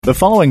The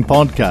following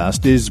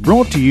podcast is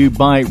brought to you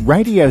by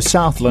Radio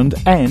Southland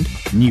and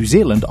New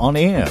Zealand On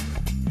Air.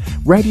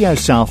 Radio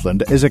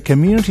Southland is a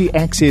community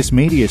access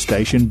media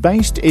station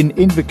based in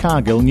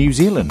Invercargill, New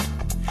Zealand.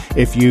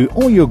 If you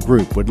or your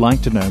group would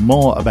like to know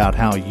more about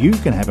how you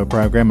can have a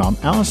program on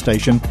our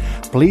station,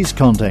 please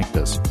contact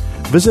us.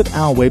 Visit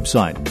our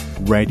website,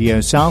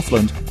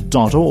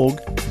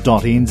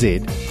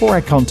 radiosouthland.org.nz, for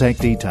our contact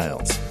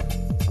details.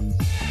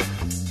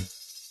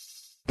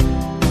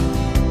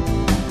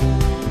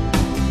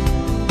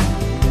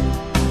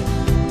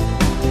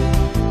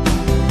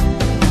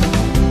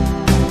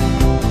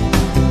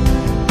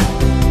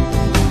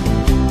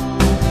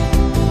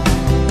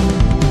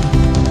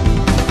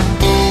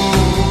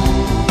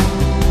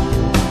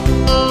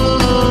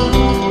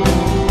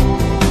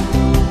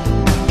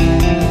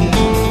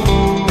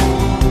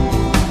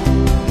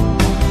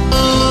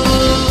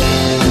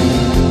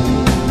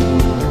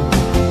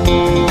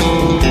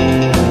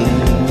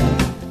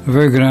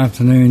 Very good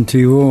afternoon to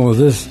you all.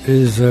 This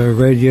is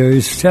Radio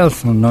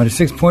Southland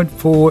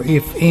 96.4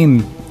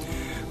 FM.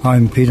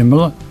 I'm Peter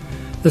Miller.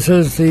 This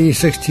is the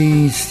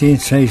 60s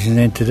Sensations,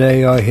 and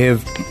today I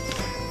have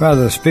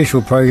rather a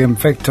special program. In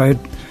fact, I had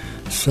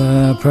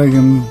a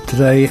program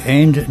today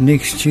and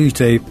next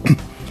Tuesday.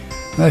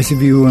 Most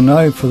of you will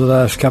know for the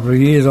last couple of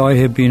years I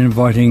have been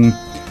inviting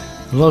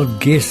a lot of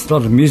guests, a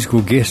lot of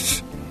musical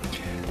guests,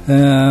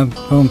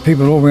 from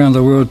people all around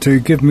the world to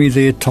give me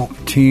their top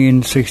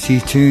 10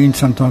 60s tunes.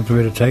 Sometimes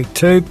we had to take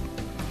two.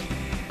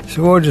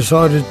 So I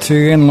decided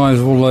to analyse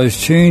all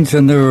those tunes,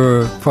 and there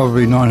were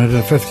probably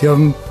 950 of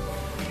them,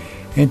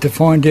 and to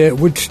find out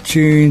which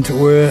tunes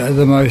were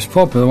the most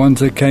popular, the ones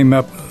that came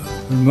up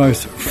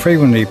most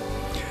frequently.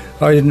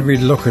 I didn't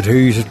really look at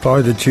who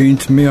supplied the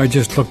tunes to me, I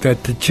just looked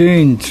at the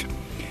tunes.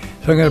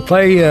 So I'm going to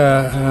play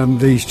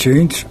these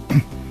tunes.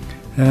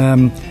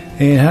 And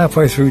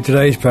halfway through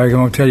today's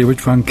program, I'll tell you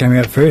which one came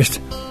out first.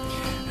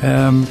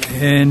 I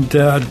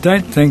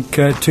don't think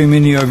too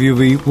many of you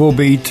will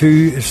be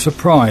too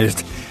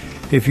surprised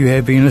if you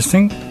have been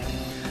listening.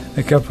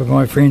 A couple of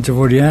my friends have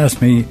already asked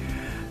me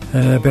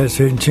about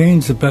certain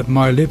tunes, but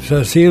my lips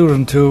are sealed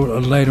until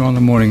later on in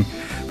the morning.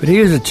 But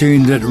here's a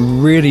tune that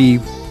really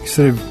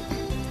sort of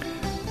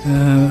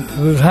it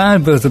was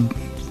hard,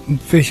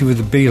 especially with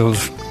the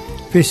Beatles,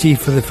 especially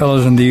for the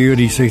fellas in the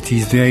early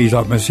 60s, the 80s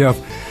like myself.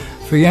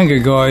 For younger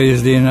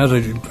guys, then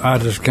other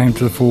artists came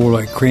to the fore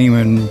like Cream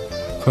and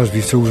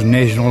Crosby, Stills and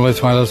Nash and all those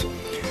fellas.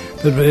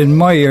 But in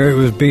my era, it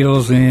was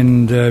Beatles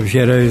and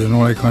Shadows and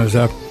all that kind of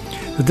stuff.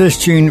 But this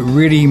tune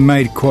really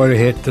made quite a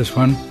hit, this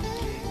one.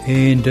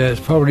 And it's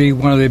probably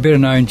one of their better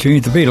known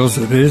tunes, the Beatles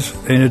it is,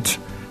 and it's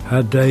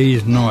A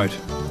Day's Night.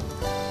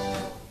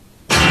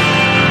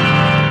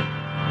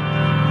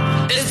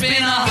 It's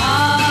been a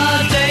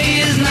hard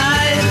day's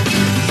night,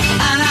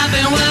 and I've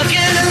been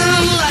working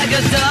like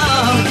a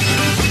dog.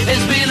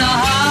 It's been a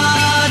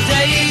hard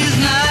day's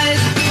night.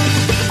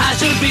 I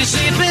should be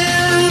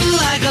sleeping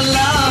like a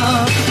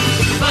log.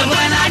 But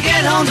when I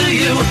get home to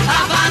you, I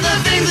find the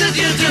things that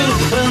you do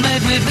will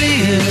make me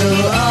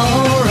feel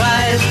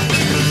alright.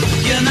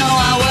 You know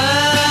I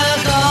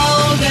work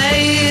all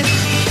day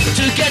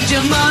to get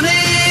your money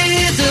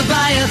to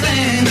buy a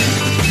thing,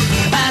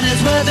 and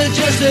it's worth it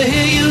just to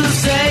hear you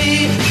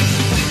say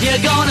you're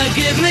gonna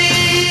give me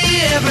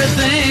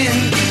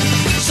everything.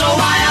 So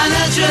why on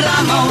earth should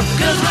I moan?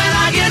 'Cause when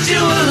I get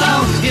you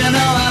alone, you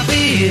know I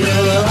feel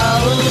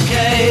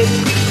okay.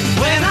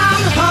 When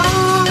I'm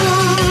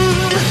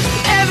home,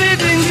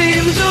 everything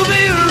seems to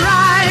be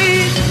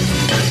right.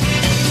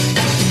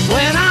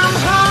 When I'm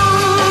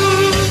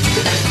home,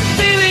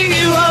 feeling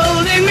you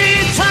holding me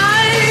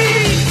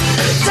tight,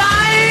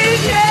 tight,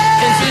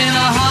 yeah. It's been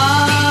a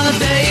hard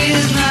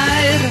day's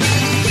night,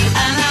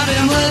 and I've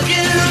been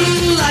working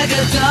like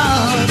a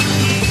dog.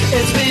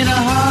 It's been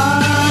a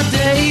hard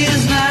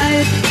day's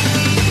night.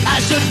 I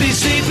should be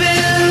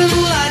sleeping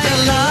like a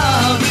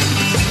log.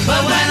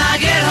 But when I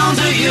get home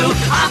to you,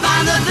 I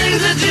find the things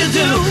that you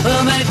do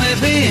will make me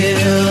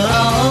feel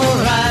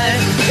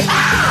alright.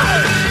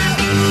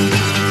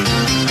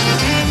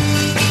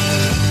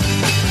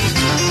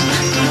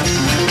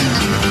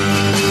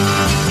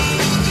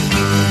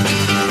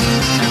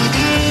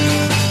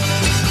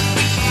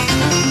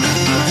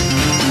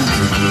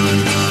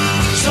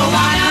 So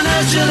why on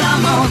earth should I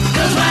moan?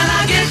 'Cause when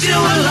I get you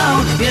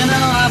alone, you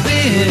know I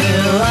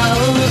feel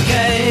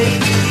okay.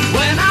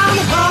 When I'm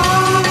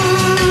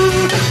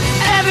home,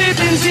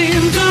 everything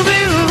seems to be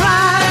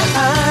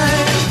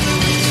right.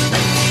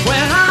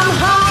 When I'm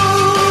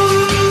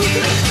home,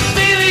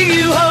 feeling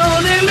you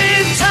holding me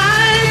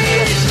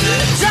tight,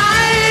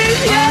 tight,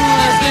 yeah.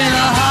 Oh, it's been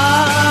a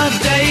hard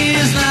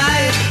day's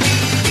night,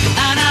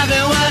 and I've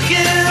been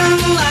working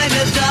like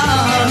a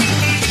dog.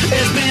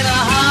 It's been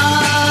a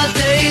hard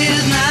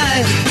day's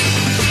night.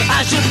 I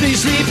should be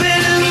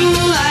sleeping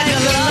like a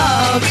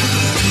log.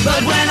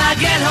 But when I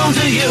get home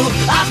to you,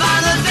 I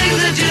find the things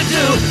that you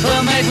do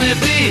will make me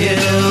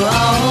feel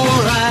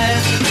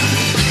alright.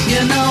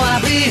 You know I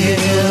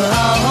feel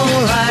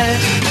alright.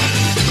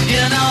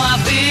 You know I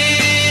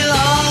feel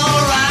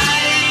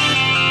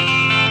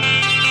alright.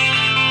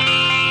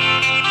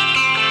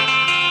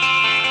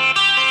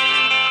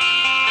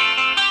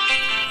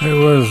 It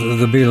was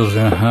the Beatles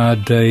and A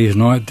Hard Day's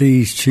Night.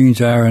 These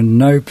tunes are in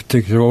no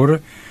particular order.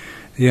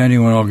 The only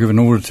one I'll give an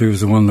order to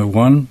is the one that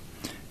won,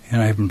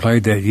 and I haven't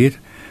played that yet.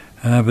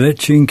 But that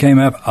tune came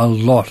up a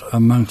lot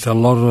amongst a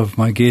lot of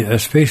my guests,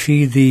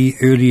 especially the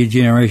earlier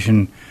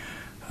generation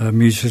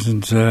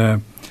musicians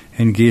and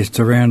guests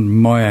around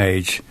my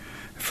age.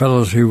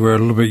 Fellows who were a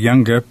little bit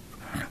younger,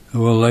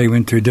 well, they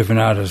went to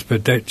different artists,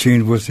 but that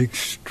tune was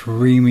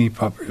extremely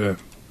popular.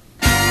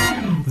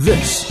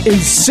 This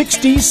is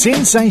 60s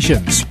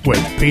Sensations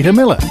with Peter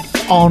Miller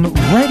on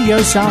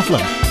Radio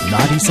Southland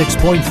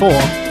 96.4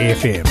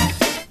 FM.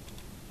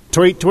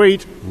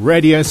 Tweet,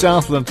 Radio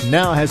Southland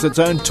now has its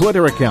own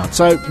Twitter account,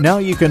 so now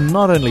you can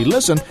not only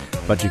listen,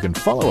 but you can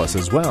follow us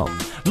as well.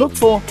 Look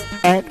for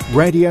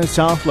 @Radio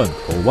Southland,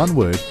 or one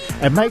word,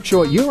 and make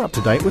sure you're up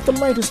to date with the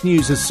latest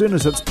news as soon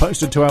as it's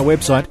posted to our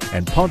website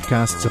and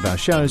podcasts of our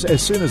shows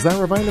as soon as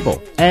they're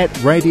available.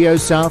 @Radio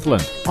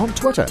Southland on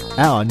Twitter,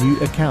 our new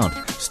account.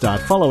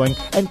 Start following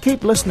and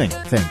keep listening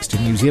thanks to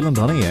New Zealand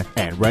On Air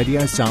and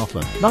Radio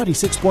Southland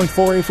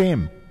 96.4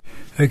 FM.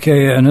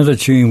 Okay, another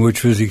tune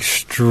which was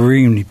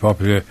extremely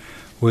popular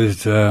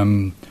was,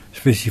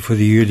 especially for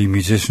the early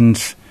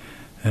musicians.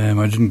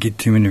 I didn't get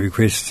too many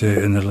requests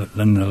in the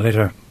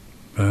latter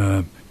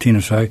 10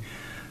 or so,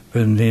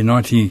 but in the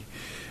 90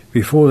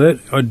 before that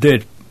I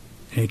did.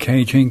 It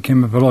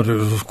came up a lot. It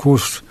was, of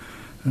course,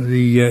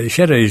 the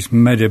Shadows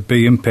made a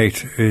big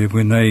impact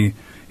when they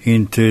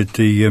entered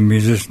the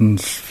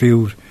musicians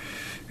field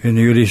in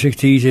the early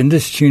 60s, and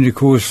this tune, of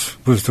course,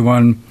 was the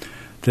one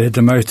that had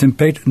the most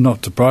impact.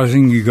 Not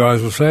surprising, you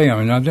guys will say.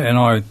 I mean, and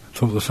I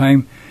thought the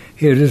same.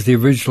 Here it is, the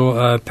original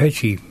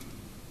Apache.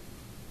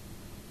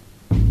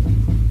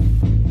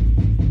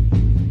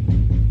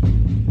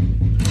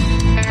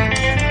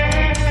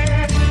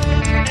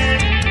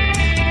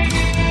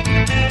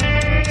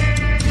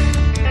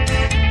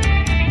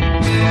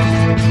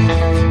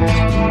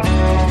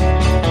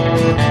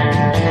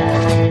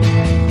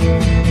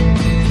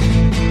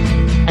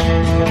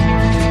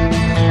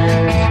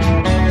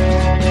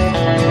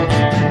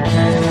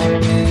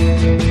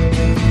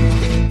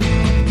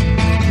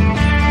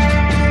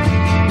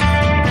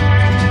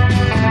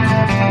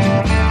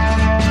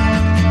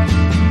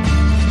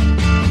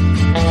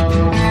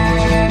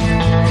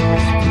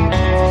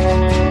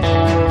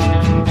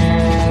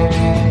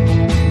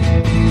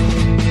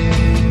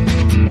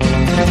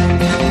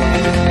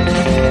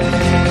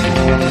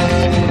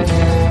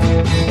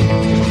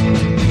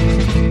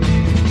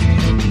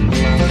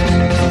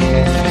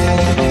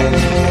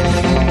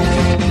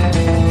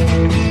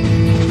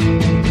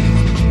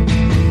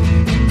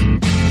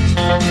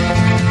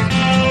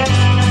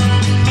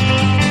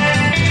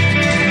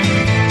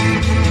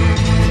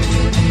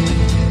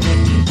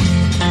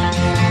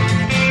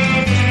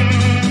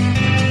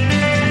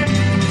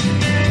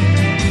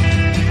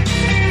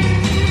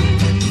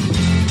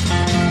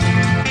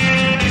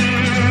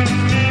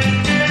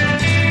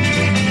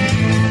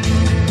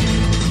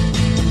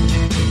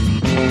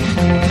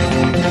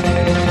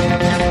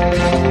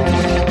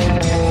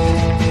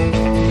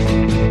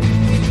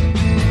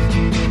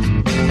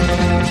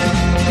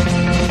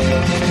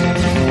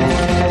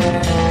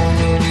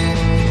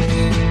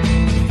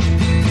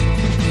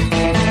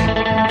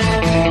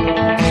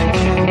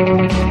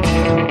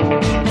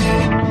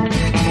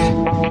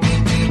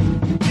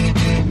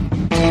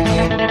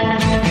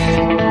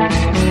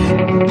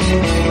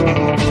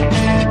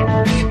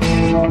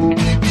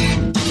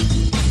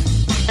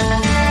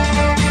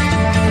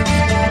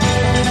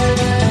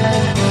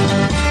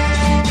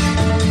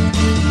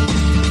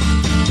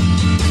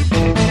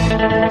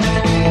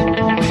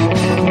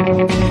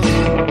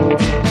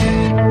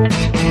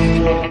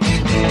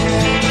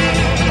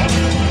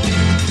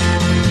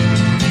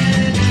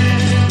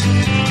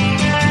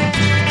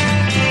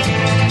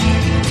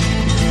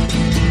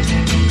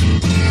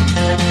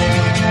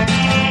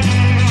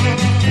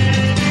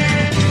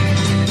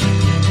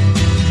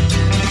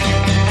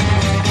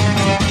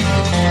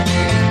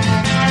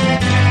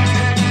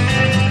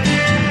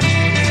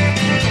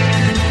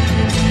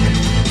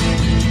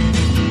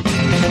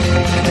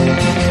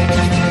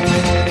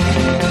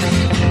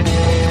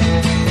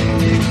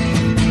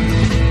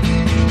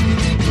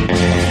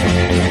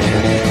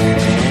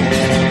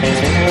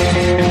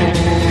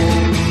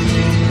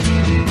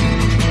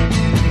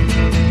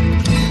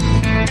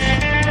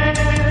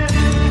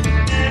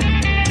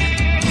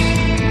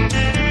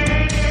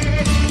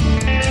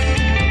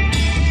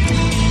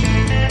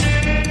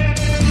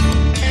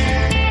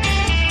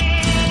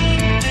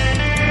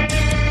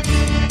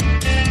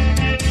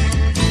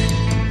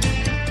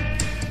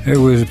 It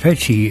was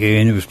Apache,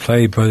 and it was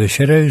played by the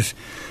Shadows.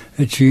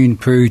 The tune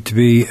proved to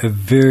be a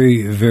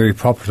very, very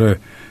popular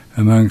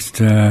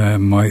amongst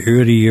my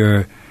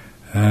earlier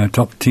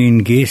top 10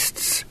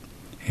 guests,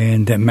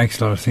 and that makes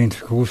a lot of sense,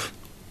 of course.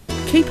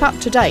 Keep up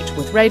to date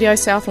with Radio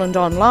Southland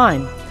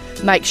online.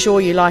 Make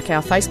sure you like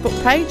our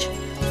Facebook page,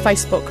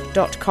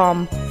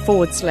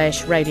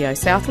 facebook.com/Radio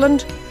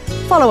Southland.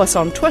 Follow us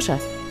on Twitter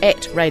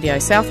 @Radio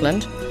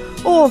Southland,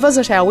 or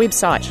visit our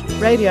website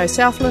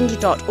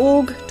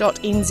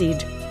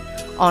radiosouthland.org.nz.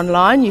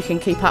 Online, you can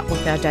keep up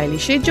with our daily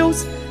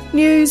schedules,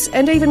 news,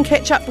 and even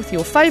catch up with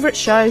your favourite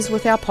shows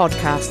with our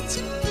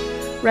podcasts.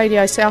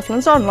 Radio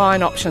Southland's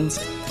online options,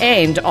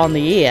 and on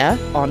the air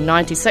on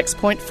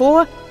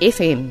 96.4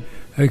 FM.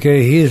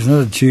 Okay, here's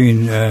another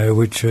tune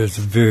which is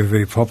very,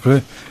 very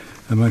popular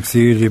amongst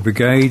the early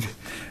brigade,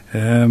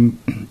 and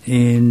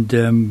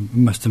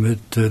must admit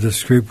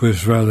this group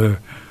was I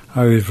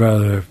was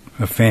rather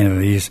a fan of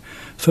these.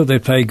 Thought they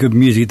played good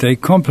music. They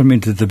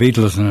complemented the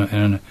Beatles in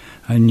an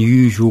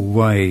unusual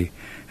way.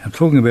 I'm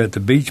talking about the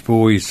Beach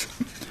Boys.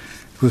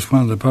 It was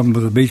one of the problems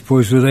with the Beach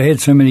Boys was they had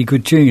so many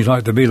good tunes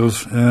like the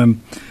Beatles,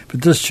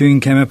 but this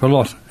tune came up a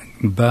lot,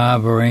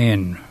 Barbara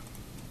Ann.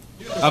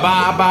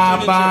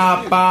 Barbara Ann,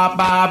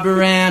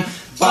 Barbara Ann,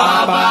 oh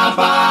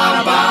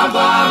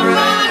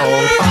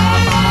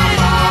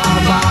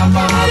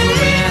Barbara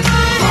Ann,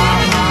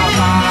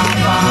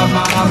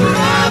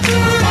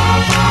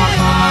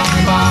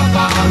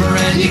 Barbara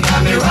Ann, you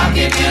got me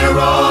rocking and a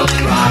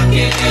rolling,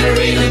 rocking and a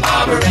reeling,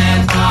 Barbara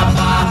Ann,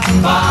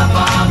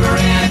 Barbara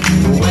Ann.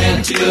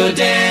 Went to a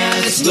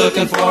dance,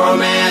 looking for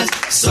romance,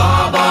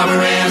 saw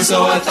Barbara Ann,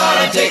 so I thought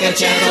I'd take a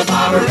chance with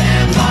Barbara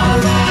Ann,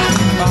 Barbara Ann,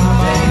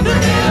 Barbara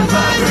Ann,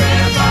 Barbara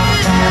Ann,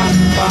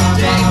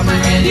 Barbara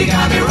Ann, you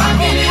got me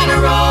rocking and a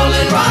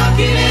rolling,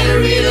 rocking and a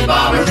reeling,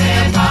 Barbara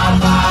Ann,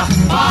 Barbara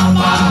Ann,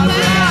 Barbara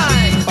Ann,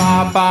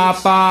 Barbara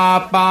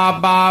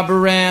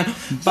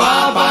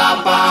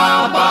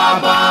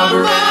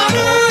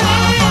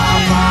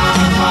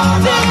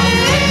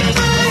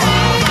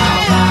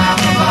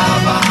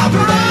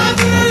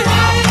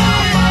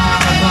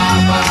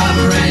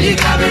Ann, you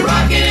got me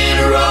rocking and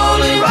a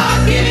rolling,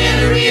 rocking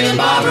and a reeling,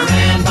 Barbara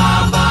Ann,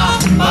 Barbara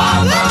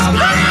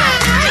Ann.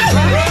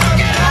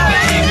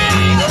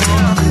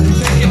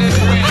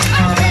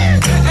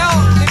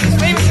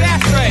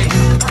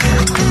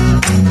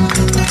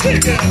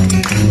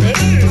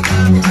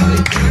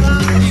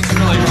 He's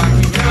really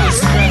rocking.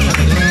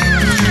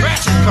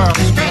 Scratch it, Carl.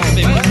 Scratch it,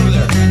 baby. Over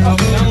there. Oh,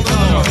 down the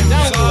floor.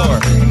 Down the floor.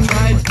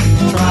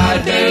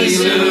 Tried Betty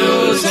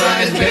Lou.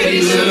 Tried Betty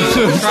Lou.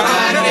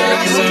 Tried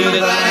Betty Lou.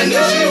 That I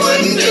knew she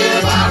wouldn't do.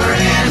 Barbara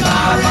Ann,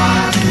 Barbara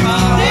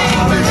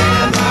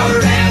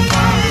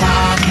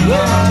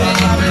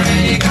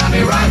Ann, you got me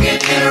rocking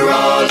and a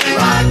rolling,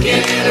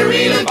 rocking and a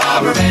reeling,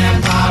 Barbara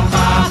Ann,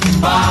 Barbara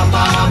Ann,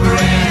 Barbara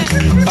Ann,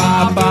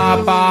 Barbara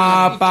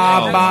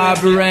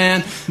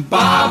Ann,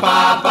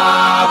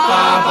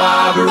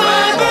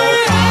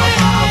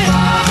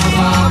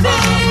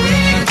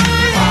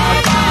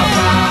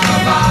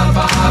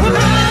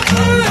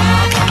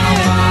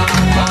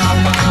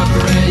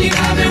 you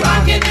got me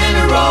rocking and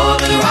a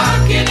rolling,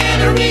 rocking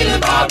and a reeling,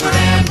 Barbara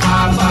Ann,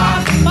 Barbara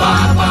Ann,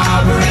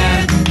 Barbara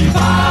Ann,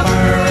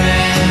 Barbara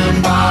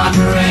Ann,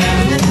 Barbara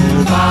Ann,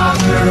 Barbara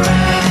Ann,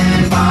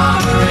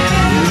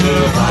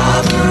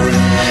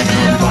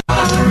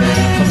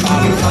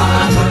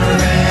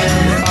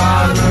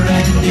 Barbara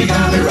Ann, you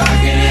got me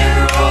rocking and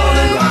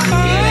rolling,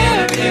 rocking and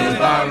a reeling,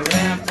 Barbara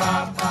Ann,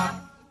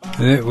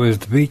 That was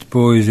the Beach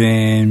Boys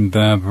and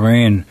Barbara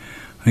Ann.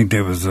 I think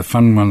that was the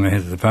fun one they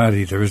had at the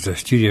party. There is a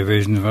studio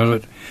version of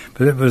it,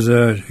 but it was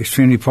an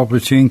extremely popular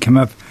tune, come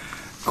up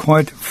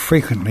quite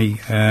frequently.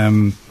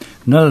 None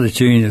of the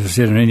tunes, as I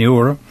said, in any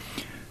order,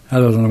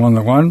 other than the one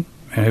that won.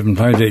 I haven't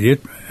played that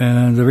yet.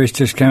 The rest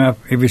just came up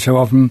every so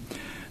often.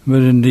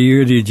 But in the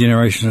earlier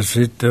generation, I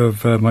said,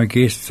 of my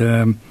guests,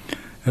 a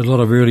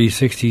lot of early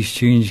 60s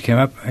tunes came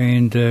up,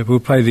 and we'll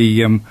play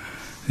the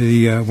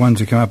ones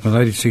that come up in the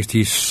late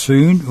 60s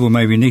soon, or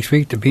maybe next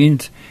week,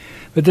 depends.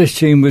 But this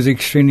tune was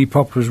extremely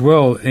popular as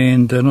well,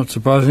 and not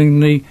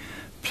surprisingly,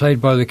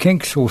 played by the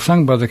Kinks, or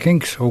sung by the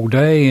Kinks, all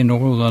day and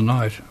all the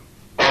night.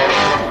 I'm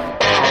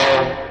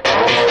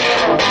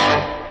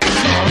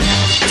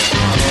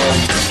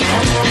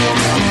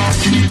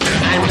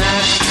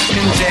not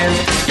content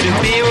to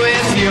be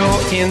with you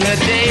in the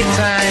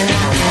daytime.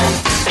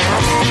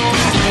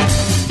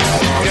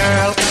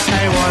 Girl,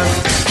 I want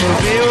to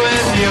be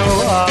with you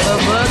all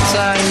of the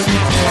time.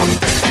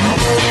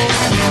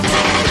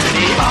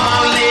 The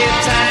only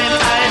time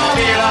I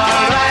feel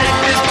alright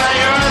is by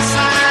your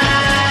side.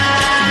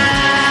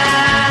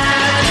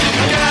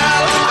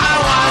 Girl, I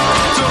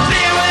want to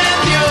be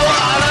with you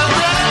all of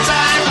the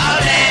time, all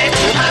day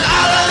and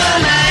all of the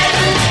night.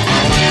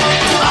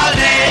 All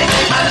day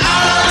and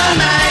all of the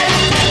night.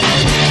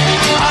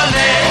 All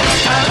day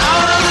and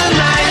all of the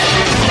night.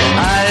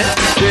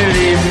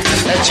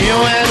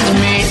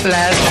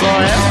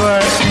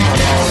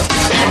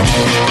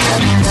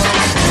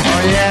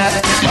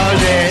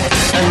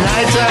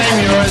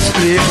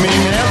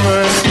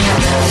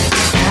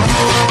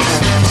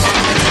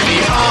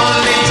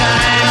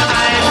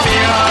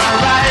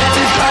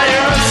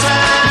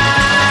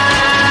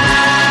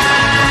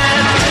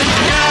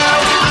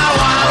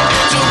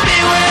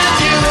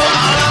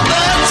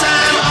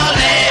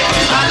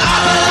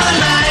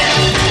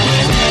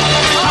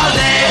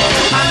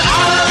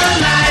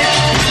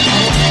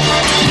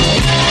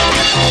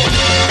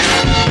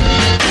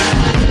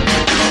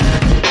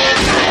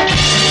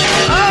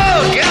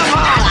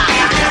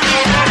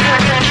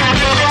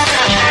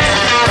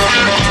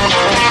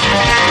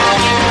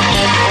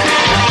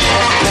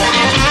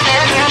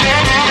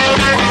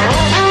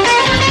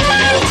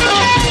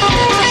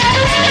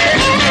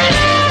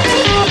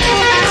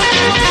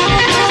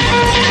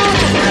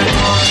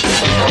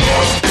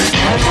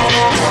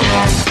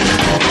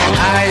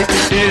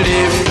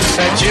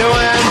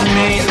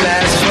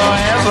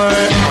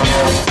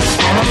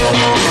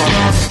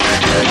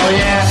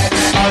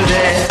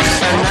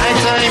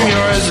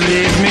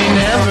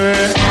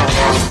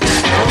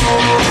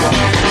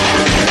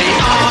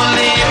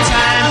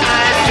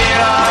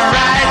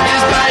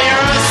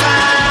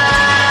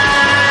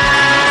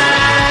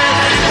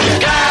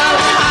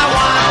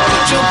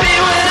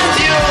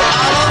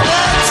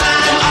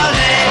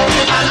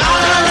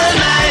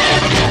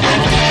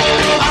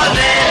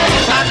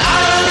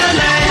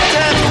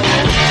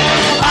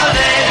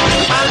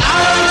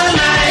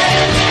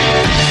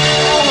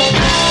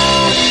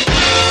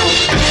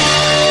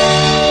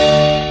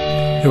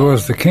 It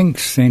was the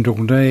Kinks and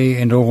All Day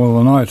and All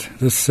the Night.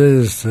 This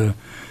is the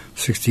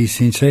 60s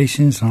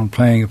Sensations. I'm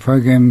playing a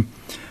program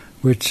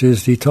which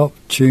is the top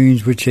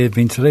tunes which have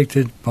been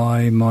selected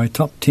by my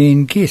top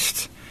 10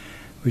 guests,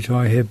 which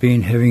I have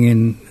been having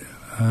in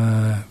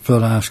for the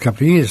last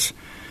couple of years.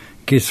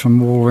 Guests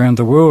from all around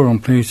the world, I'm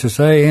pleased to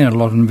say, and a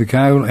lot in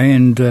Invercargill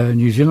and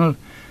New Zealand.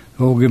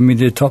 All give me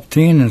their top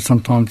 10 and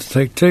sometimes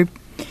take two.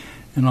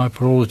 And I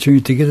put all the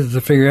tunes together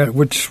to figure out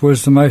which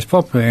was the most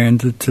popular.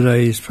 And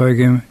today's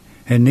program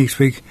and next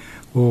week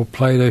we'll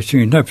play those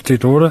tunes. No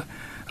particular order,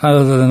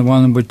 other than the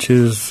one which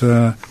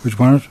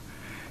won it.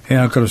 And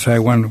I've got to say,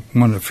 won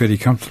it fairly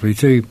comfortably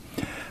too.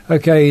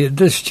 Okay,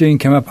 this tune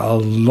came up a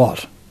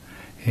lot,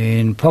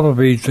 and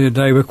probably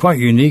they were quite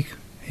unique.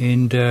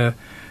 And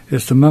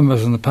it's the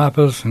Mamas and the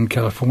Papas and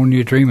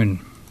California Dreamin'.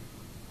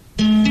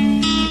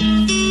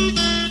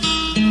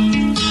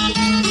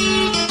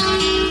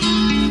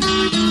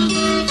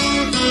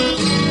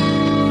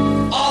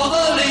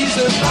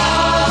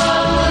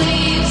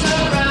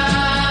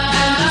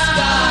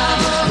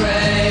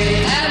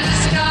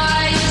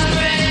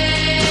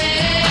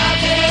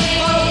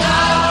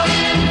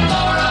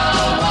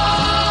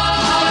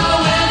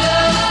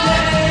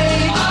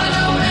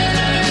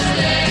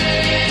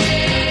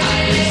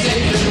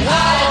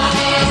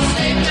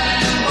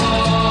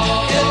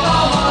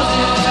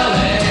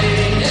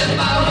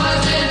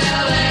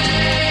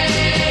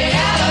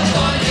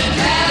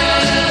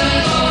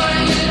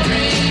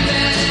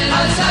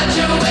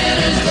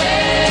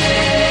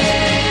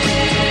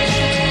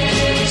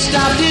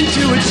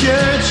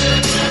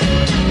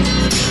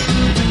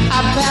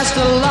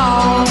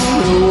 Along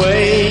the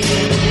way,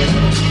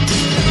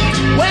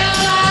 well,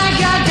 I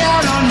got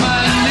down on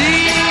my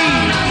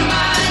knees,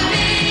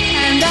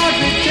 and I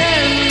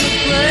pretend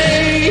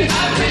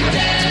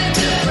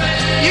to pray.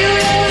 You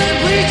know the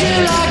preacher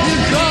like to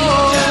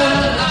call.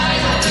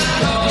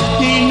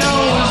 He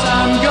knows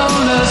I'm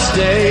gonna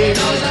stay.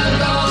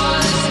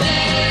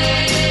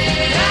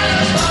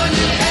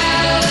 California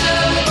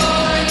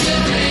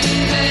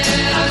dreaming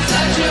on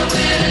such a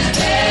winter's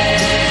day.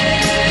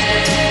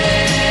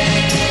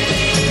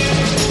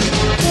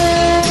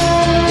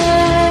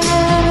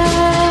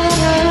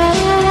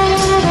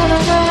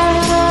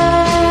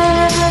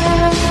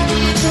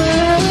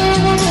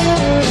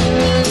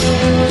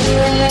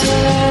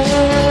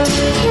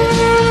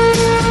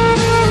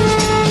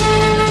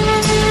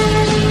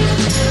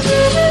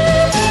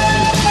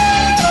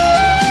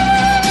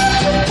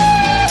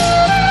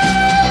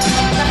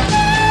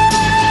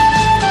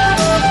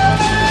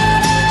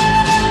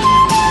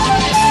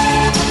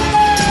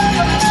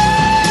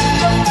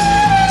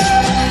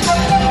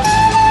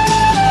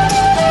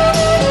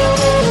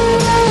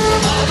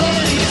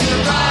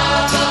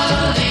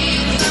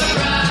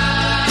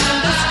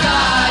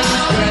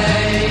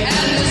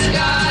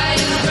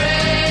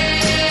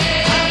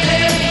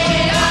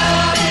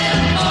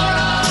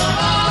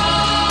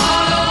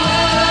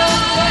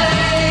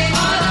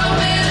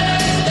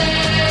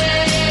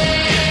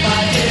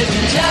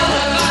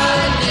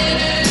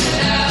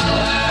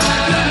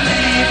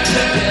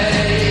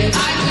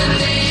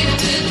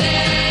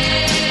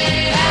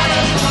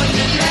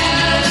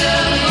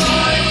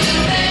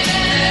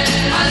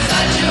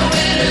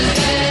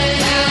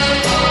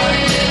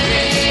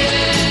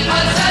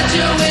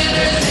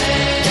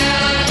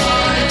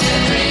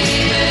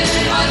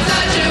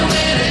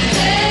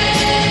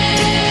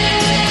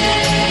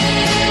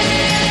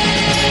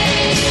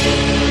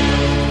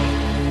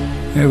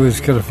 It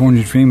was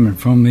California Dreamin'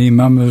 from the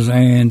Mamas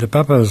and the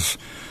Papas,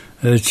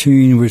 a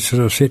tune which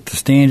sort of set the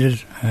standard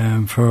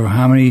for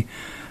harmony.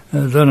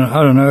 I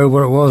don't know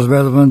what it was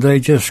about them, they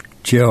just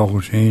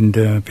gelled, and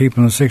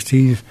people in the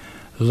 60s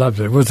loved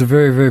it. It was a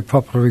very, very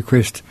popular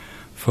request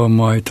for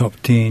my top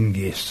 10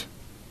 guests.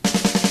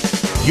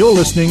 You're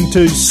listening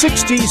to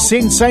 60s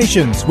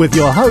Sensations with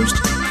your host,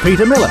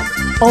 Peter Miller,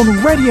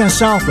 on Radio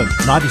Southland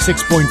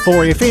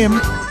 96.4 FM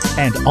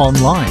and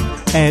online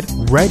at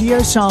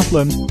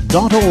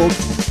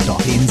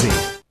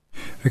radiosouthland.org.nz.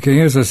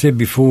 Okay, as I said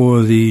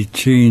before, the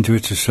tunes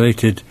which are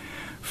selected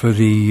for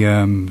the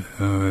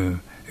early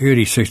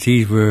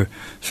 60s were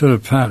sort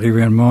of partly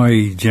around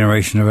my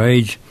generation of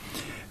age,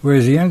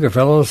 whereas the younger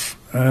fellows,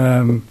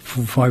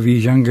 5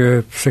 years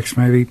younger, 6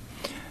 maybe,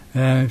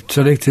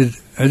 selected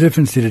a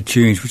different set of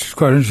tunes, which was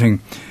quite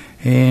interesting.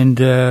 And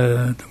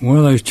one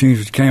of those tunes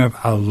which came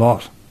up a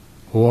lot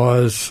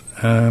was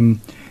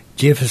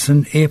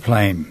Jefferson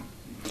Airplane.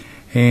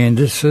 And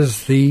this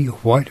is the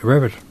White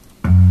Rabbit.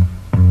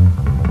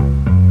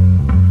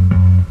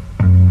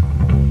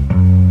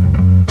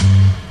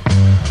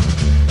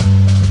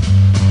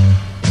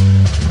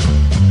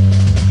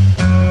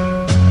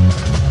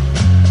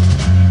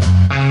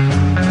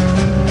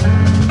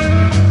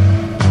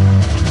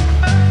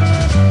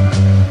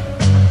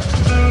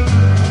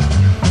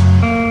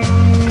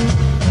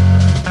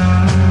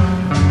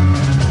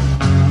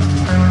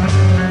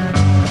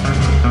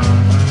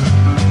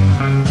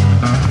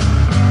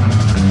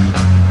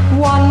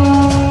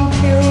 One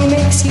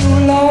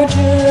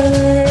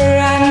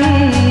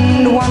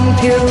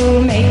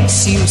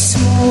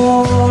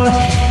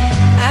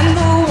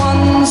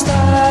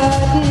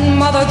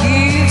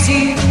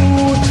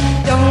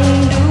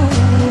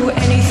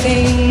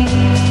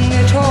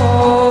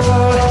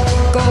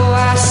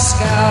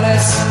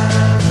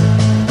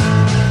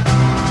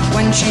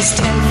she's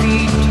 10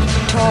 feet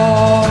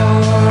tall.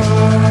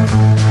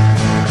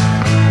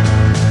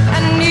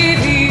 And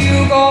if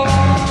you go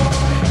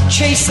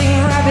chasing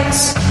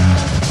rabbits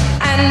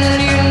and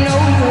you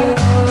know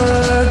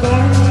you're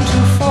going to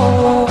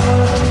fall,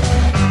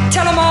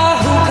 tell 'em a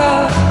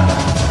hookah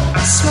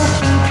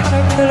smoking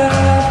caterpillar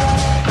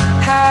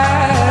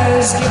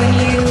has given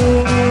you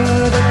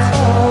the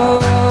call.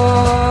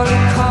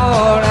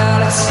 Call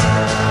Alice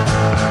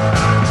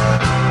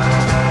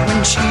when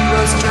she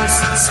was just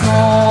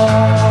small.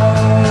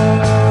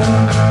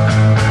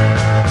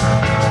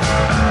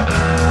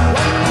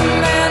 When the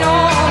men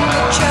on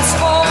the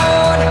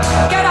chessboard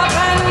get up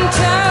and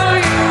tell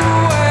you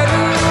where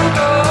to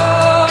go,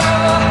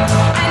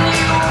 and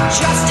you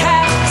just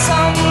had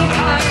some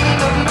kind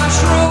of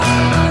mushroom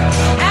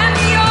and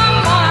your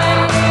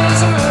mind is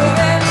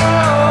moving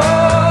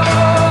low,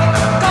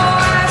 go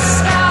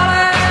ask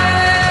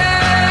Alice,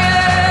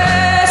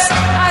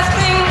 I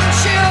think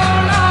she'll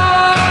know.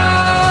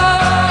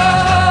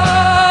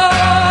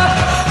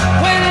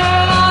 When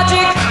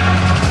logic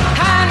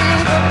and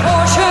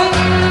proportion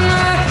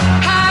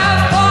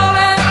have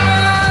fallen,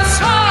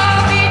 small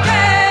be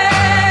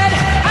dead,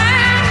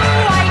 and the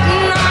white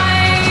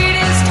knight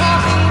is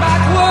talking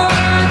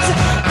backwards,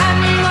 and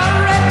the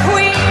red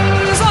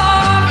queen's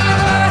off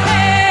with her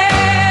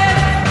head.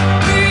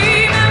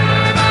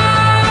 Remember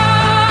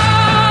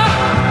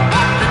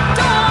what the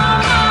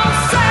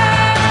Dormouse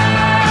said.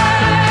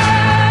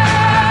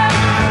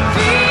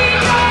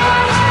 Feed your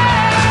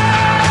head.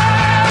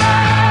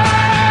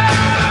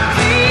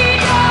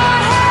 Feed your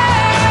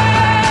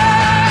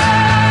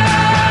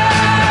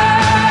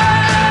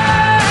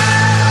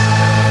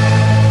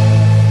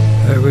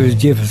That was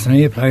Jefferson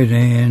Airplane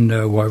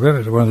and White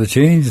Rabbit, one of the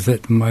tunes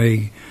that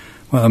one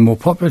of the more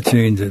popular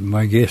tunes that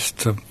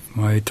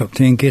my top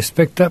 10 guests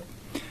picked up.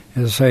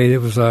 As I say,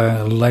 it was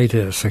a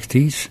later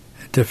 60s,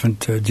 a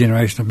different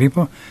generation of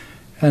people,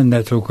 and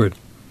that's all good.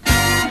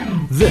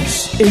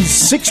 This is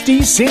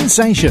 60s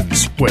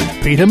Sensations with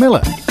Peter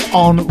Miller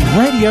on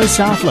Radio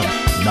Southland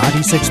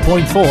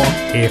 96.4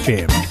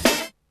 FM.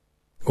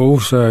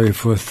 Also,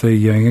 for the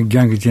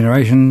younger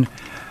generation,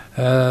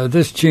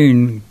 this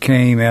tune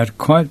came out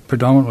quite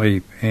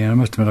predominantly, and I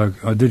must admit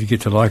I did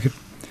get to like it.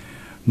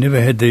 Never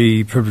had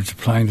the privilege of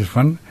playing this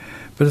one,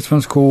 but this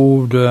one's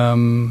called,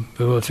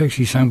 well, it's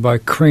actually sung by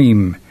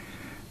Cream.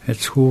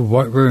 It's called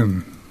White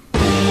Room.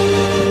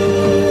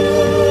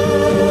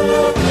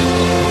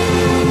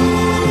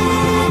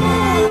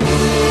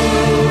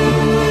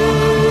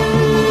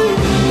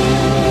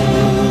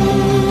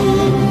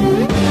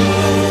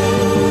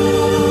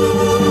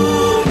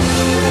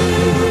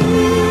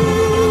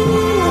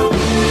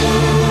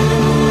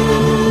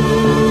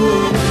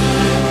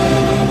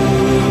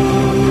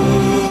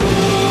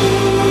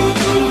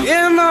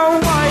 In a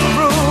white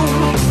room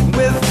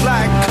with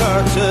black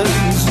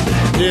curtains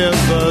near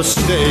the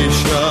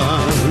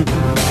station.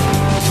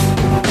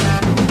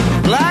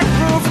 Black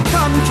roof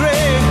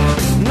country,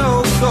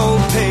 no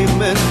gold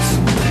pavements,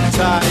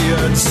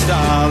 tired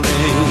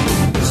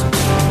starlings.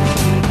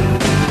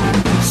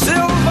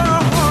 Silver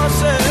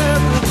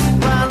horses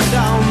ran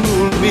down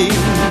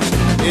moonbeams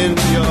in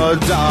your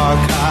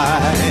dark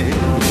eyes.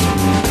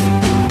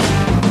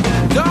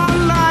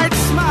 Dawnlight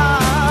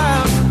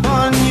smile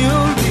on you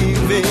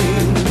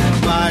leaving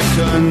my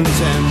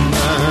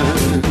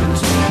contentment.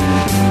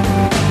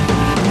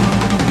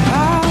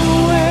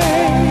 I'll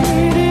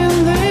wait in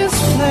this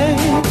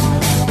place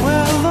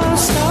where the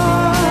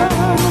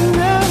stars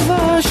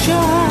never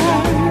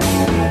shine.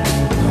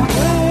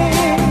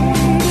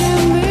 Wait in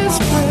this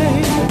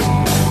place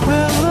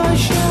where the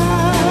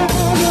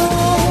shadows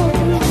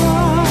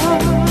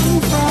run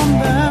from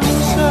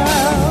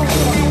themselves.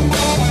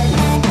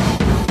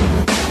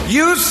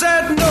 You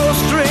said no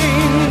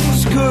strings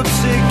could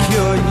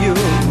secure you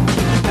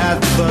at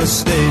the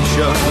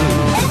station.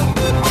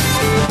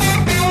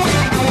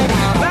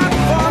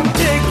 Platform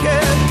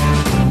ticket,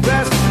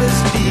 restless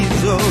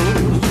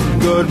diesels,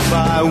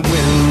 goodbye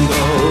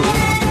windows.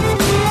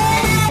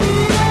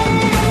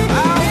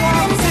 I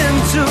walked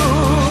into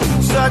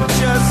such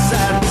a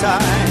sad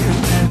time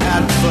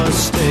at the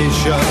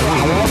station.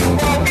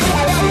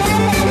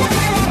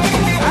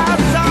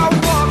 As I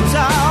walked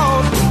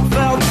out,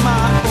 felt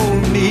my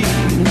own need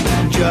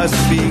just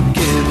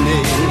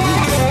beginning.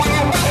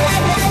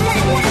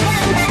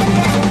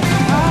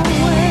 I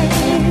wait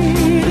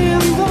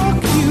in the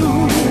queue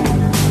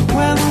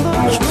when the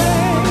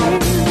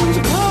trains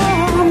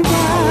come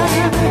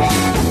back.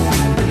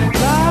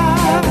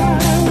 Fly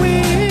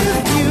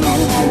with you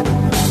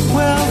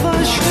where the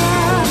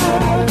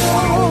shadows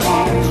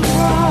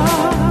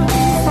run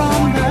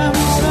from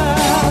themselves.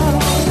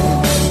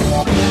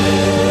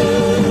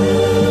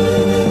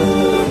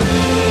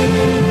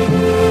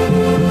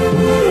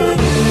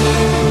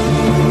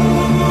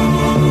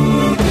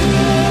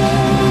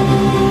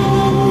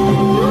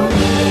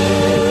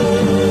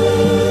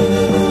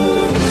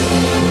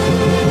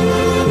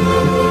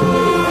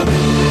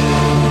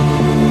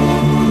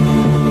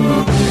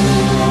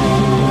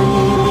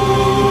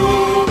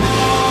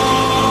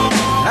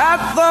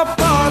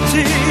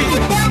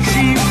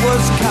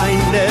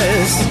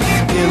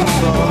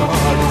 the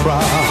hard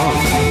crown.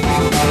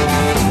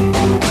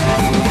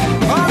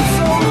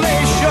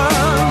 Consolation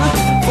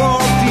for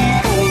the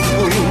old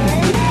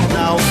wound,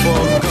 now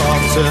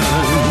forgotten.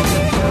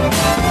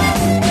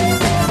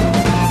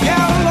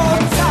 Yellow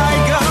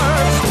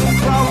tigers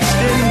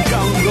crouched in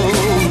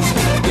jungles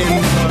in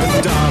her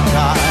dark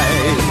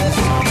eyes.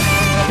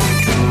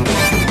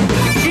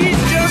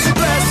 She's just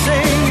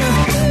dressing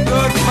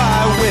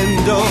goodbye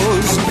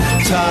windows,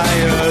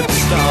 tired,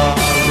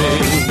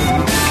 starving.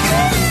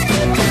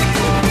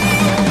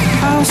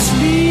 I'll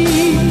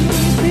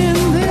sleep in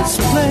this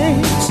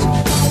place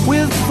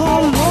with the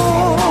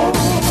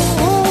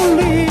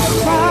lonely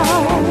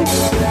crowds,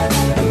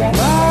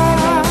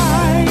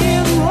 lie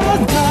in the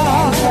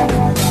dark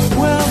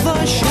where the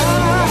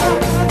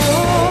shadows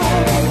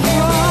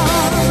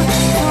run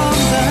from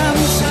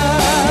themselves.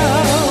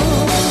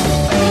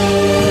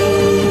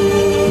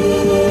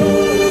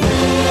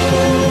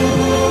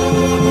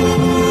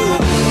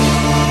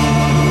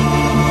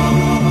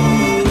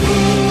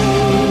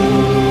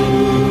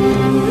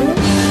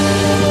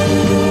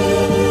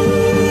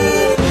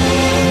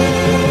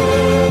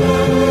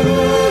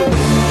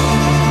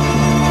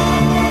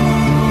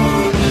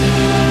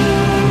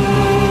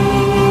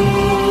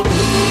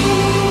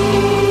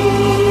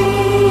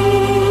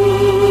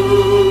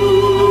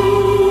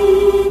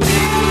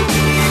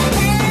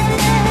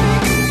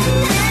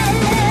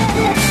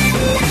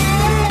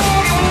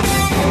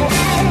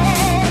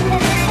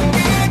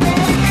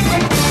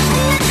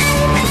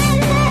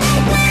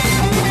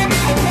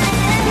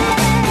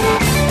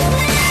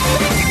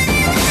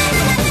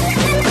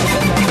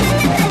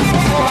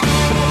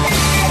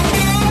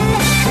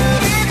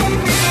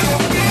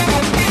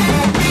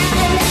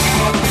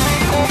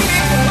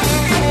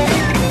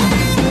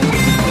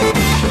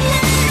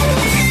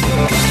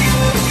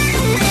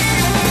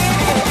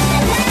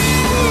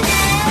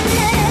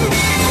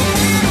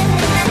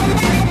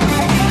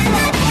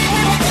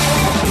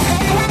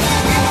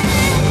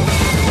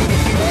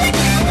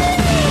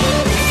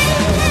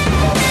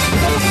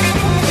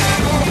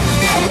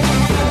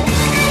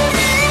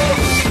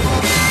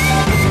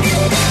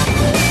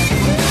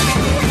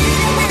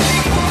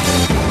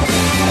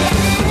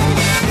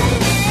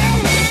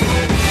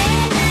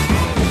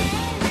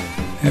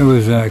 It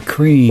was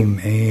Cream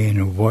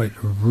and White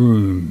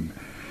Room.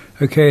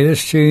 Okay,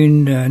 this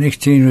tune, next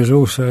tune was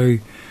also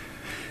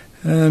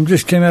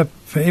just came up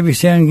every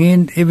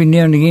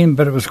now and again,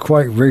 but it was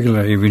quite regular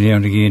every now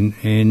and again,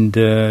 and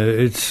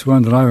it's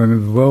one that I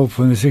remember well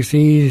from the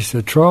 60s,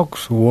 the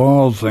Trox,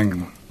 Wild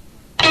Thing.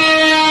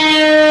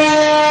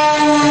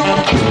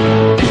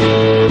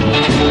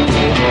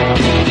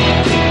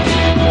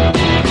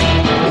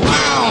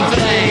 Wild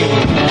thing,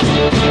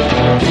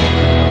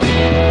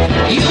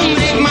 you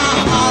make my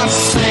heart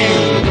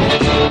sing.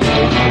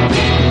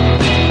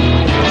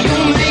 You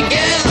make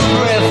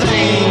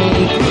everything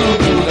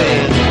groovy.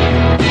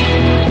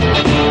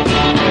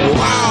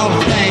 Wild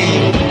thing,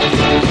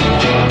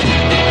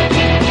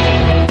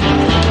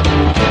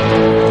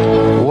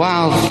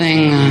 wild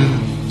thing, I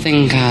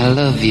think I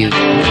love you,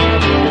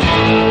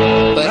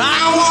 but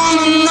I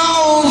wanna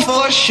know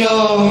for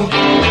sure.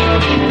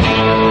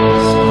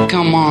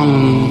 Come on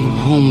and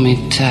hold me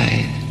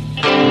tight.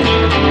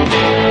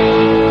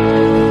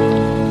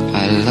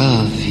 I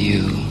love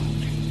you.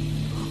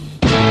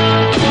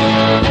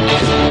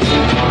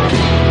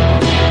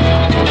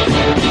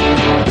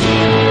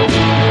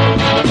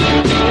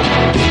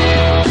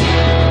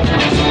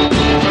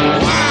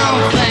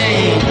 Wild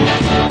thing,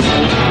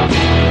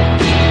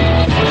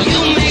 you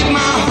make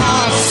my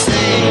heart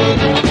sing.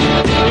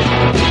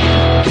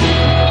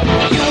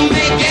 You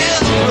make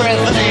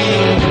everything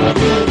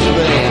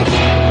groovy.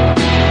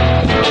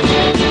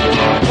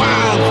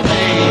 Wild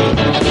thing.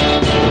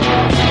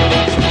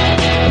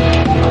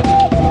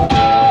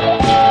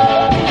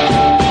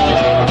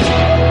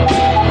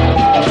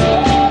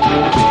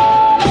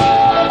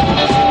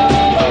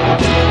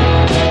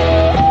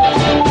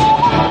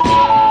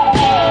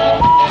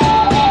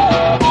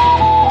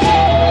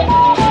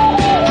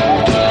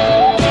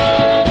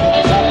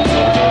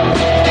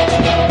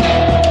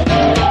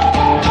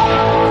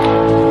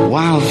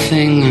 Wild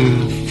thing, I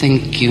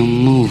think you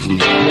move me,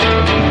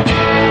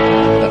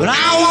 but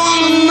I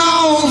wanna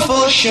know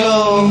for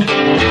sure.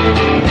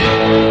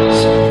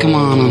 So come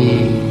on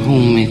and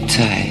hold me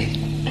tight.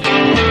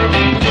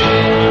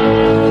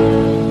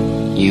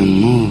 You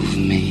move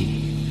me.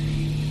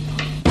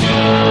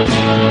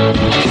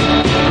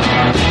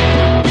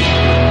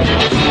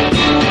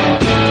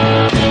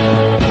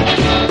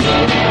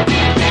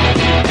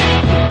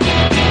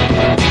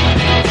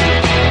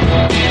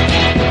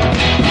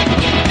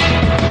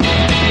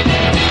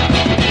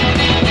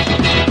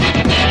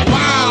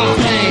 Wild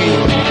thing,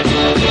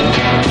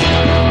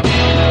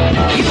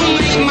 you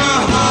make my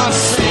heart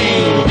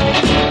sing.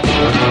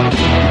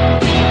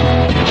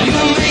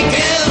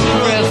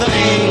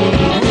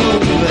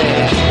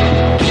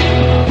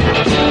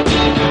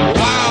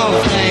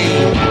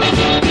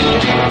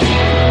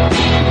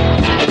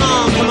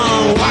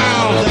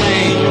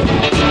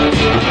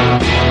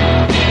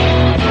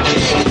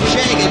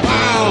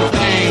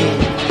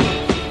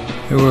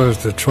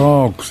 the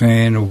Trogs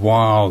and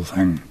Wild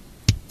Thing.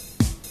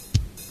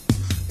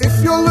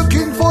 If you're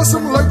looking for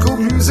some local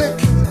music,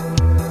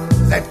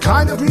 that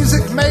kind of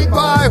music made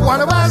by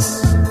one of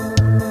us,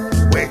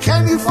 where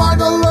can you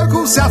find a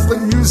local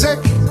Southland music?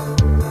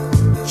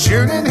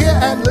 Tune in here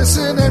and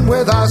listen in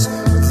with us.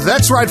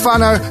 That's right,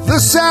 whānau, the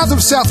South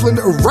of Southland,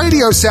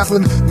 Radio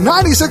Southland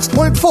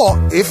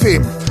 96.4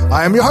 FM.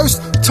 I am your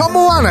host, Tom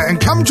Moana,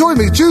 and come join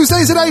me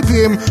Tuesdays at 8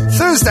 p.m,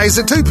 Thursdays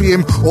at 2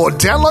 p.m, or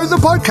download the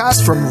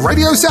podcast from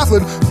Radio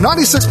Southland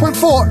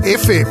 96.4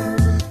 FM.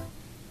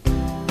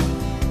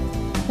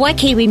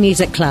 Waikiwi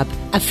Music Club,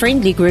 a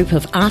friendly group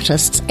of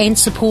artists and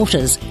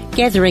supporters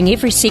gathering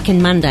every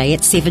second Monday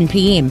at 7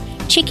 p.m.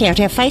 Check out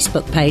our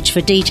Facebook page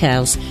for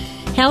details.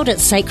 Held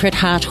at Sacred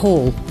Heart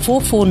Hall,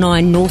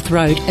 449 North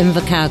Road,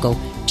 Invercargill,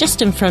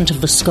 just in front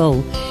of the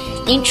school.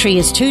 Entry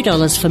is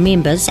 $2 for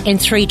members and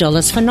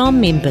 $3 for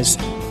non-members.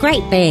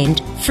 Great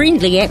band,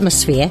 friendly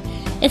atmosphere.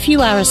 If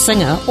you are a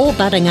singer or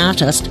budding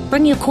artist,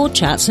 bring your chord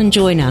charts and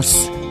join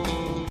us.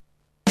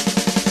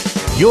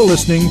 You're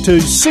listening to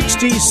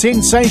 60s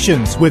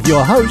Sensations with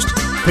your host,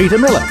 Peter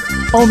Miller,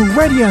 on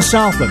Radio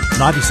Southland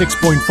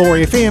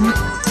 96.4 FM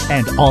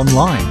and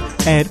online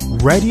at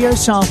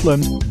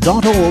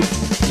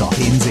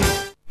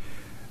radiosouthland.org.nz.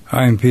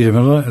 I'm Peter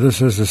Miller,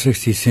 this is the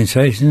 60s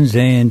Sensations,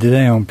 and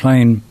today I'm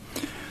playing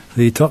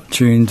the top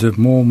tunes of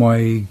more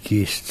my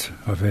guests.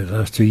 I've had the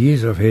last 2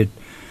 years, I've had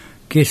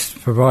guests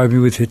provide me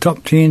with their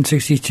top 10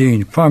 60s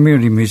tunes,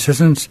 primarily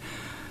musicians,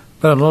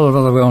 but a lot of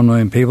other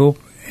well-known people,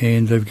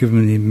 and they've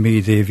given me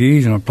their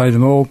views, and I played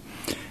them all,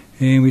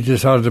 and we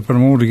decided to put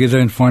them all together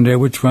and find out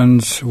which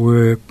ones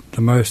were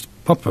the most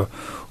popular,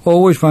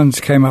 or which ones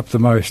came up the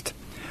most.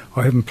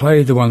 I haven't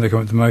played the one that came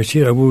up the most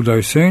yet, I will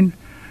do soon,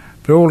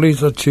 but all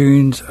these other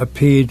tunes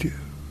appeared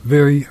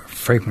very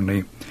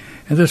frequently.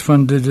 And this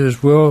one did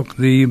as well,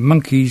 the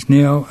Monkees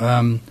now,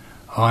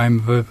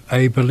 I'm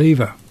a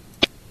Believer.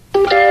 I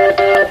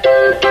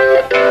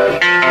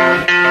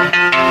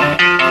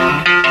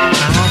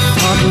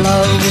thought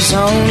love was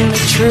only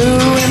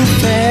true in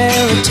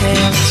fairy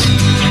tales,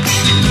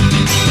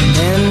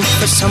 meant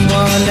for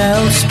someone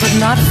else but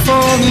not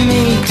for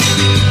me.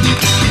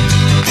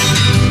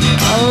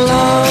 Our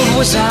love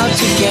was out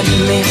to get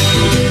me,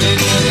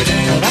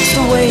 that's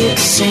the way it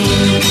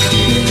seemed.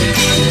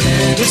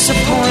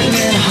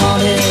 Disappointment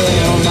haunted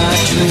all my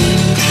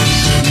dreams.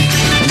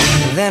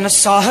 Then I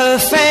saw her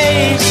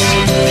face,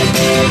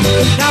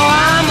 now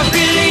I'm a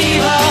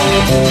believer.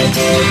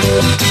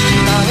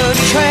 Not a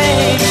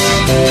trace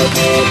of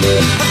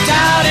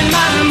doubt in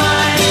my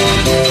mind.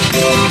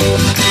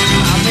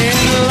 I'm in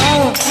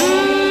love,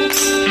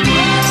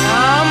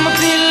 I'm a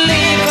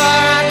believer. I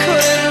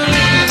couldn't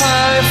leave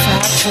her if I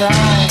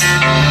tried.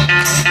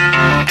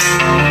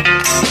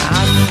 I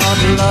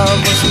thought love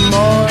was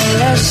more or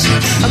less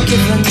a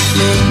given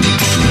thing.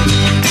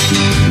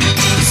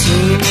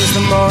 Seems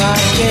the more I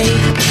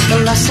gave, the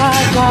less I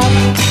got.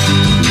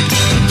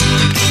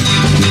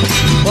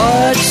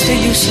 What's the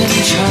use in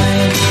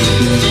trying?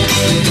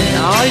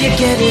 All you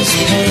get is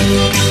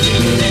pain.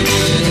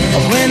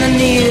 When I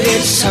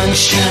needed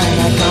sunshine,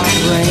 I got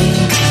rain.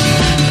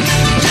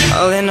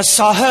 Oh, then I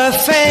saw her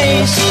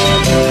face,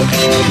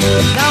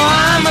 now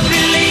I'm a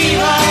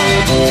believer.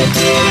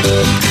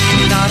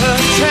 Not a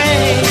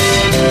trace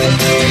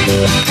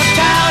of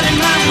doubt in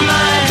my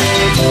mind.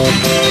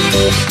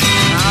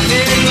 I'm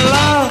in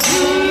love,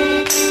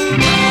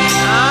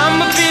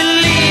 I'm a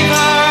believer.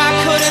 I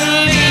couldn't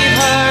leave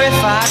her if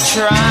I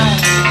tried.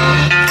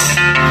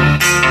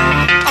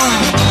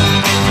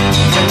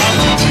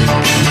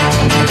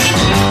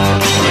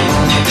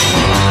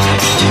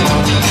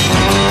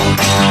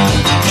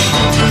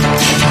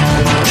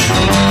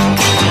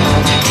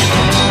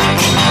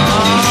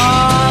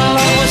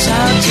 Love was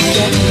out to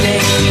get me,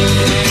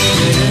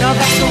 now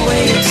that's the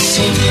way it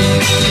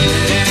seemed.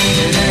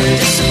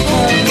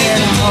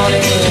 Disappointment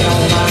haunted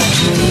all my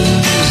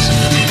dreams.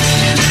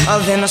 Oh,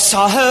 then I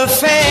saw her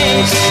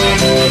face,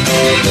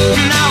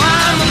 now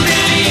I'm a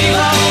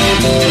believer.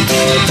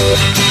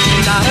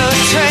 Not a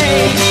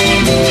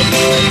trace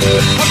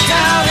of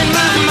doubt in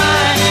my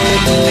mind.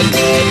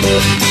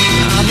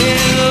 I'm in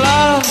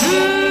love,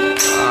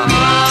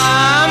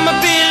 I'm a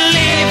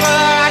believer.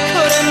 I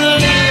couldn't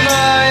leave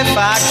her if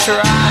I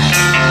tried.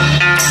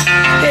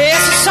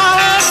 Yes, I saw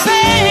her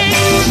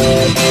face,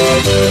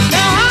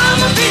 now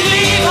I'm a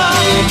believer.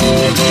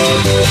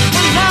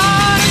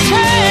 Not a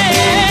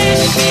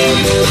trace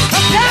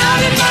of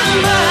doubt in my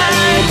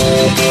mind.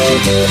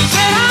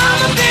 Said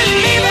I'm a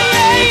believer,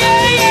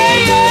 yeah, yeah,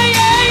 yeah,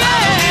 yeah,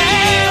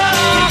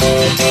 yeah.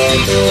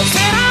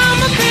 Said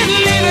I'm a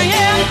believer,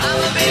 yeah,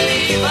 I'm a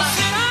believer.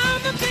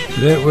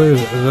 That was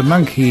the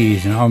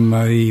Monkees, and I'm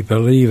a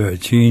Believer.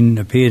 Tune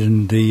appeared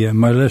in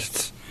my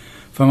lists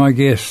for my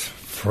guests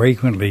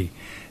frequently,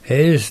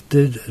 as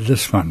did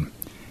this one.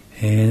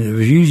 And it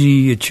was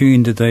usually a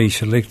tune that they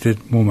selected,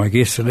 or my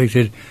guests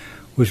selected,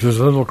 which was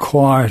a little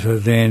quieter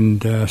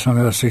than some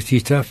of the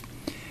 60s stuff.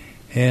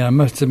 And I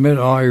must admit,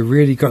 I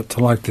really got to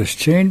like this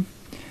tune.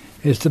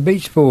 It's the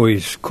Beach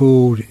Boys,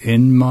 called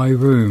In My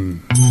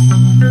Room.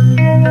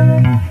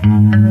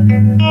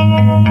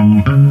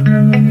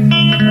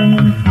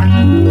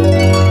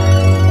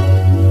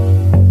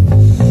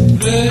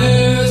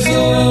 There's a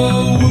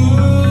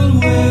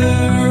world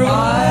where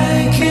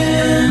I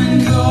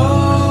can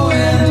go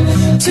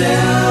and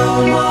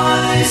tell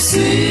my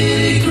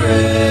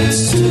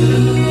secrets to.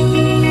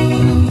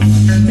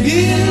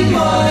 In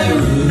my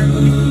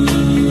room,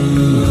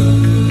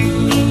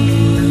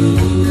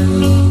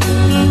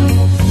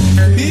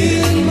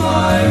 in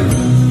my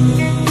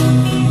room,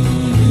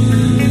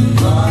 in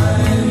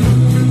my room.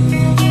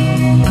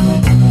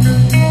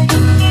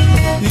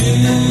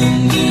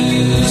 In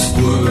this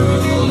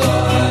world I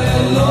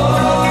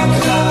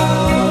lock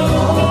out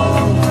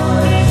all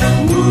my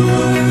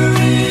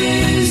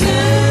worries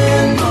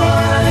and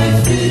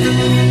my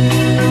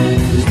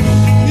fears.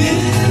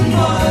 In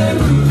my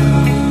room.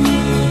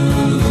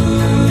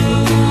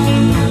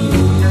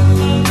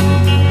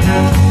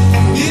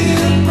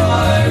 In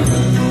my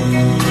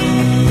room,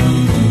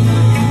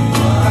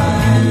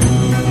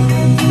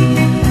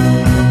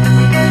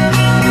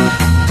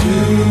 do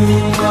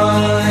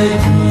my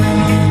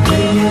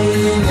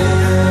breathing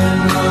and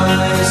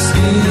my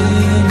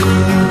scheming,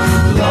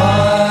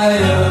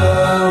 lie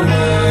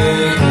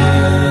awake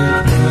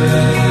and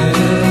pray.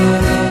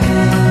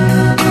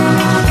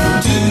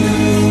 Do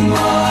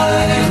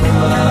my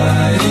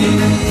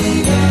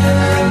crying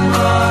and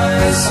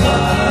my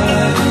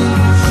sighing,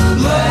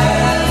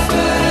 laugh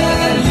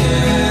at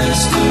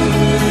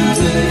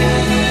yesterday.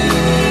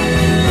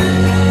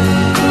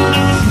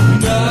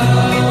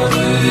 Now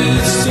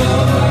it's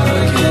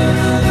dark and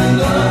I'm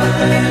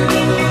alone,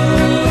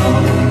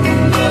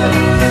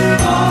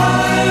 but I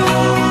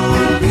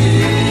won't be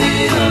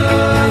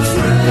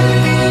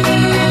afraid.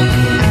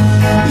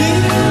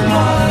 In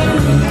my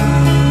room,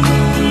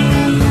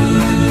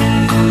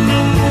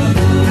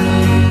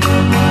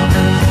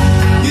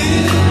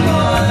 in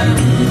my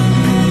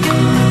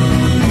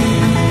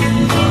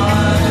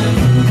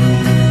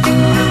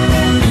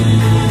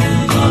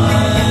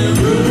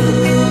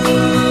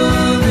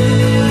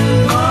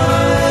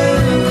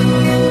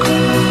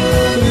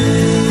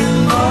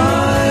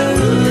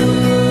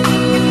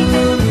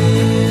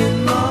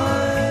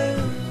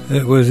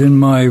It was In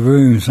My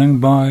Room, sung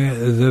by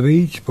the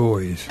Beach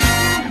Boys.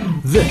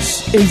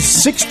 This is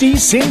 60s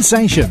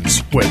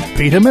Sensations with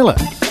Peter Miller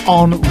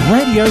on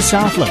Radio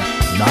Southland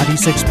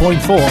 96.4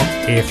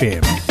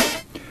 FM.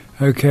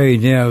 Okay,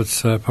 now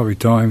it's probably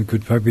time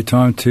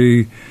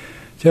to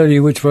tell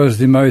you which was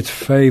the most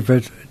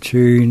favourite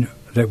tune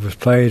that was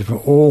played for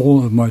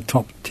all of my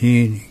top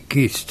 10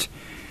 guests.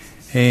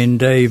 And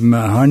Dave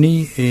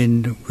Mahoney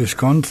in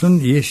Wisconsin,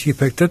 yes, you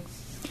picked it.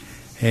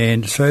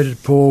 And so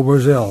did Paul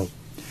Brazil.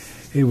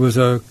 It was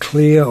a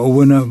clear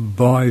winner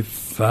by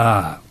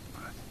far.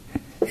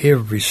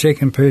 Every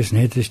second person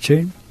had this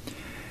tune.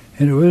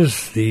 And it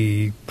was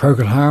the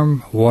Procol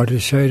Harum, Whiter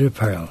Shade of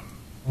Pale.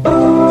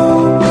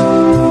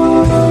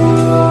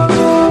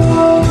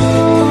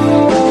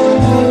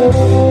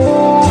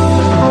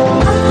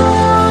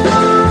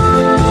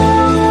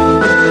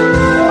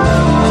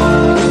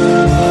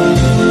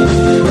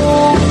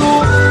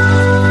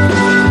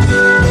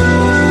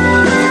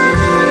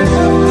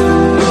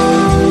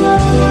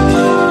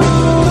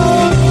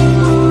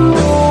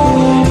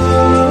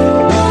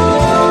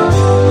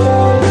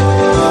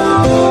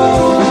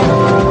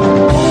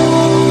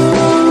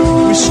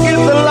 We skip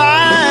the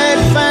light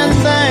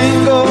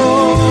fandango,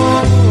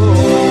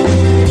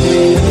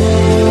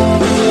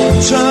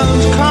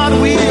 turns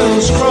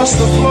cartwheels across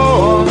the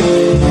floor.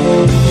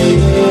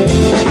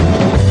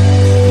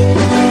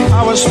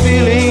 I was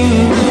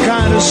feeling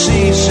kind of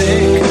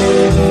seasick.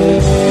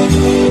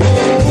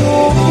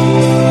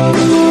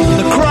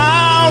 The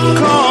crowd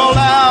called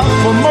out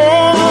for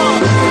more.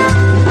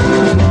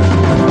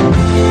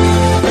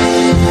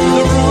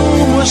 The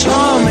room was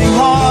humming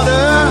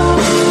harder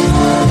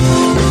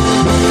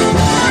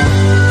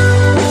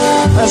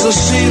as the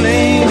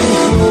ceiling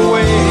flew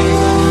away.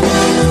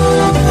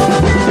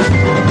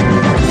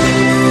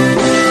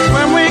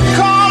 When we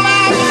call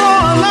out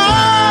for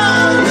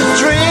another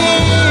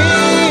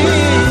drink,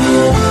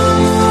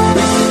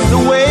 the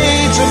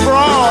waits have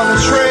brought a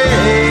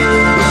tray.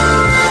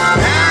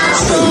 And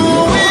so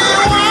it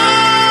was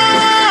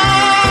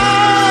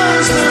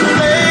that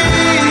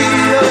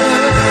later,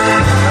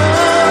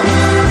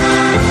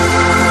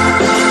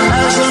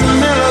 as the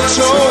miller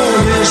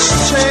told his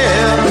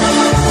tale,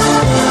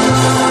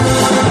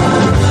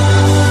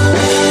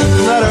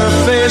 let her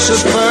face at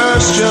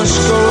first just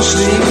go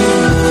sleep.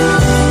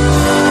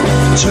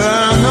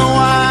 Turn the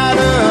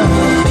wider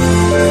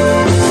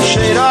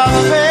shade of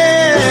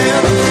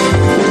pale.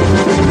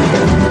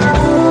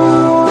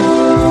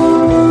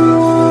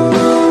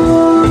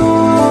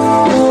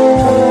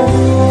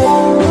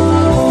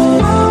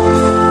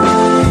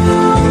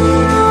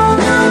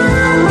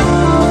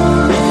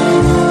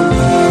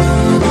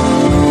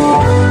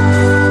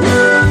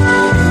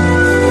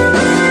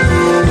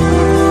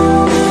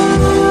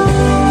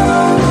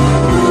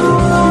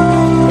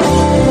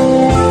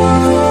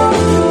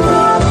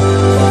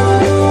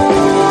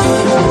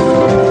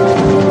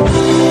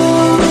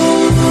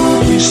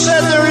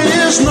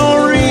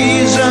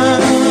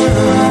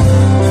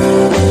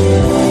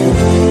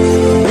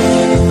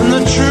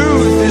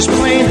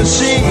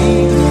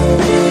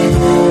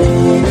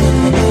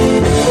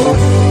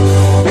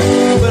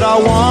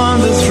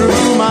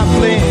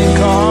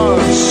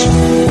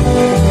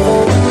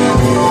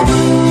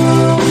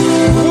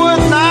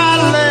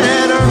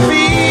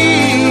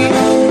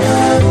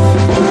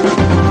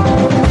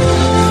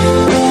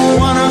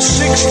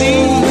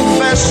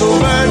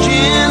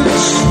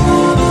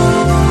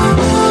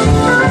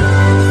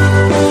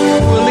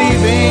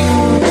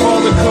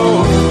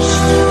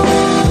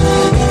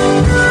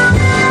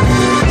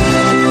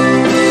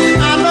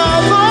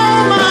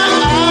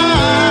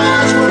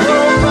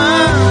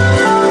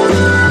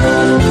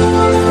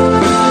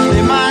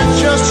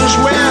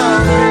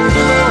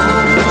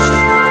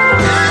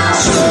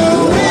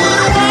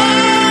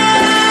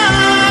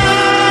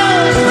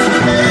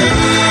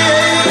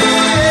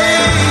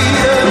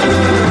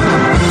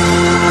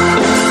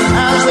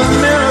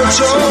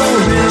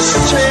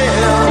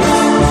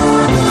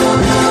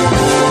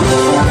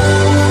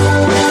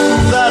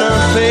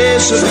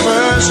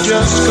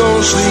 just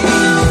go sleep.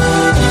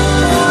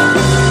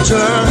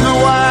 Turn the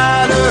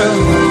wider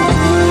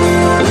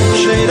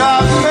shade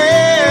of fair.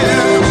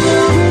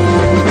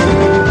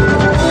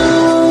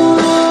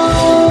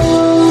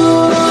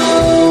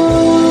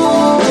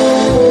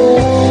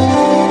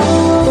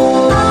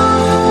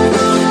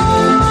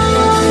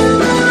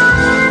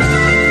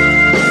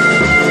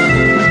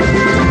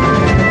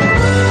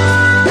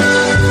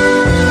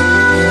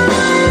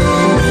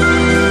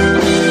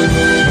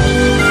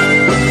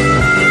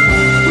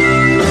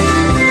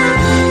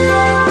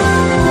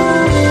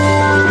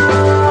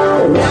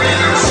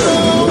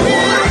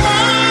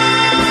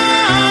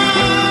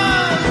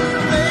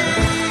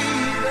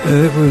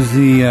 It was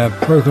the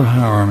Procol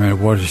Harum and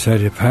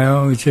Water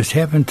Power, which just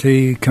happened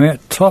to come out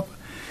top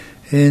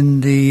in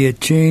the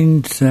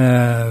tunes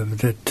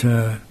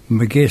that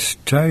my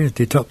guest chose,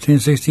 the top 10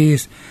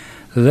 60s.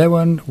 That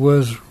one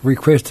was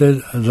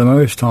requested the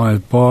most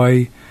times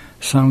by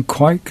some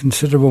quite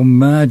considerable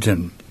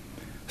margin.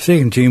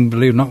 Second tune,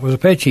 believe it or not, was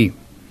Apache.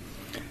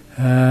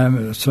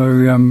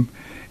 Interesting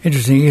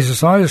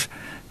exercise.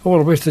 All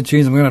the rest of the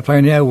tunes I'm going to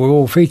play now were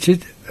all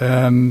featured,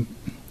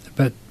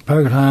 but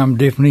Procol Harum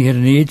definitely had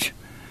an edge.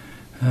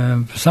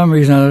 For some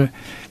reason,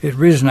 it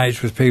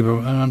resonates with people,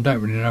 and I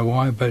don't really know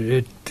why, but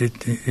it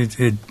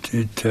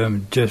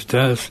just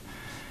does.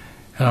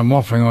 And I'm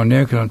waffling on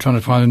now because I'm trying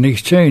to find the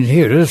next tune.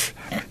 Here it is.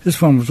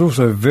 This one was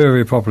also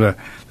very popular.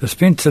 The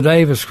Spencer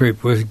Davis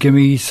Group with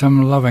 "Gimme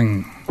Some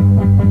Loving."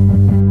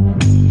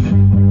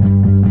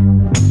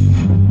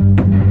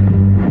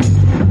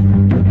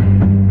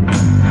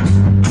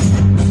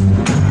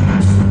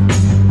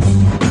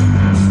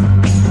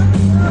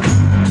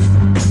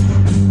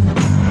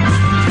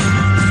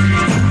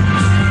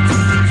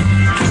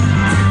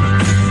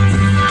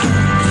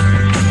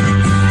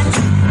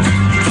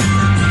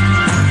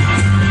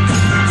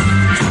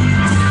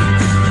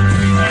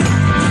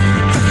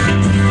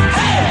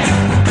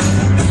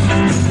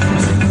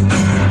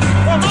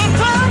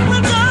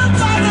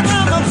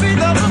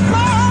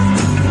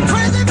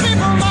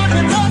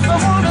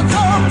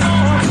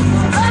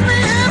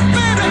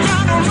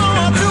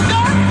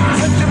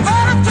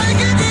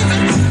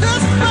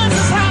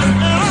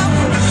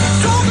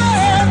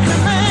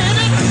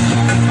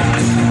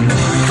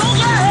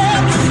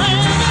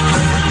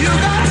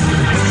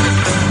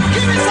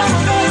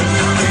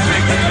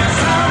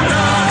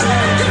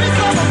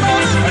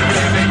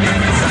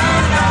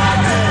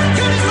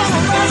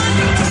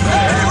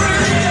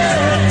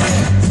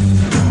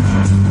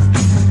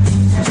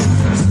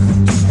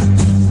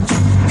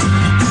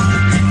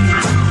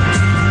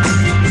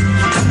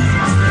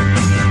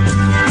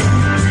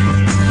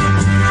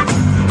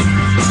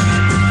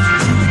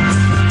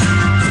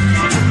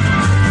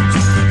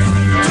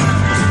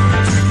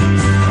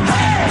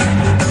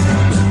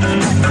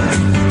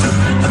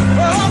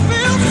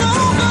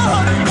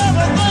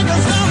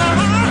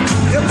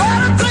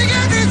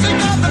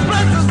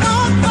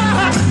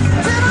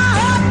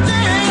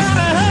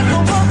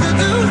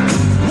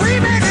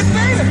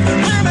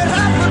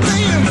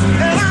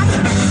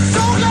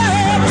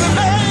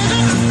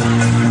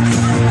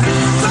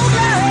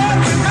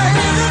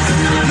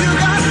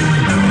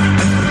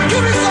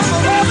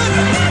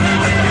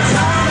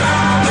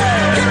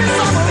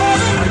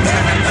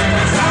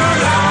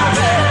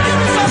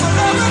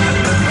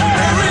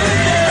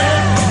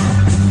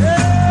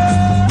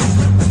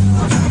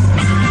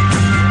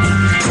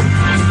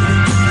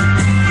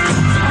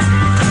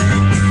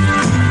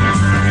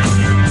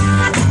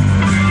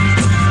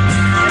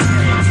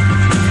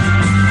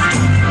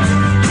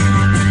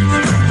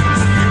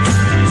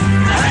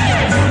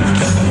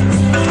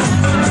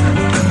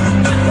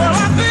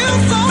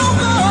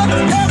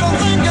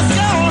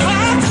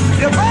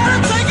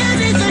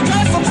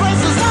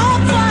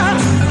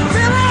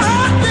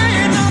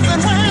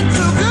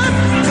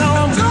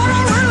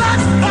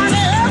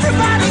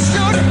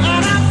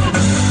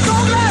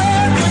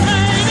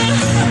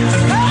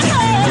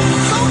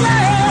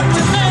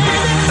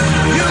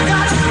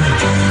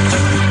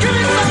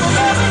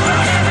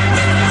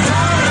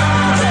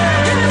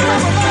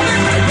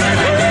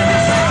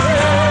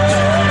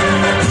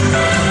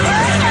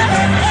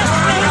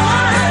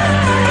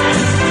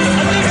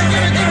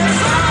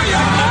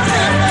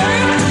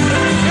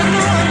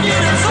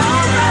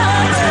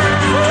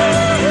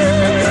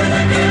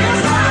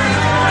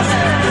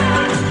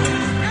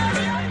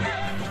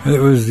 It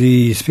was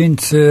the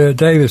Spencer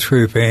Davis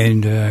Group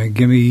and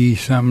Gimme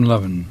Some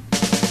Lovin'.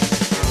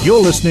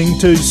 You're listening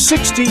to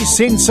 60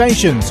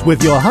 Sensations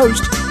with your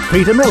host,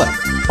 Peter Miller,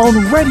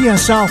 on Radio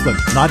Southland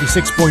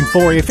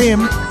 96.4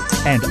 FM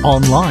and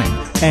online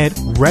at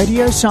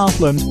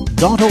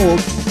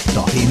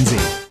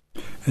radiosouthland.org.nz.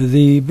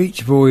 The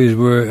Beach Boys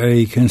were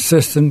a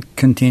consistent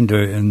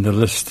contender in the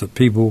list that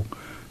people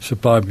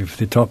supplied me for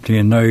the top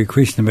 10, no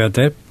question about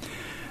that.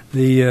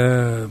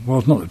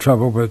 Well, not the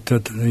trouble, but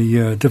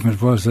the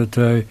difference was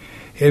that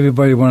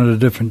everybody wanted a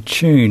different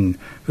tune.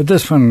 But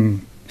this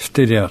one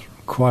stood out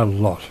quite a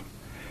lot.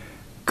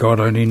 God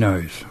only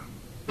knows.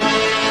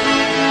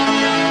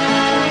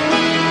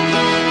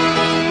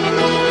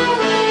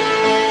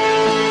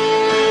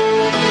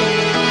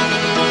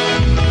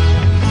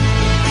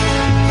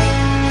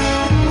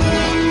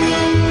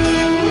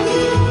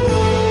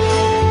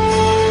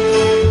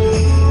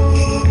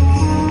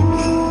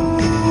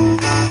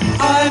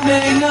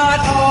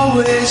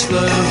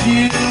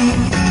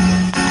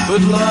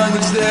 But long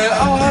as there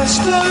are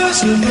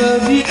stars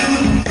above you,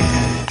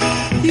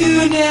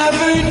 you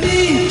never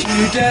need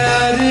to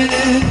doubt it.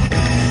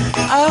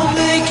 I'll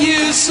make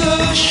you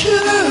so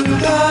sure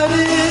about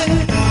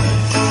it.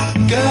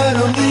 God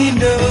only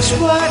knows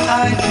what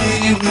I'd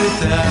be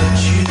without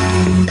you.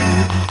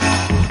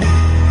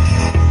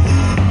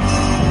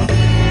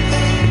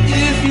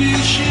 If you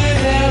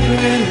should ever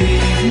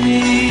leave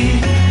me,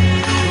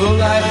 well,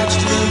 life would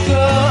still go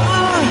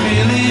on,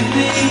 believe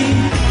me.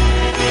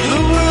 The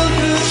world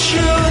could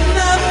show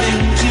nothing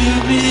to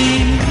me.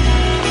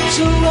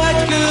 So what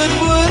good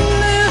would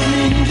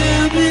living do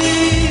me?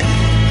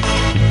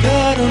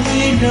 God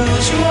only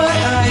knows what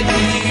I'd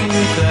be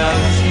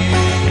without you.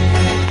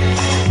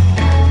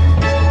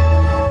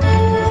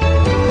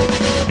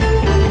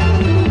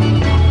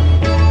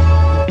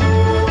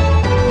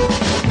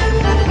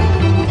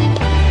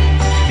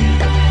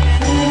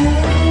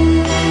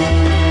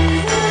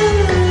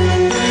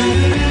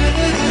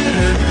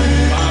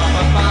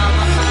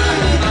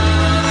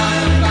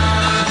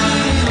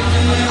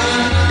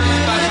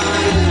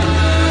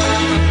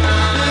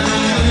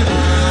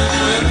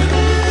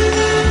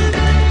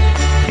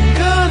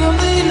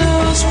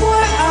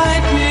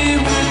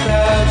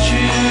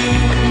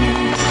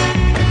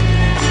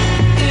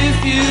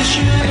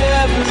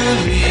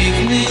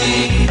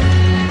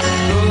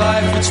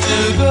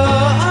 Still go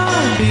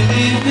on,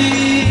 believe me.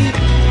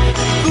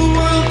 The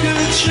world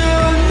could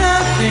show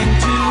nothing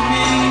to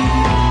me.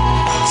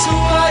 So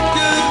what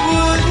good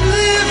would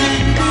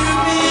living do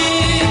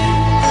me?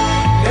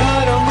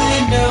 God only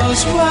knows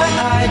what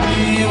I'd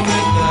be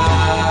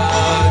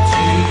without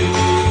you.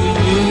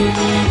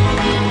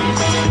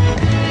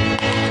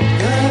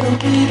 God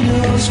only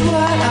knows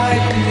what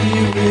I'd be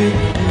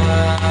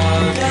without.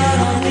 God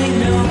only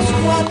knows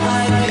what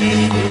I'd be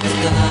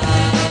without.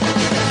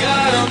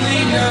 God only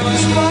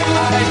knows what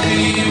I'd be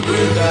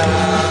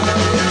without.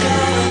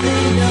 God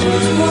only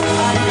knows what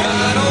I'd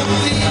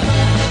be.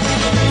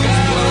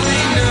 God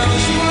only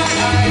knows what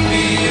I'd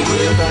be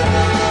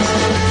without.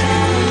 God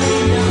only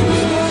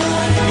knows what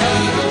I'd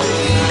be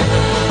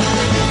without.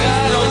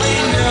 God only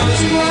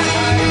knows what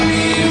I'd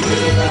be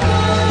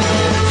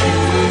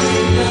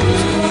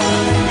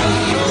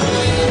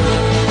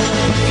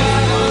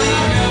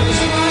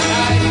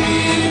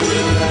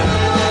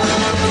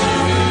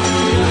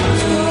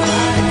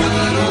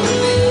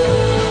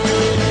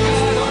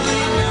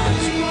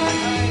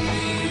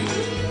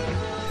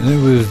And it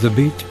was the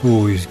Beach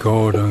Boys,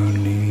 God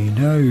Only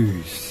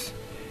Knows.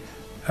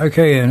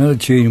 Okay, another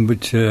tune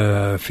which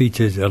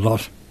featured a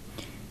lot,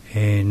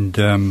 and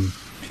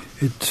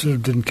it sort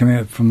of didn't come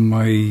out from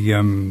my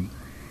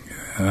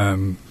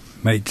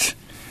mates,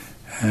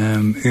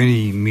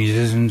 early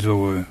musicians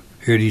or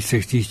early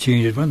 60s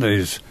tunes. It's one of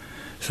those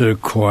sort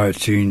of quiet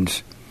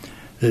tunes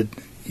that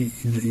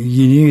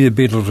you knew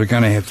the Beatles were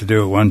going to have to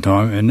do at one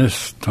time, and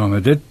this time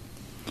it did.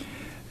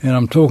 And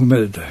I'm talking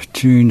about the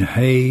tune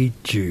Hey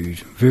Jude.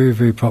 Very,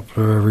 very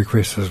popular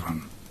request, this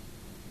one.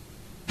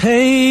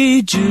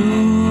 Hey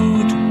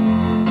Jude,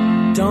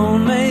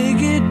 don't make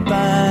it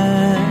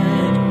bad.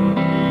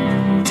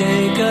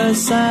 Take a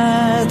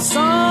sad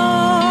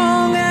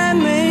song and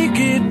make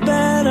it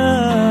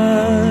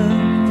better.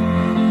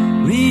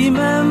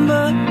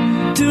 Remember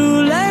to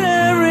let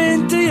her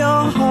into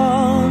your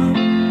heart.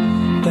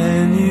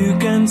 Then you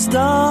can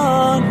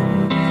start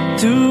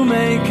to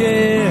make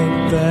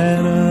it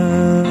better.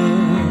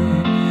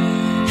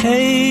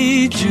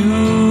 Hey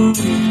Jude,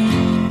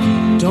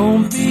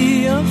 don't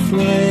be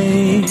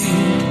afraid.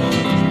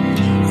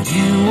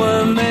 You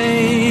were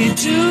made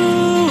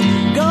to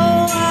go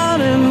out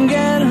and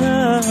get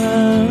her.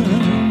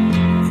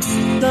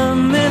 The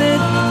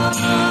minute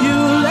you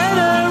let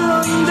her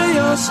under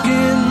your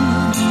skin,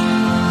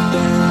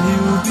 then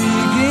you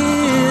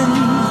begin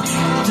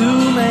to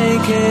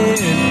make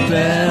it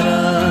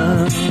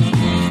better.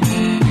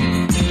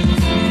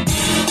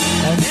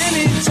 And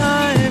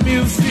anytime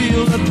you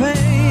feel the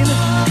pain,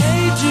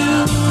 hey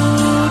Jude,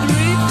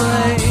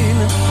 refrain.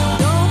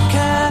 Don't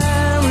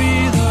carry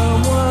the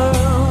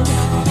world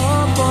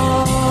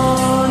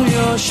upon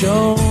your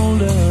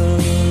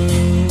shoulders.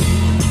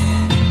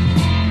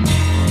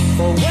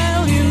 For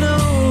well you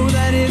know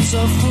that it's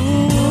a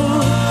fool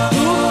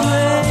who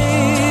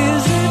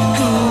plays it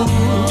cool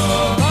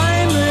by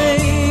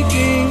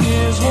making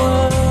his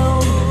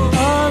world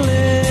a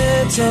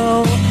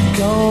little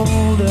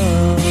colder.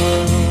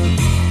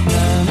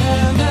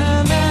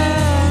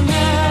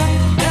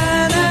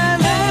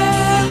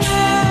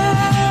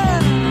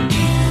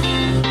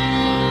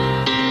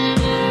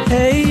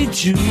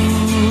 Jude,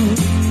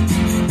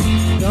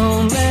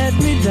 don't let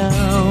me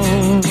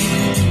down.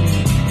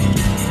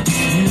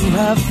 You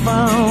have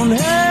found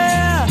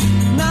her,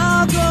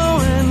 now go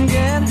and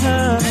get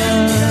her.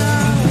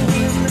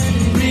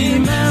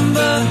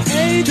 Remember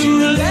to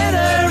let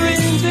her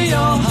into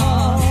your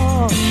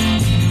heart.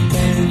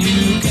 Then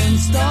you can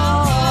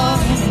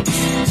start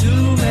to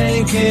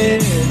make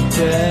it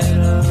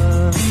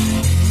better.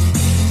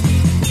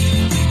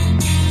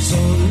 So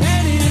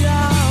let it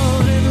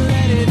out and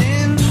let it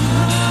in.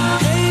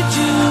 Hey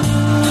Jude.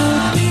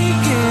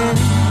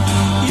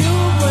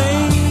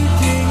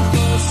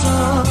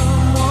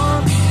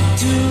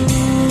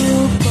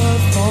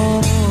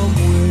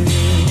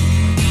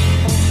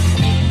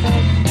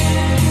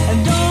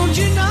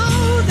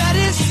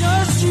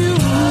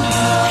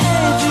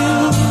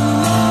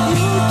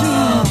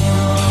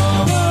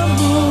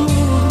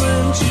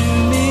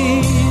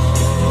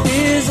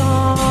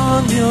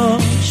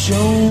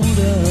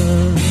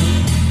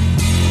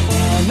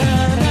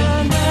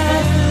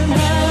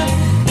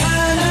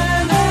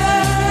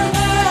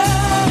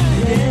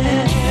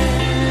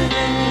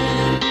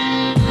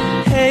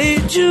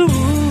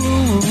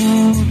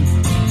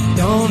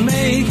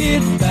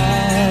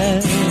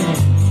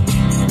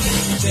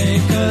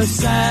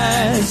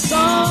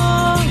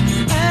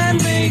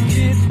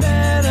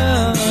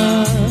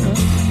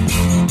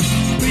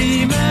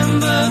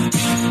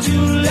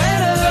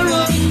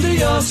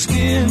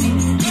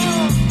 begin.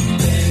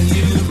 Then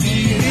you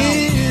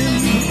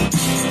begin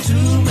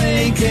to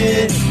make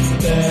it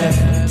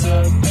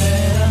better,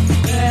 better,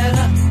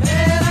 better,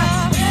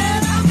 better,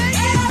 better,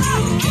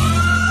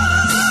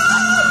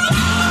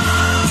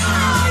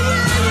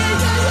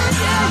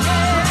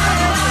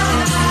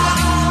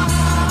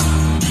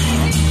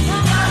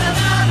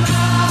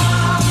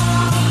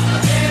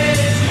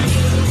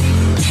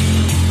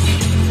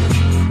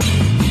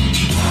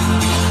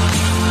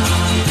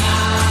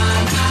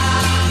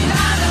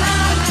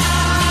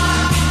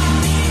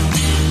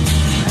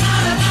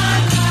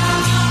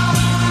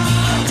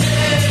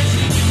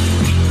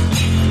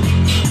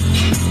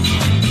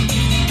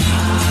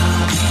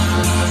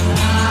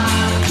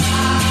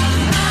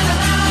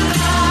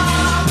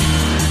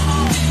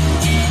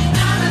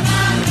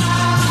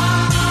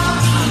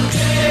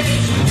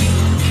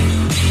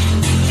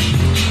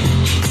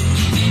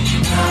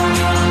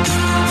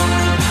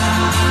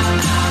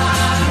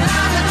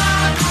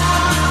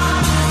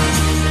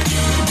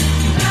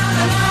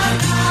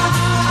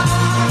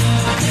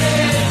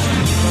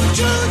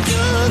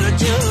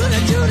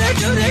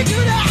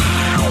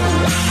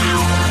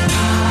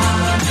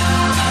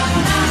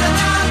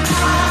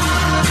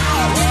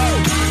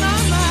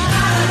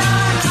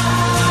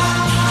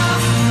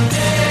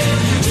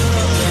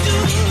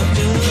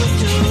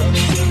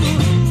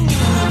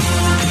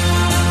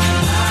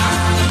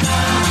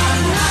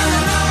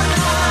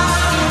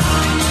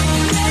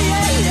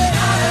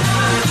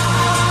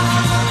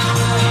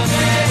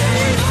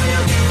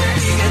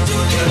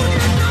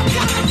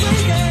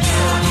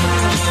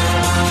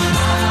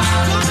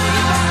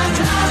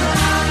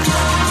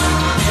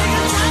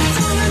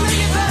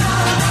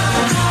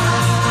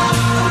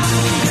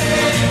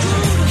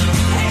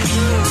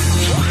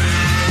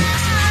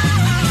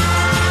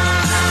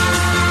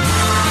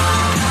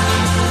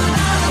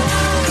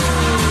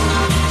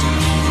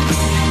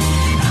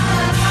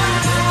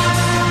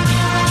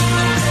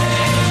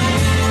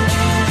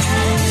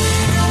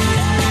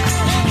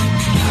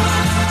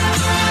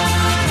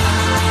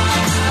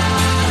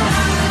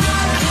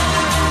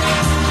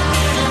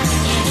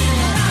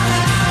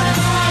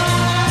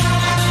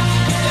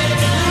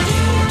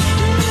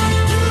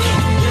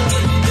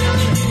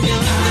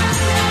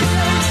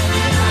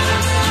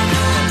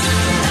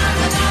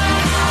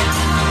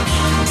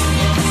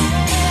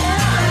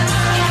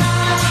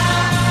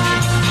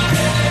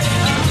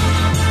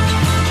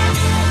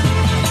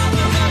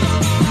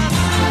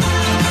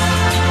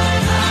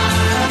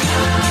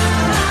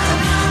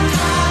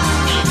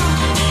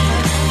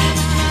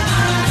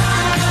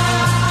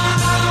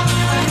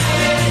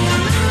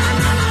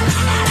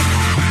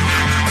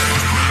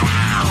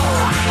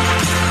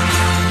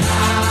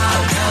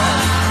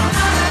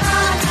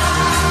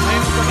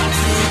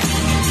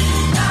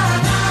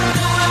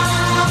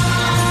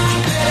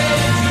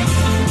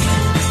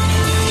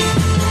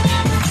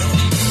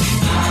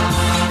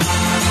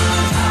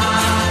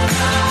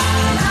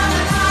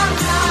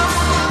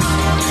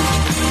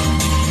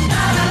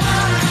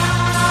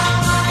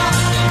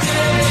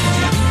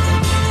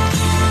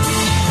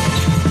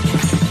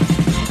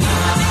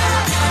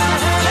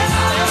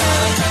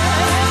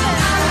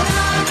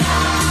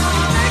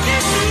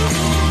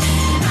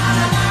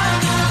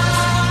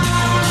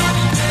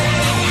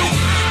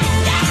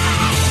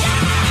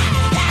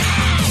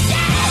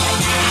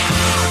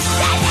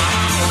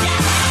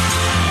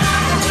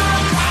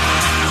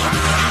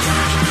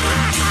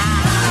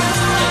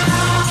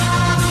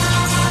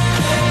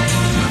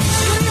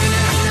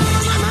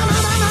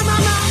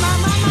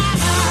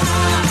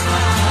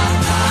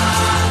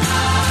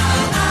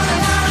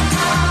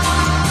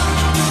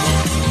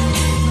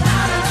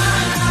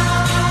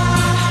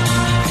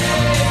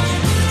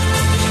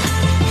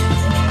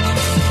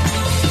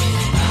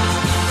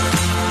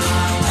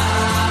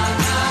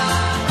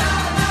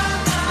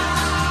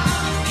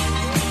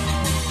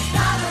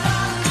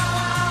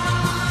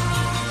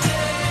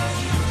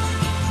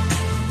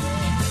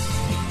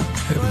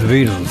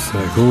 Beatles,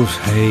 of course,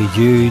 Hey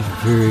Jude,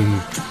 very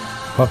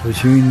popular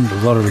tune,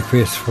 a lot of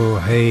requests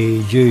for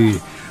Hey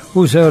Jude.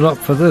 Also a lot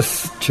for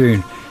this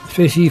tune,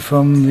 especially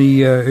from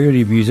the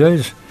early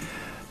musos,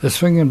 the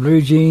Swingin'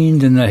 Blue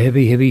Jeans and the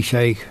Heavy Heavy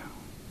Shake.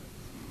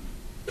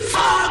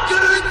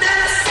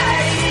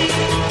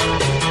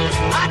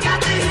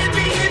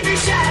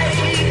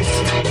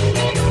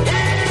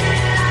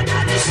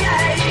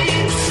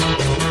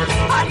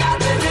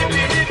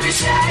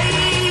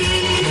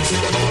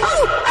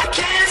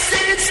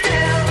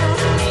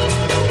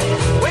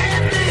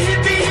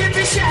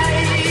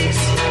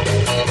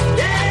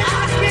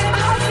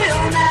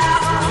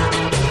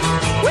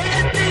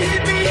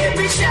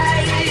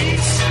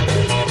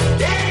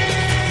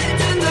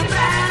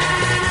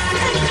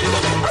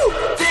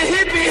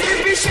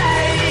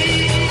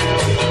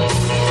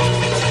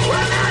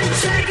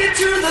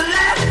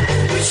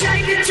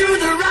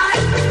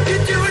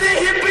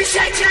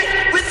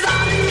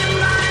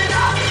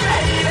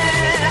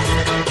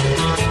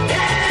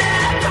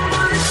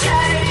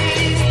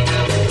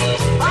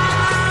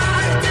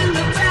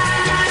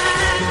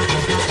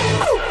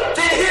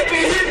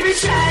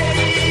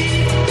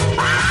 Shake.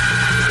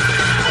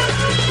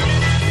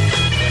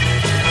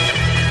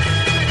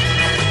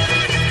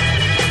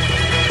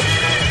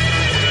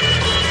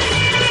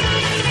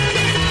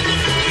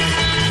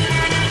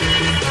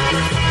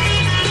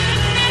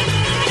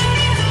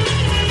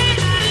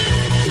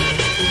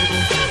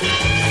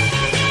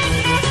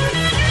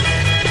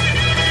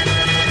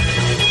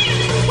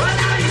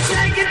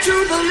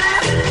 the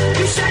left,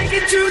 you shake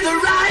it to the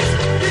right.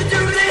 You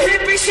do the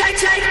hippie shake,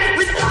 shake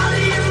with all of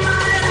your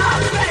might,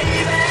 oh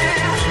baby.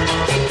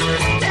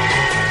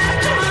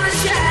 Yeah, come on and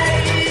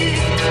shake.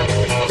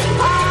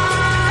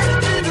 Oh,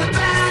 to the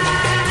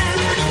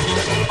back.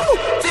 Ooh,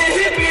 the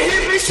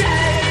hippie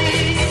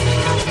shake.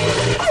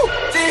 Ooh,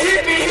 the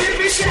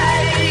hippie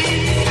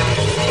shake.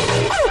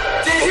 Ooh,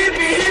 the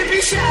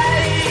hippie shake.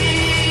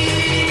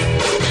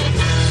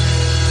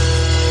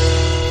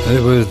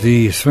 It was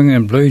the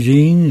Swingin' Blue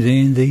Jeans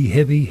and the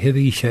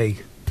Heavy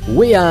Shake.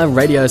 We are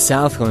Radio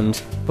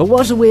Southland, but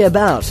what are we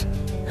about?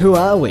 Who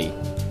are we?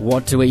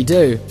 What do we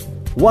do?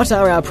 What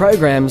are our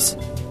programs?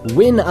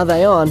 When are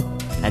they on?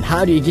 And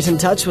how do you get in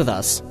touch with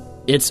us?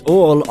 It's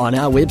all on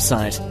our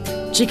website.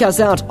 Check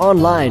us out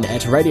online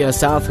at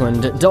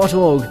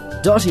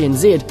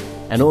radiosouthland.org.nz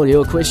and all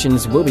your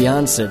questions will be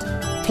answered.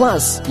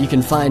 Plus, you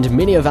can find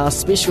many of our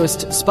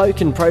specialist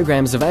spoken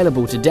programs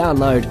available to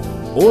download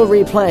or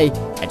replay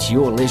at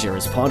your leisure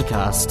as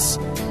podcasts.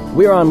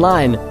 We're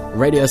online,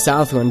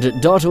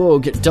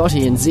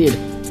 radiosouthland.org.nz,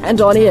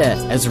 and on air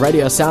as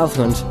Radio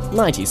Southland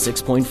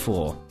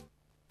 96.4.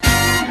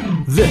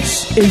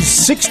 This is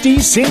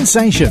 60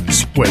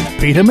 Sensations with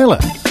Peter Miller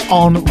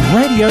on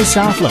Radio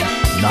Southland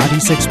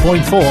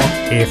 96.4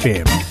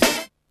 FM.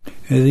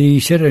 The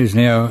Shadows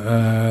now,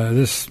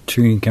 this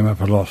tune came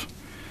up a lot.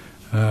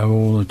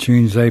 All the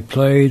tunes they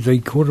played, the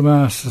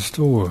Quartermaster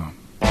Store.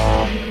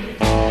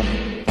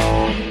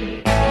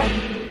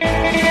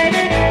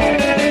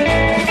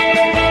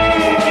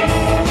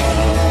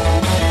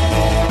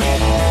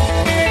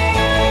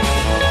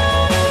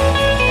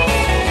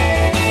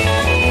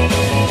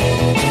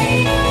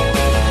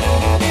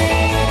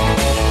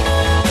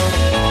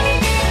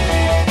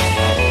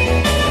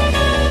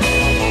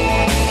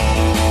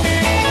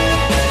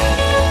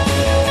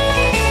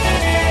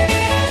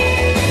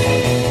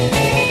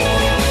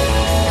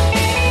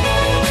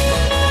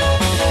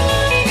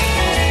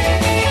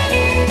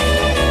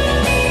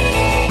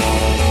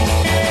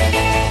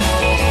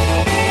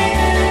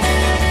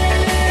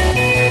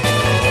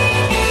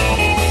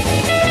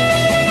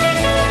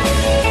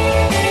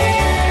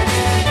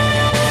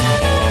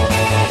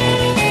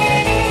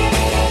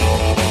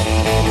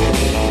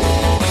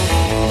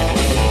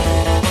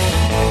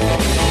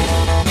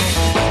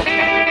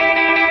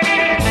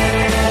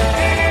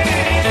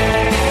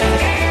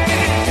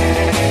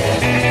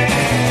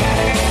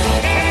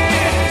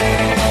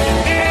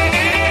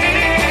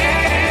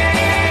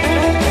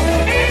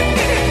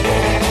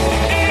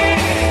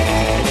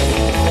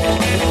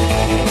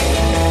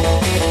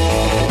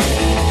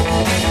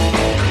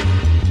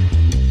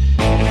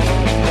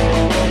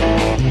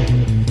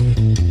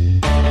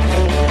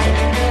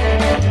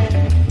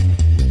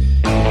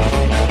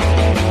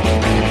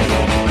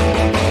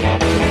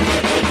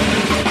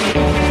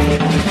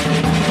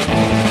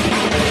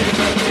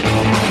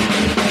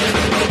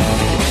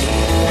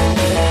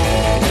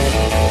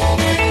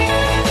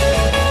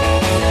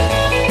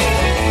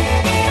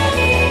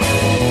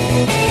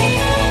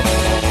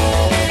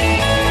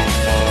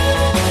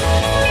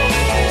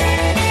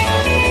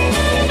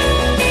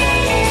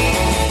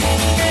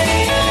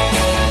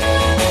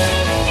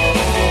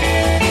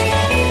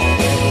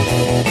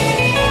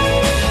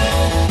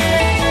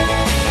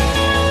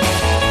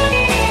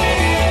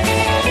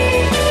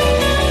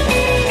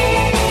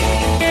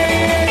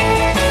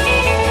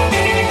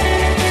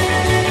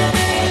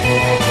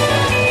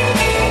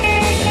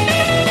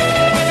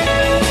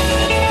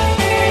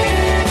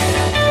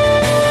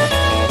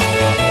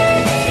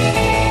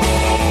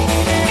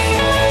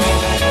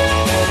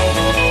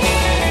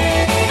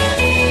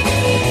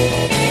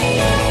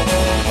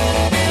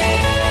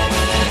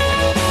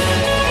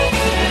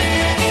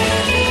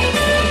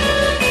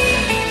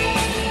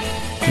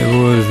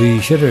 The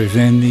Shadows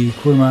and the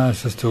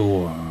Quartermaster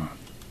Store.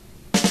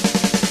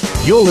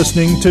 You're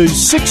listening to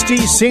 60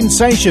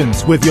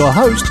 Sensations with your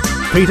host,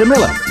 Peter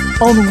Miller,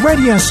 on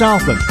Radio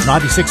Southland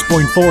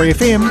 96.4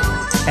 FM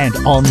and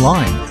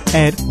online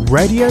at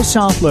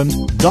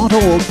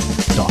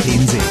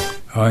radiosouthland.org.nz.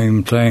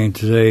 I'm playing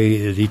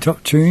today the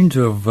top tunes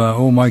of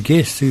all my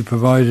guests who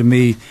provided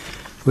me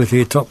with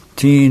their top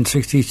 10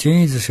 60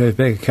 tunes. This goes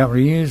back a couple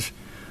of years.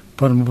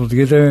 Put them all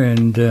together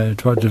and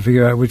tried to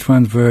figure out which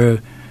ones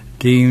were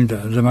deemed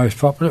the most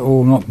popular,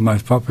 or not the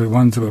most popular,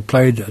 ones that were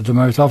played the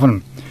most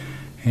often.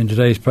 And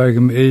today's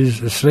program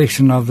is a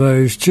selection of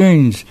those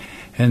tunes.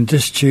 And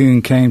this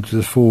tune came to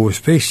the fore,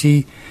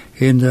 especially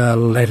in the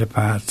latter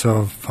parts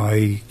of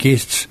my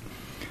guests.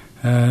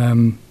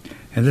 And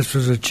this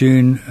was a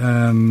tune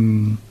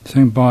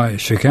sung by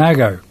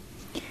Chicago.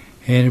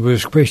 And it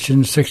was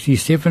questions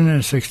 67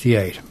 and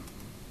 68.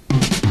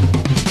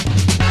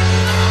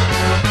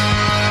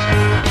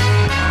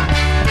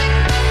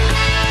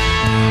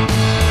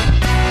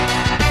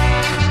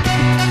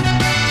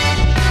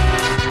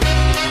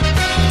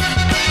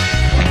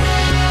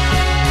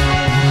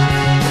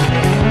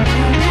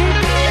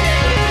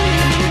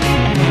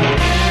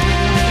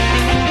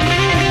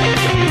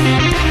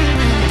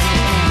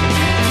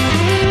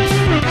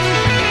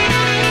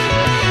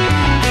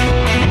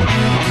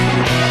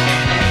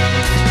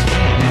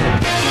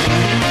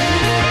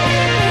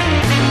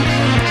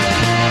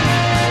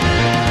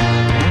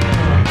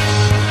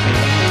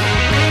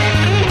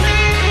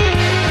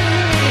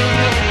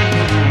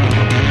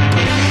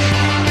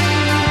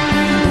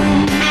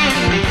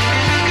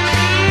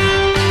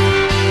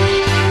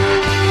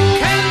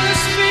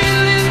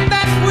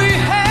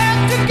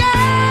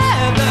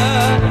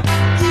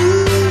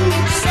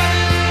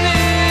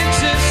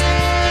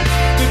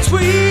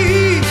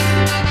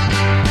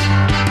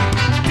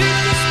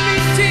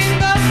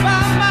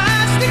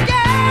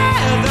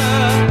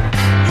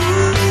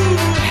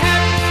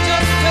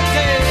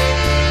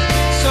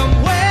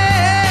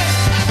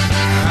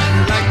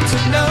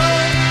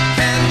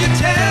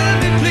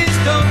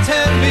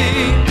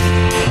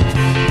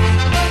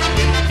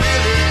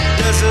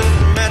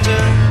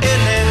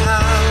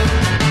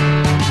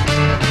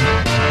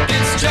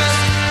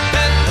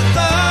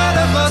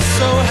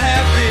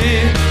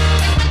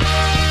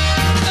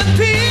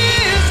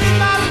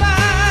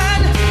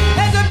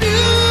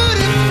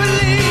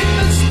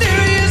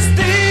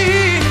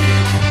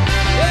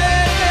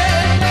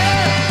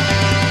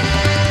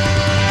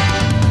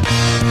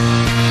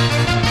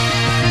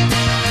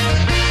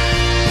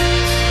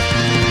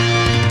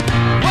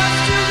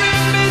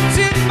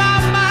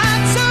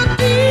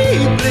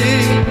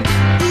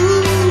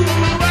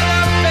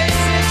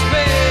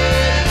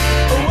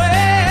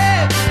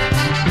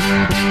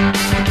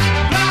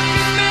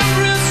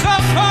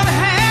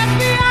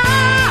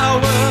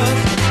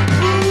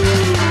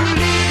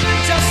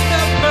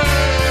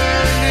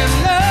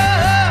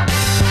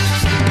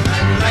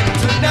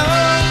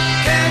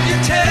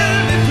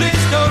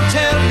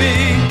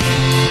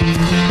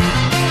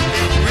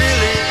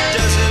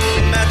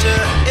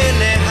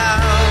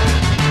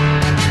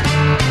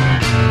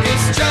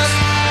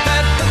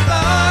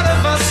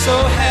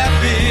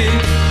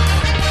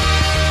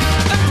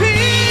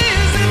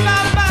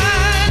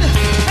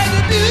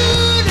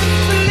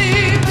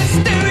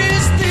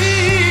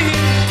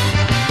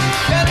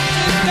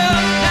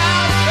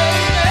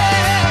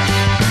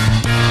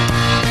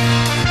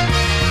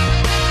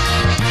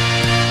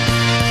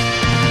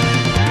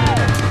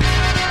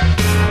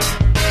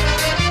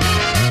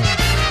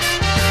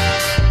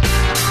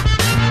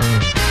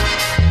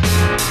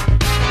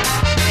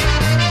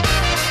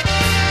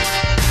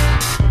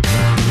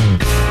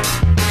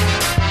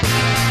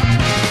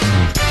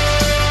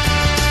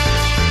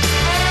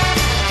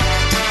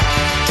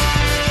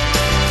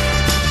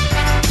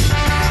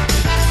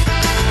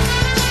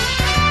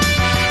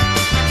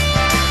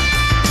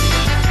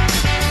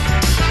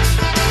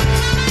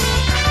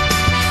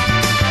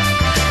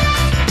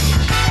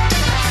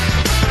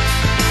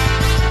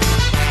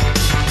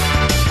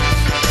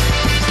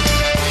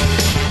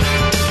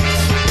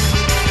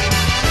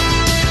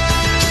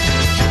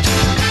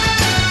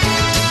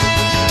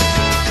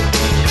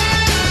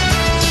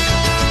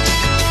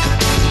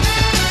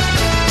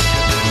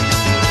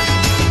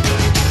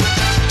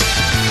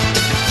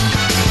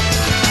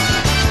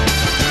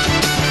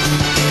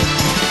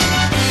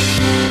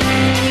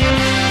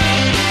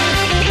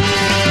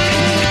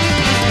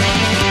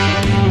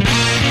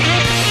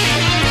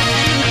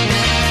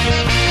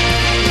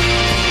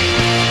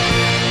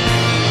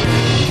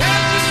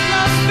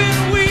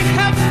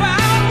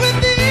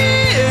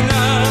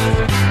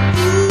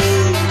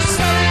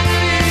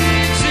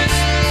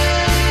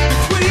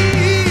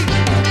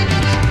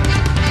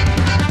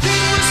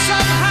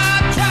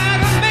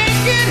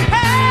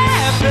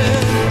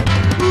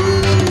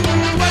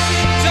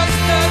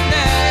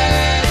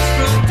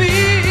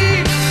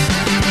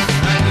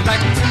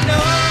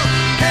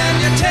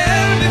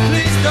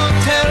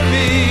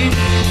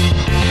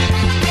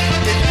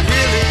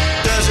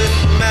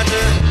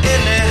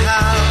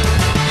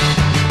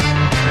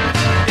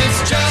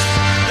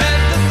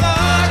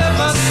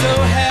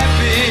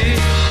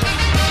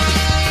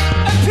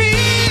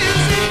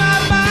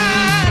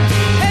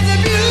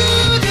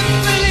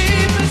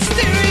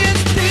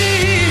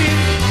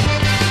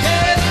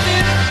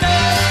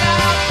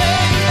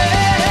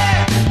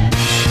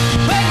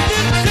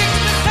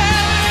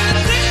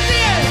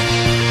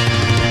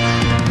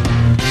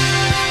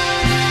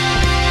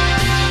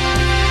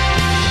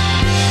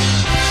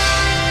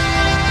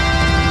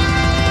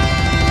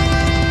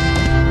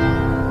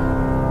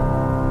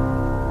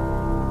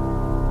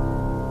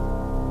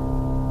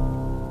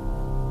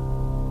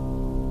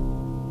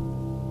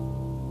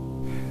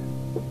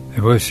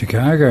 It was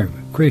Chicago.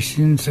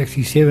 Question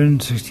 67,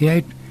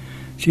 68.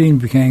 Tune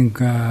became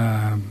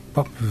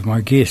popular with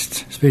my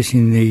guests,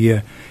 especially in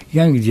the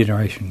younger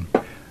generation.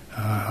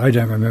 I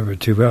don't remember it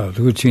too well. It's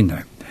a good tune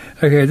though.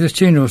 Okay, this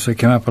tune also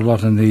came up a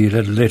lot in the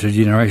later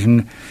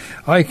generation.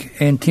 Ike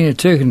and Tina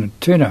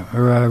Turner,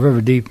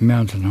 River Deep,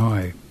 Mountain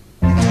High.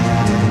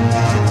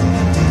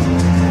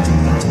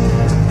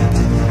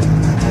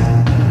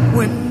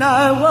 When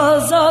I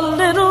was a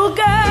little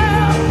girl,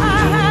 I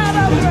had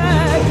a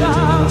rag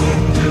doll,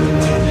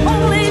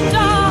 only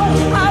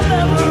doll I've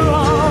ever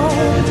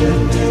owned.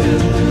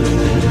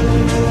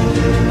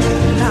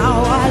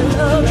 Now I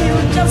love you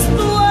just the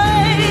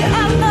way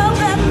I love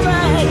that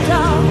rag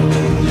doll,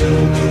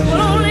 but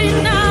only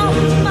now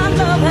my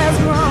love has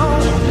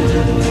grown,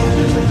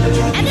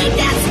 and it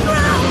gets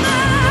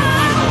stronger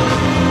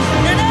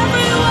in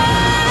every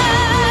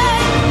way,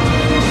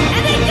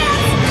 and it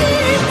gets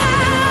deeper.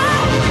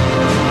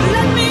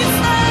 Let me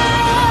say,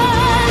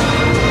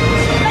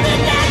 and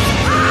it gets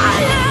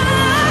higher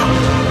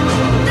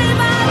day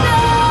by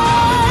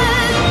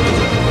day.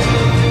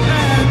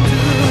 And do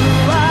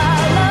I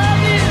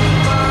love you,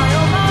 my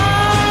oh my?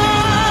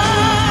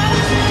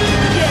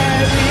 Yeah,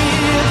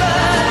 river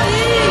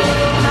deep,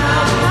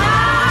 mountain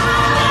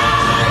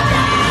high,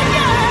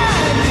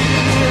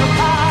 yeah. If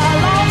I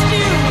lost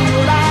you,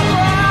 would I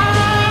cry?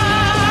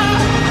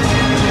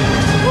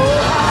 Oh,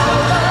 I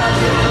love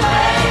you,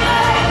 baby,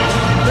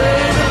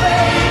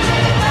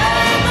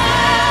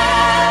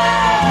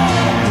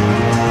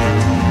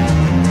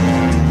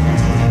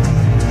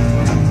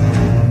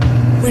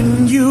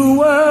 when you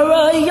were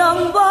a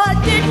young boy,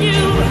 did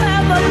you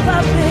have a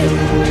puppy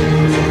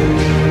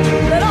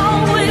that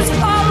always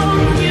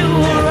followed you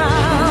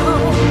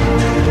around?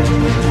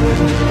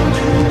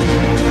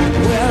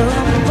 Well,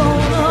 I'm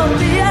gonna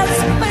be as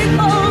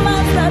faithful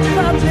as that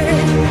puppy.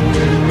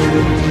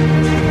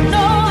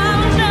 No,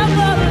 I'll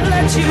never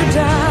let you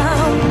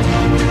down.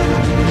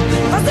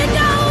 'Cause it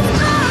goes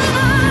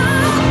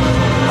on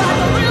by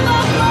the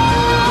river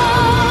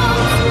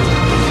flows,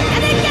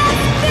 and it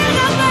gets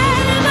bigger,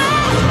 baby,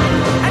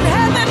 and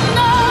heaven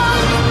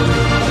knows,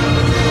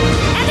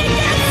 and it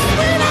gets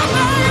sweeter,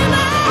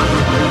 baby,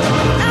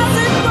 as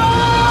it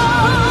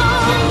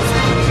grows.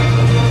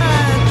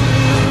 And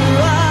do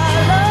I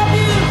love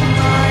you,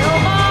 my oh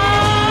my?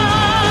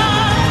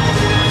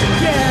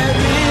 Yeah,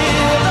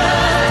 river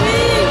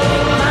deep,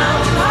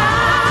 mountain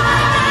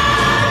high,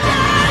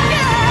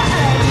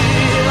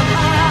 yeah. If I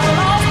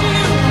lost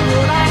you,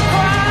 would I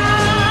cry?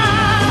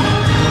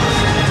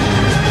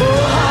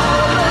 Oh, I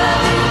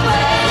love you,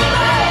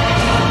 baby,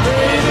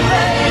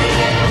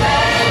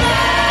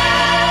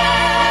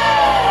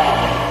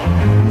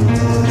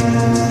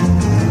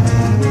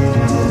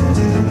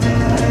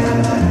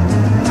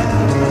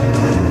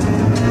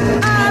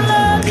 I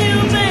love you,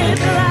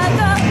 baby, like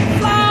a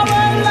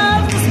flower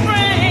loves the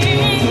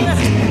spring.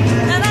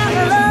 And I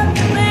love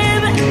you,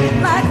 baby,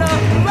 like a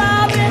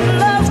robin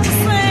loves to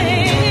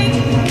sing.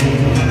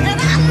 And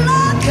I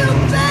love you,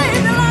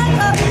 baby, like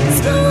a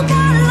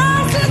schoolboy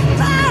loves his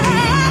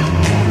bag.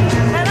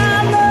 And I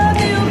love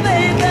you,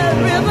 baby,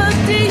 river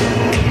deep,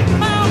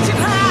 mountain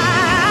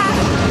high.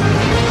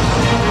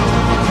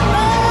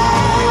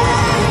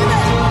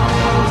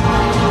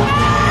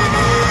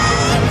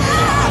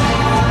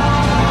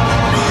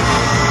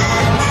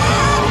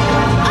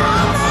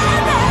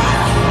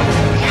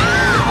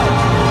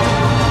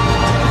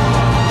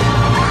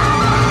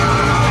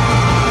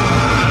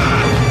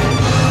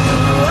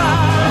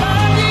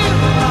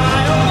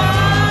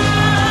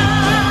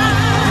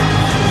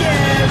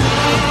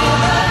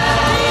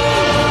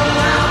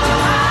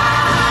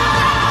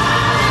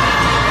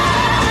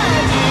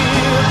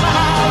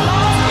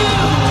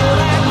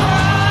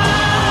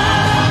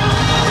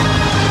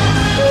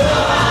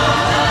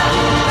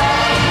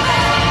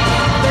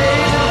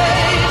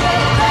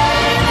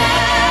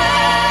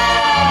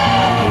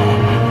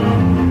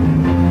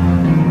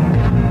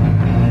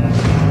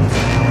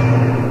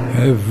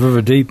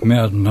 River Deep,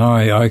 Mountain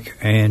High, Ike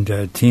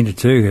and Tina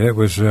Turner. That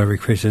was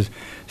requested,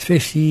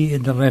 especially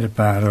in the latter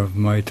part of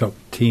my top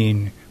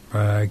 10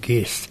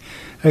 guests.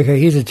 Okay,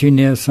 here's a tune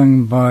now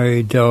sung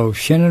by Del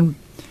Shannon,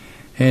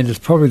 and it's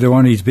probably the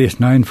one he's best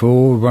known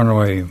for,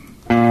 Runaway.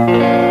 As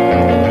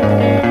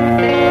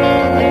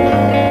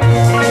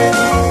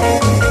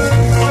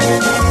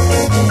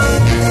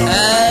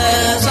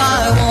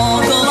I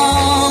walk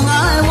along,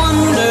 I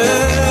wonder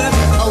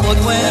what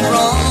went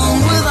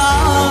wrong with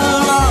our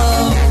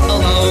love,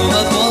 although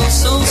it was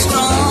so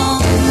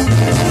strong.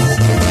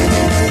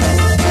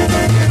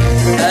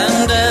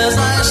 And as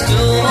I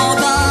still walk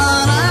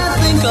on, I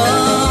think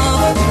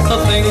of the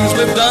things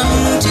we've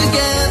done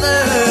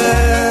together,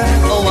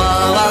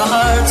 while our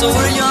hearts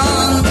were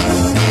young.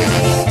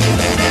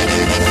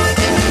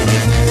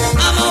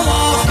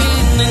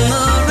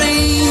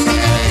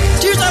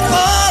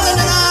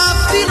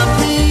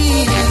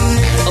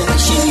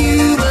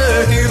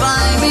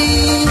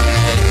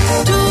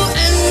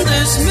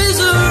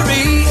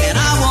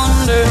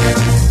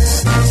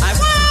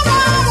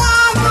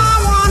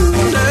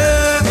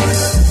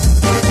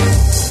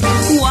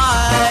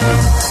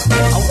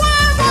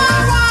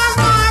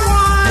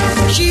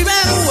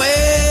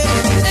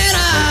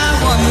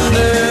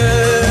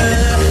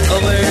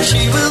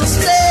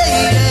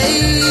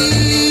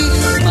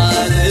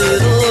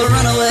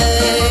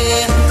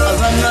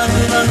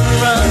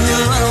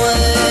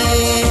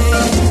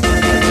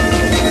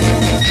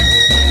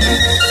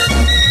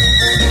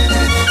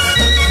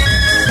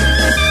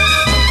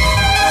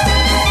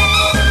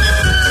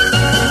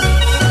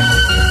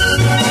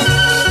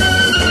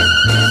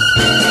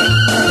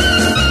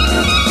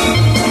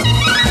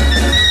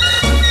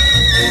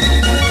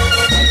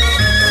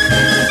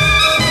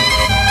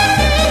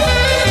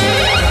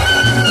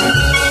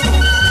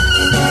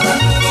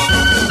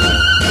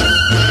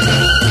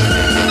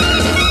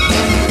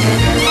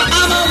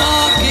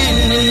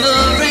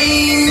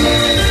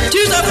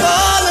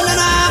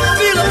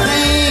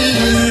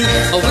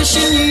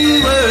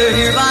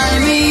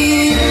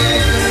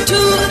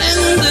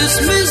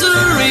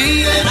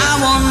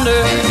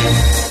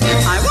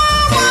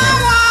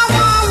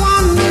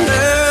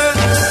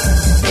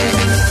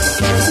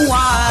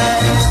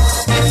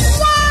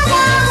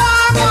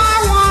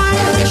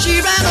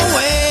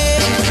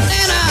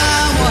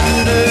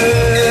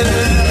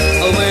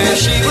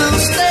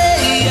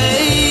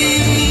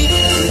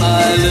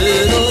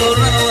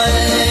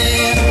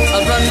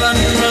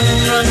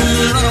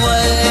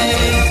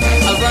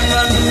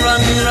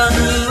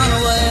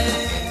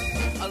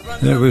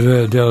 That was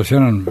Dale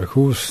Shannon, of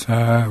course,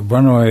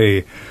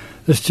 Runaway.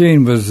 This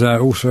tune was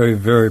also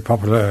very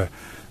popular,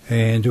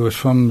 and it was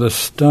from the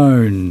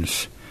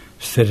Stones,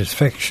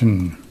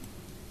 Satisfaction.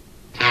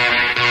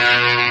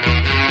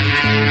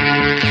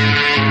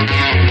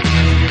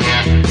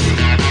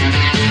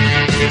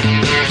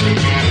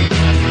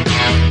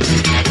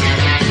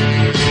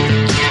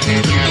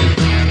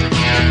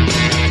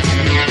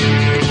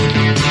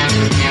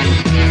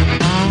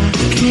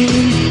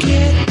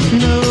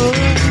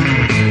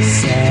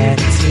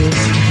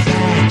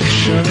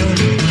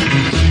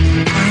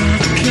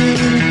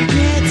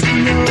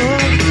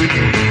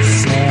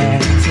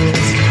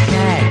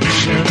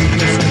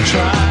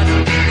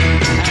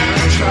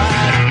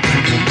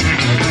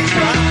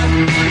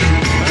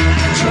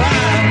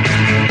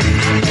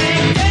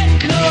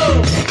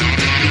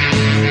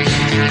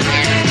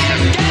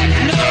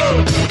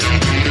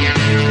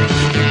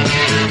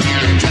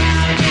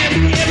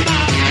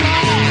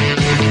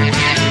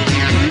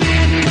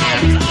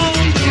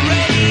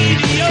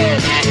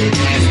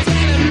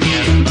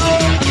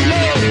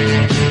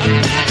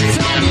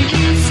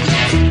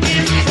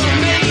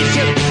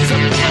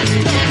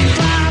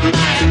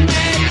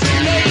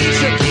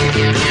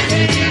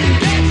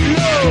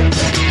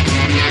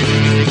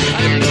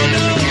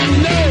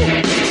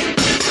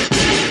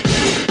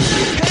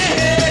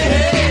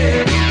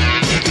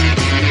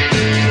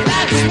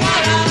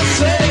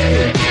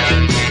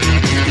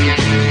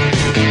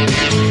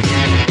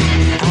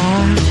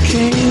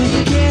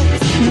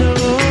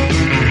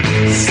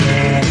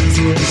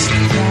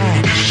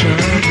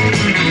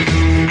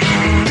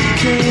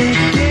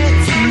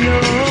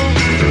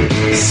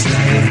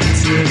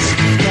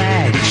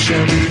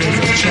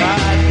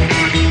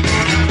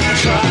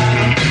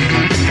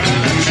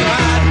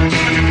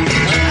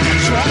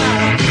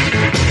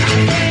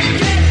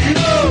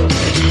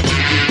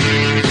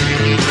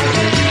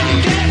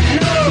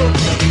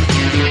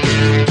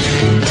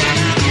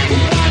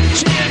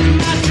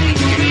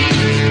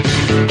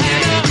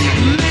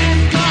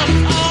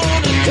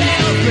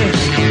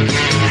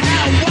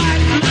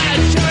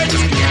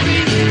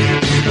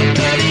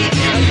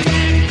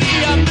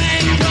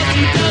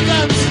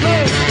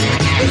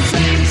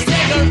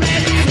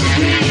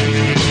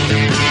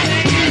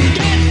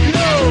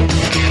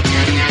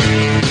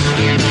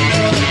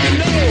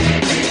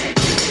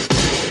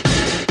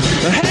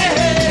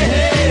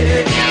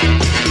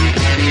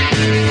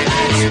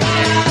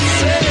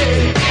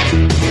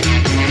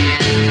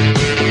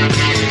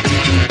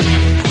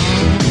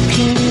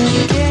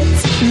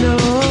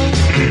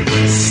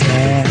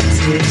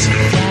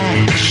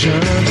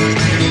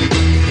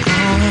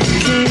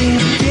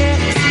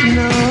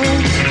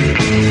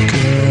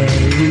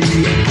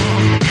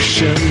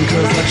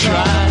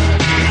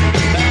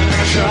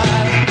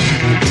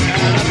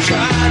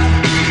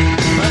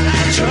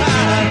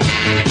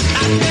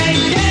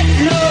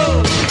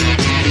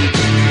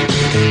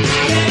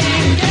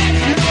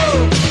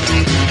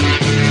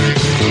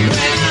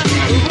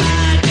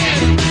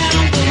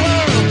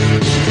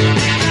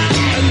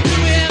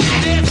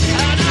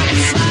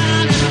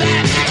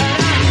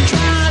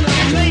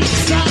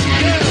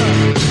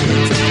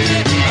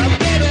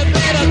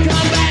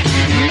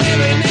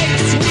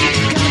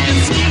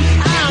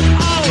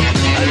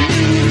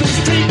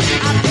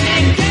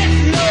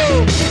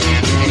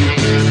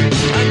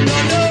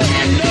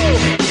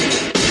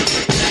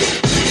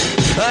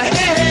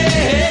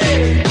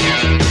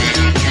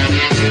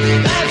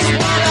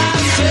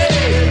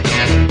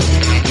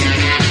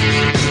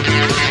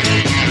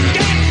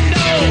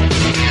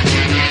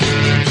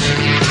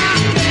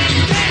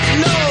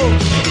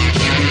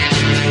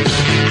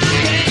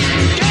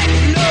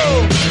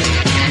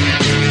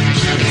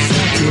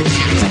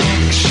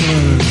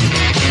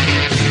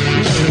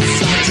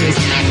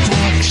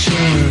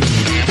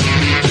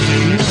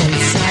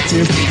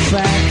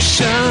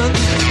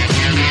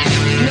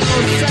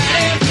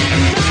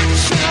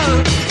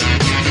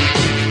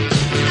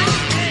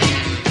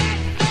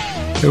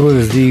 It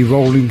was the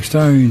Rolling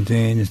Stones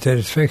and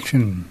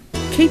Satisfaction.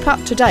 Keep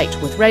up to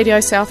date with Radio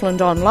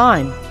Southland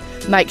online.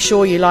 Make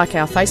sure you like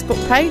our Facebook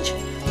page,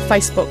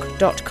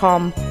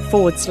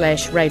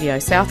 facebook.com/Radio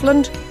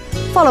Southland.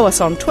 Follow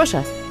us on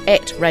Twitter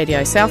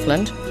 @Radio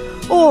Southland,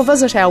 or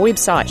visit our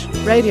website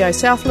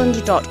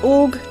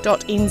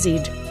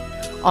radiosouthland.org.nz.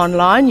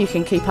 Online you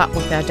can keep up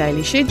with our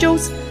daily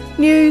schedules,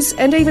 news,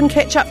 and even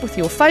catch up with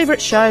your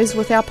favourite shows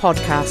with our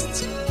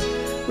podcasts.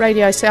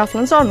 Radio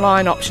Southland's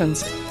online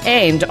options,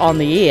 and on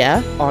the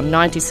air on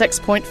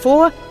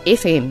 96.4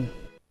 FM.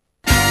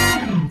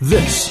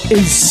 This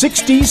is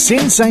 60s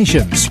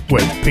Sensations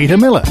with Peter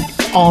Miller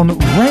on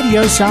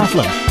Radio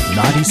Southland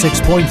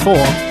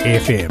 96.4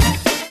 FM.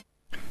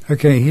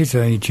 Okay, here's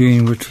a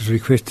tune which was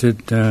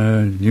requested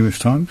numerous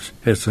times,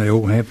 as they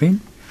all have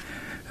been.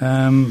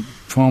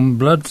 From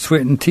Blood,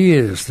 Sweat and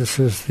Tears, this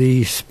is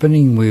the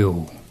Spinning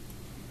Wheel.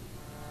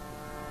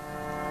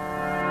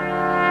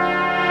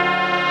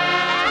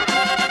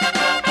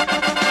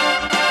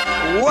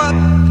 What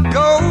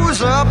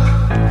goes up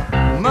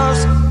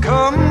must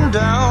come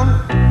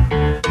down.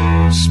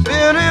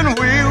 Spinning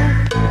wheel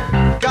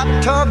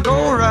to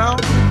go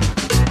round.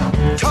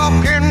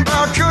 Talking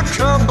about your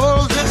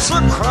troubles, it's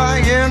a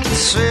crying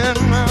sin.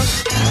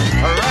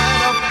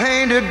 Ride a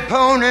painted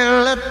pony,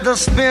 let the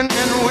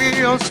spinning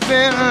wheel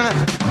spin.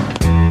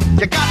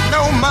 You got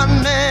no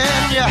money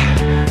and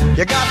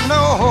you got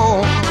no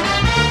home.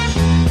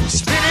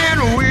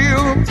 Spinning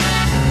wheel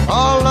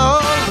all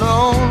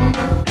alone.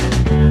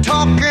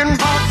 Talking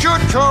about your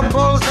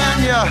troubles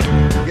and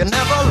you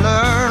never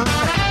learn.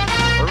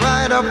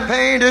 Ride a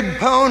painted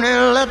pony,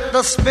 let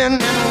the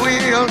spinning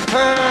wheel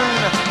turn.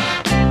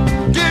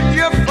 Did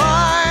you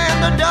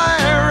find the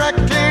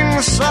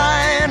directing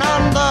sign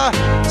on the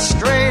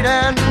straight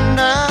and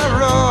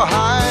narrow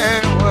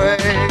highway?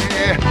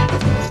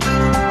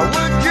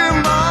 Would you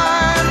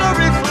mind a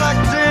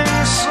reflecting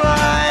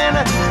sign?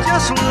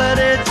 Just let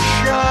it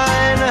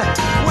shine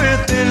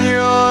within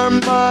your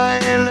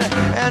mind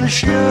and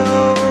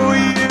show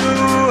you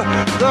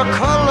the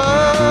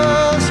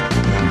colors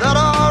that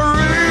are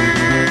real.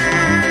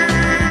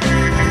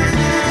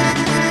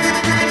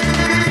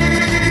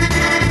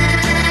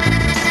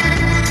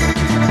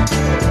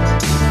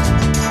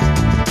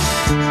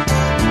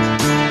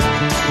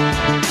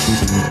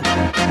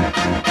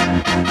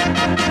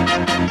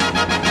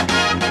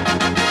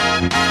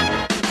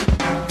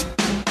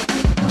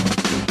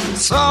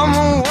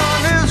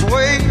 Someone is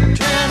waiting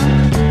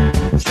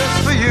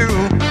just for you.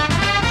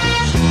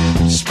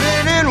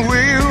 Spinning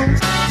wheel,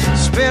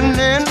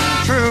 spinning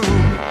true.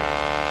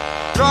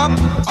 Drop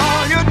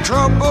all your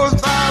troubles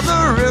by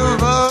the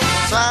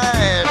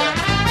riverside.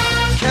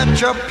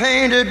 Catch a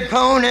painted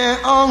pony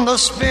on the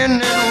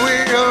spinning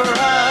wheel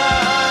ride.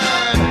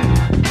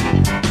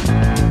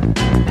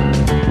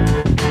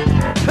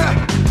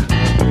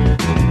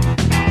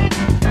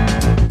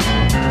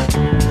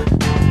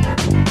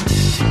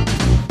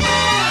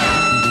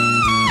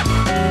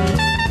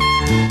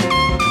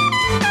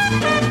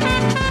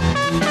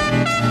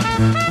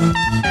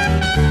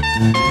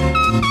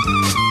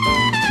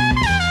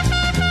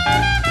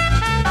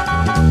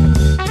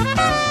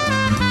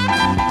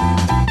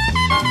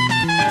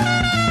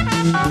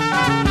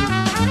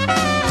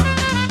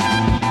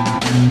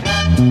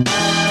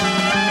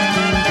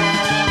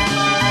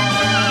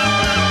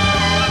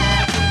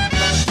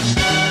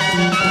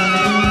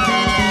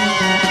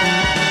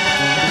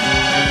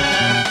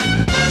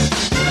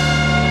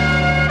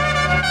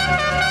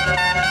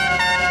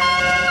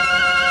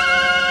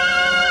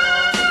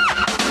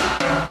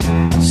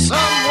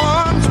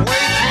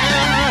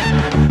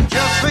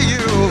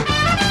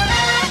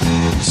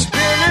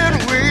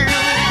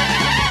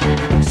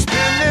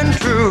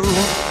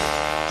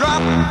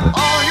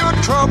 All your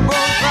troubles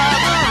by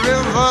the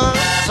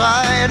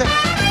riverside.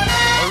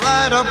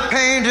 Ride a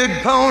painted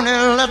pony,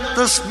 let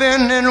the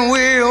spinning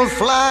wheel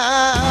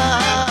fly.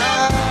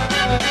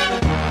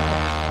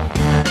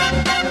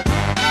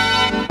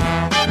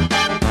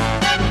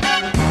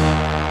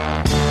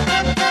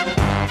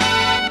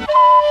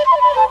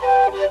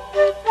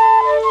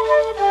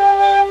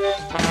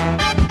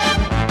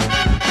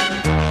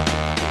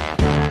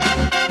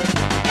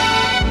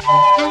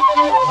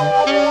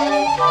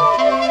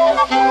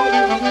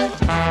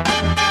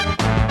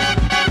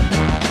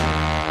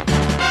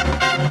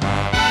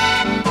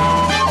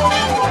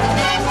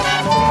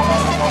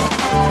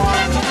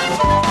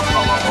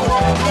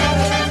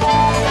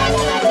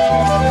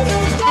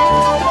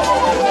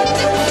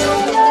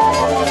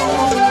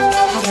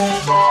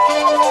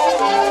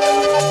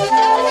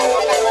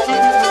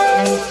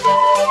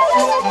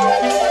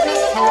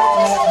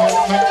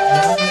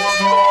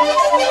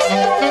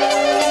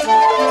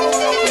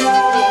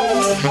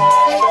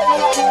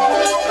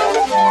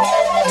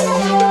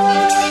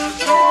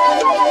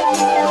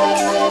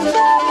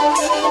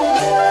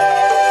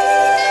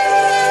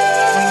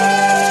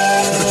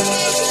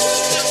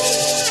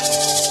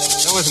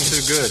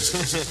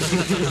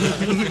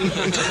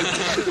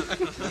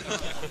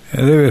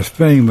 They're a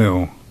spinning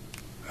wheel.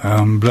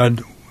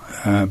 Blood,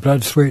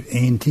 Sweat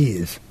and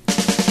Tears.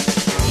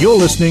 You're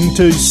listening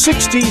to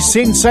 60s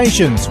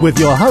Sensations with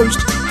your host,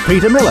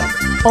 Peter Miller,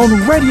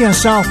 on Radio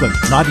Southland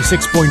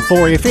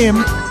 96.4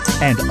 FM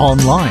and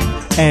online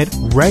at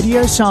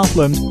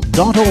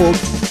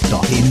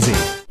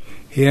radiosouthland.org.nz.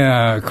 Here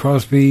are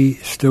Crosby,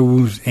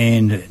 Stills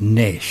and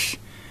Nash.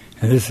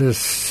 And this is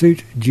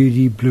Suit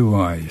Judy Blue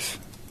Eyes.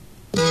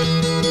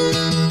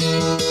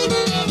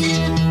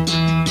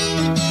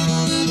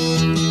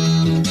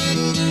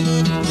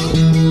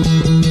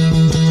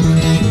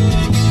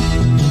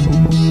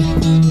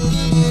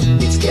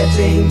 It's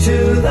getting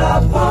to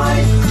the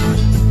point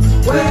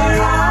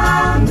where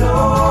I'm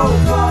no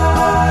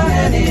fun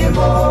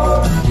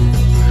anymore.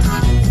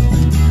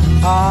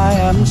 I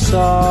am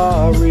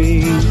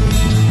sorry.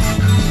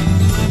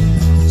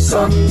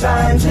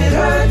 Sometimes it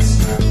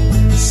hurts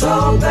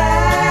so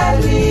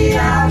badly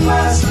I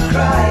must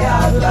cry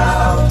out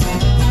loud.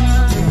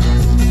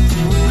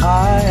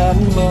 I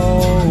am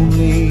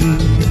lonely.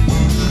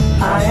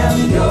 I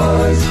am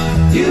yours.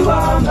 You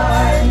are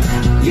mine.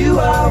 You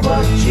are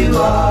what you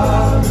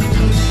are.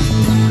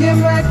 You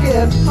make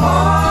it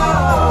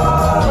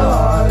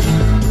hard.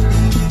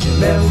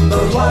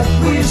 Remember what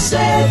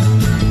said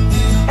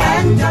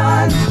and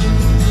done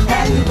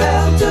and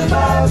felt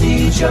about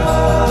each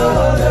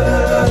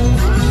other.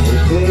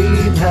 Oh,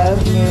 babe, have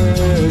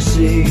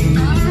mercy.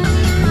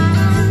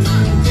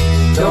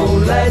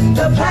 Don't let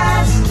the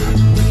past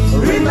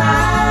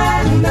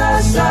remind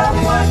us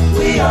of what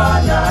we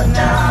are not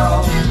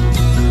now.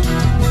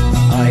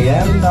 I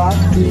am not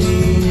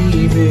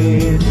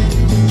dreaming.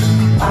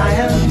 I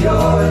am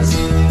yours.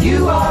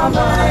 You are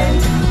mine.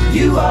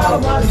 You are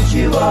what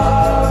you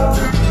are.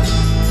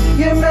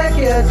 You make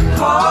it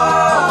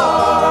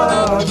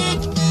hard.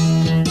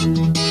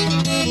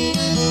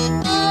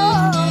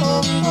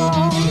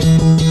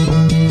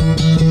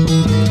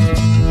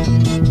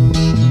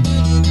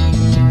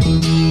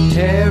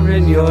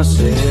 Tearing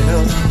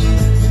yourself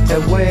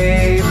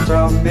away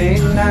from me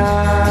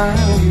now.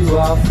 You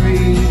are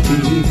free,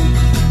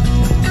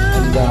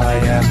 and I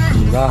am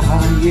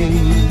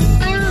crying.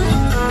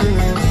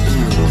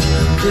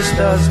 This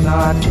does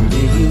not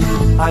mean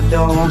I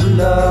don't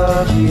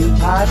love you.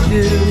 I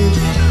do.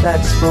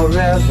 That's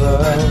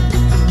forever.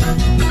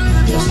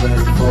 Just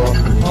and for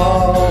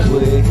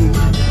always.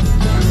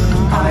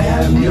 I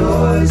am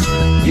yours.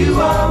 You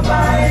are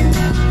mine.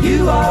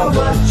 You are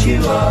what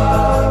you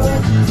are.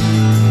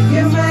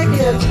 You make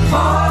it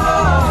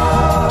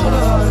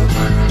hard.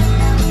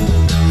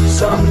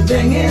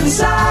 Something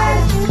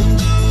inside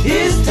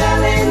is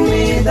telling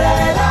me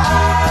that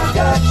I've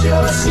got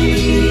your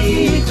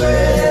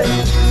secret.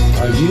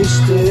 Are you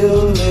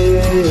still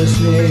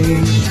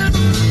listening?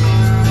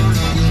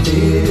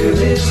 Here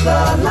is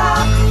the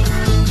lock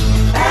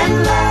and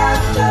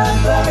laughter,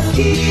 the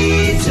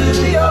key to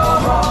your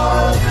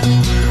heart.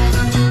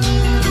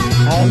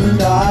 And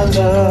I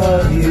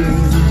love you.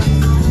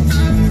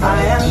 I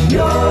am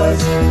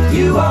yours.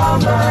 You are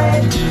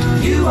mine.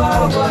 You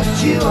are what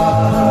you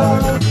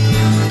are.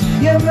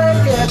 You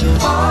make it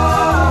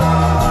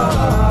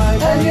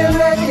hard, and you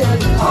make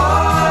it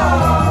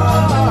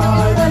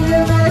hard, and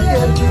you make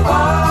it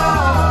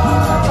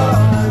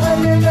hard, and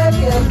you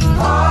make it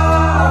hard.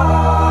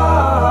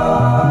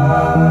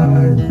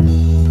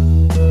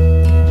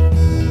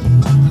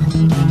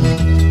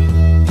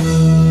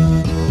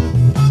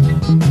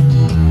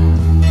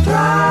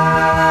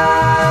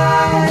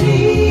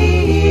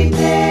 Friday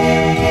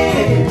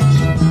evening,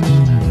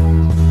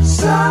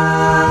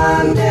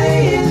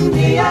 Sunday in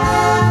the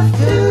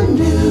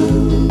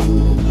afternoon.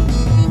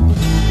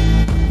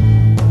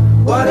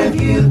 What have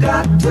you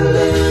got to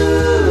lose?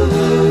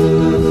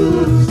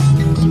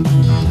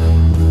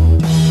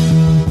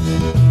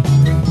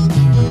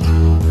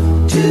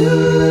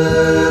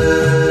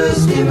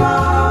 Tuesday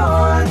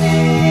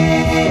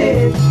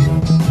morning,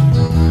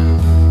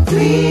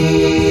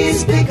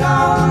 please be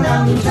gone,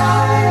 I'm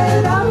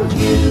tired of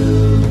you.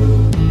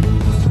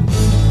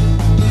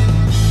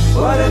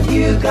 What have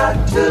you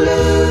got to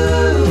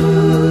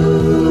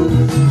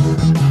lose?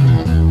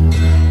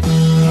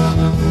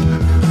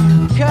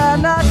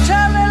 Can I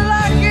tell it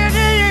like it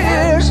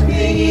is?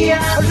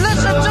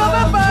 Listen to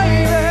me,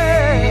 baby.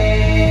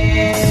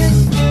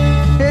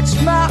 It's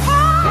my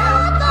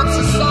heart that's a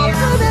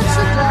soft, it's a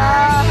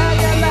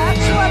die, and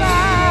that's what I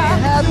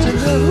have to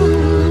do.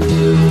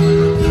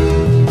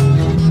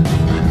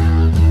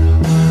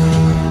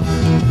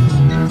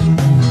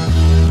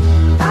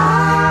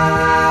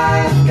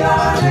 I've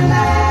got an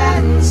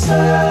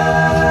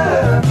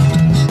answer.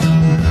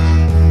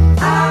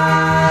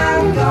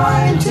 I'm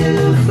going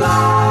to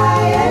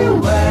fly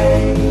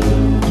away.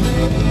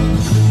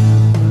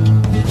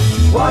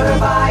 What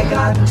have I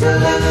got to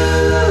lose?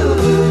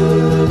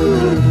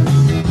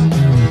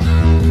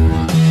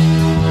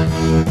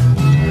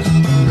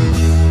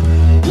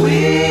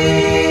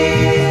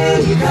 Will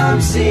you come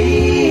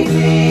see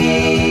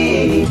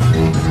me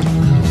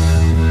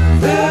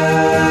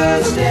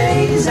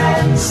Thursdays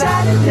and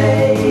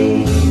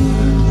Saturdays?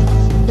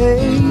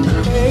 Hey,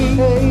 hey,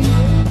 hey.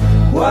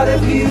 What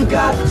have you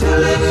got to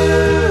lose?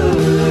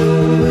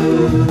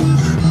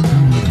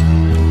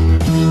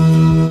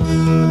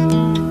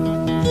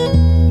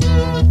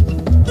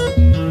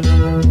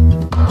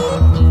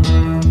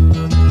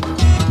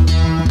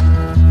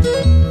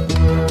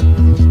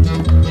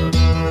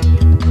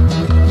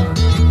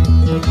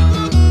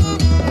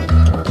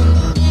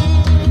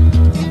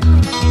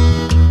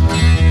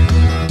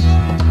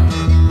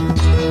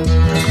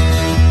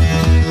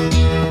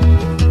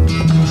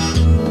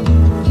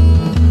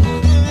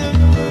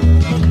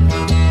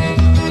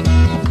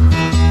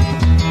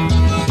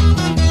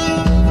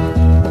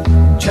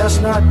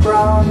 Chestnut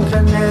brown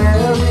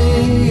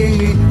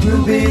canary,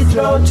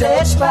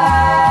 ruby-throated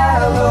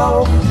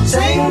sparrow,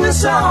 sing the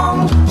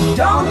song,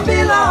 don't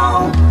be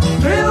long,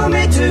 thrill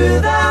me to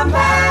the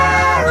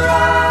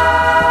marrow.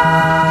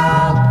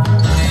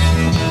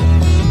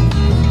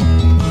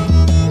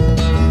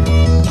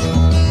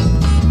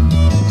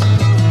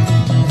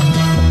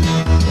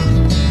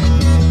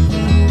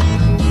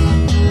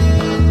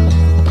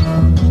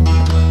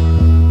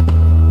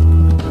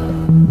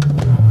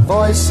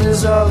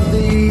 Voices of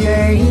the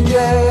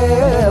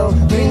angel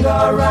ring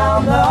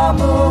around the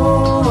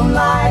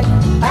moonlight,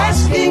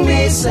 asking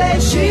me, say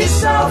she's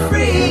so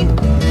free,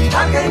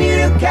 How can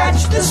you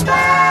catch the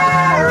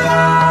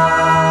sparrow?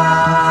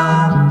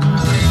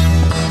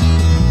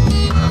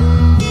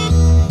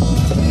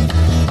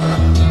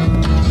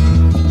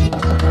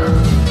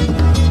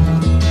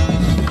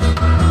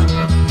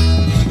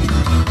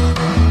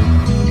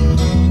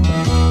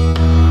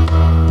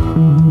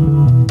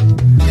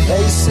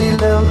 Lacy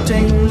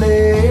lilting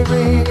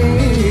lyric,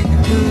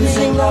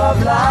 losing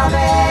love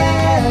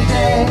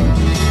lamenting.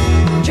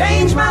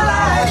 Change my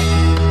life,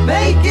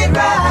 make it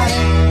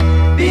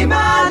right, be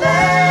my lady.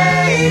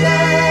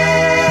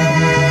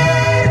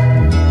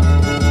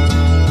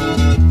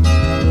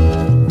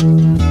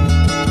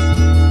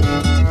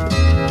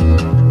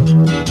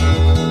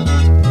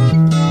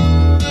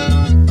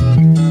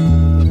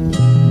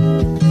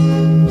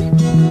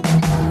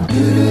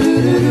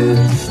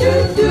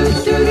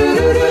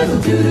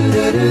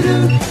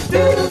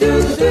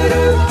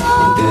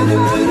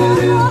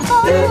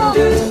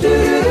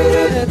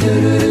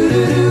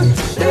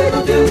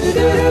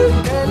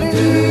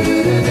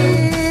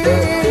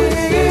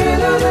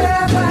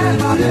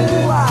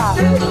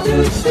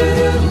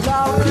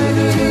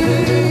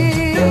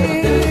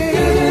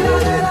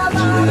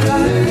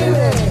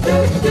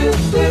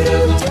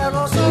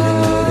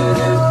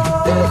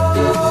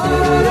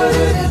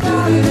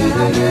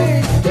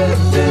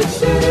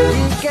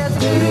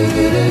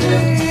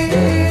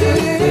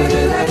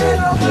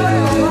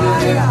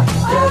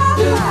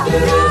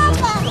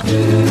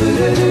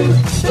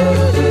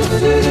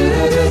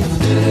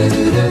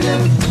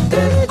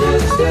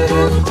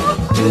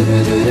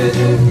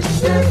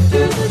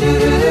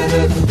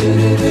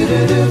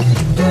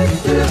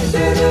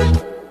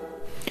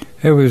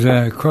 It was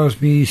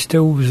Crosby,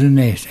 Stills and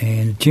Nash,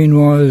 and the tune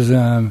was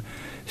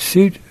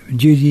Suit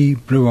Judy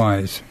Blue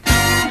Eyes.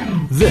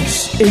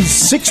 This is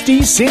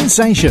 60s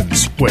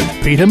Sensations with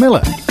Peter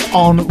Miller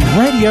on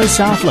Radio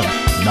Southland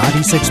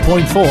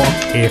 96.4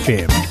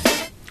 FM.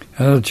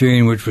 Another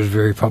tune which was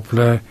very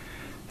popular,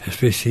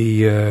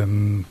 especially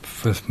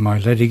with my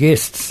lady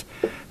guests,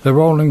 the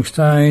Rolling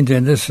Stones,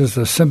 and this is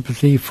a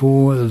Sympathy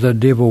for the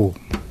Devil.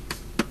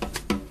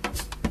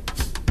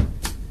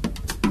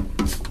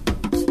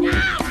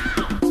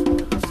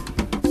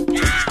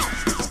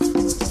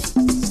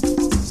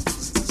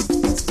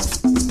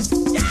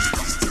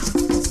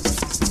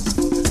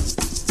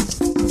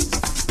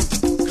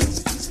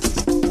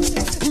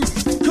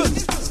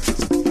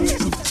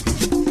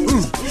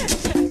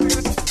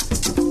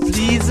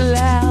 Please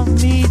allow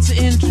me to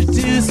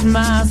introduce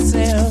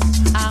myself.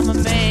 I'm a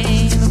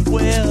man of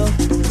wealth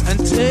and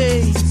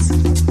taste.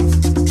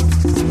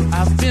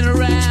 I've been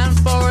around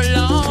for a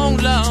long,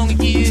 long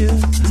year.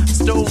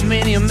 Stole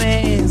many a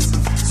man's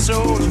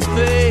soul of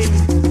faith.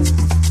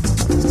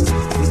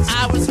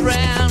 I was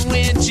around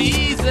when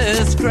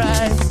Jesus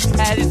Christ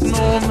had his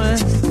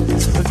moment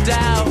of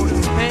doubt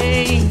and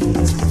pain.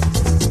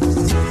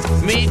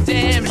 Made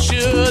damn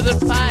sure the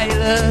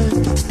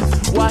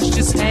pilot washed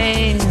his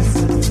hands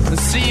and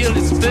sealed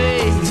his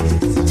face.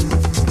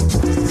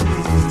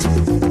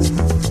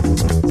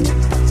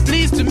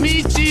 Pleased to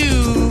meet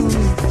you.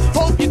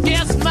 Hope you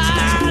guessed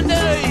my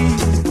name.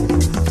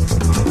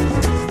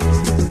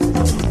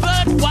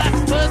 But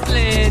what's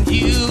puzzling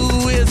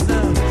you is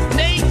the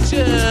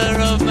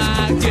nature of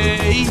my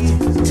game.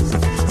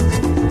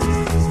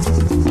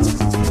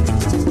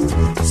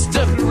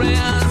 Stuck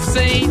around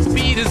St.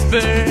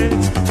 Petersburg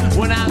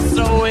when I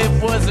saw it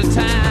was a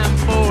time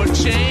for a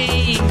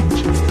change.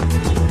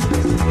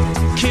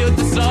 Killed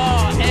the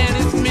Tsar and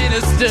his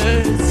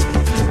ministers.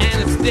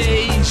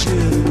 Anastasia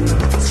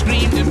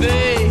screamed in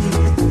vain.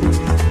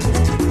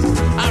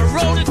 I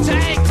rode a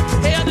tank,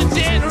 held a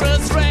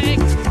generous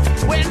rank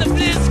when the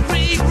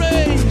blitzkrieg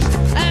raged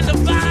and the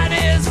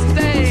bodies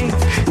stank.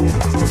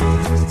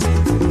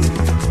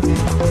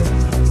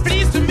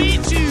 Pleased to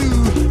meet you.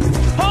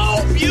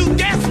 Hope you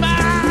guessed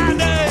my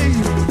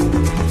name.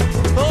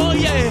 Oh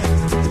yeah,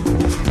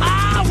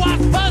 I was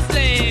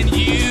puzzling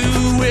you.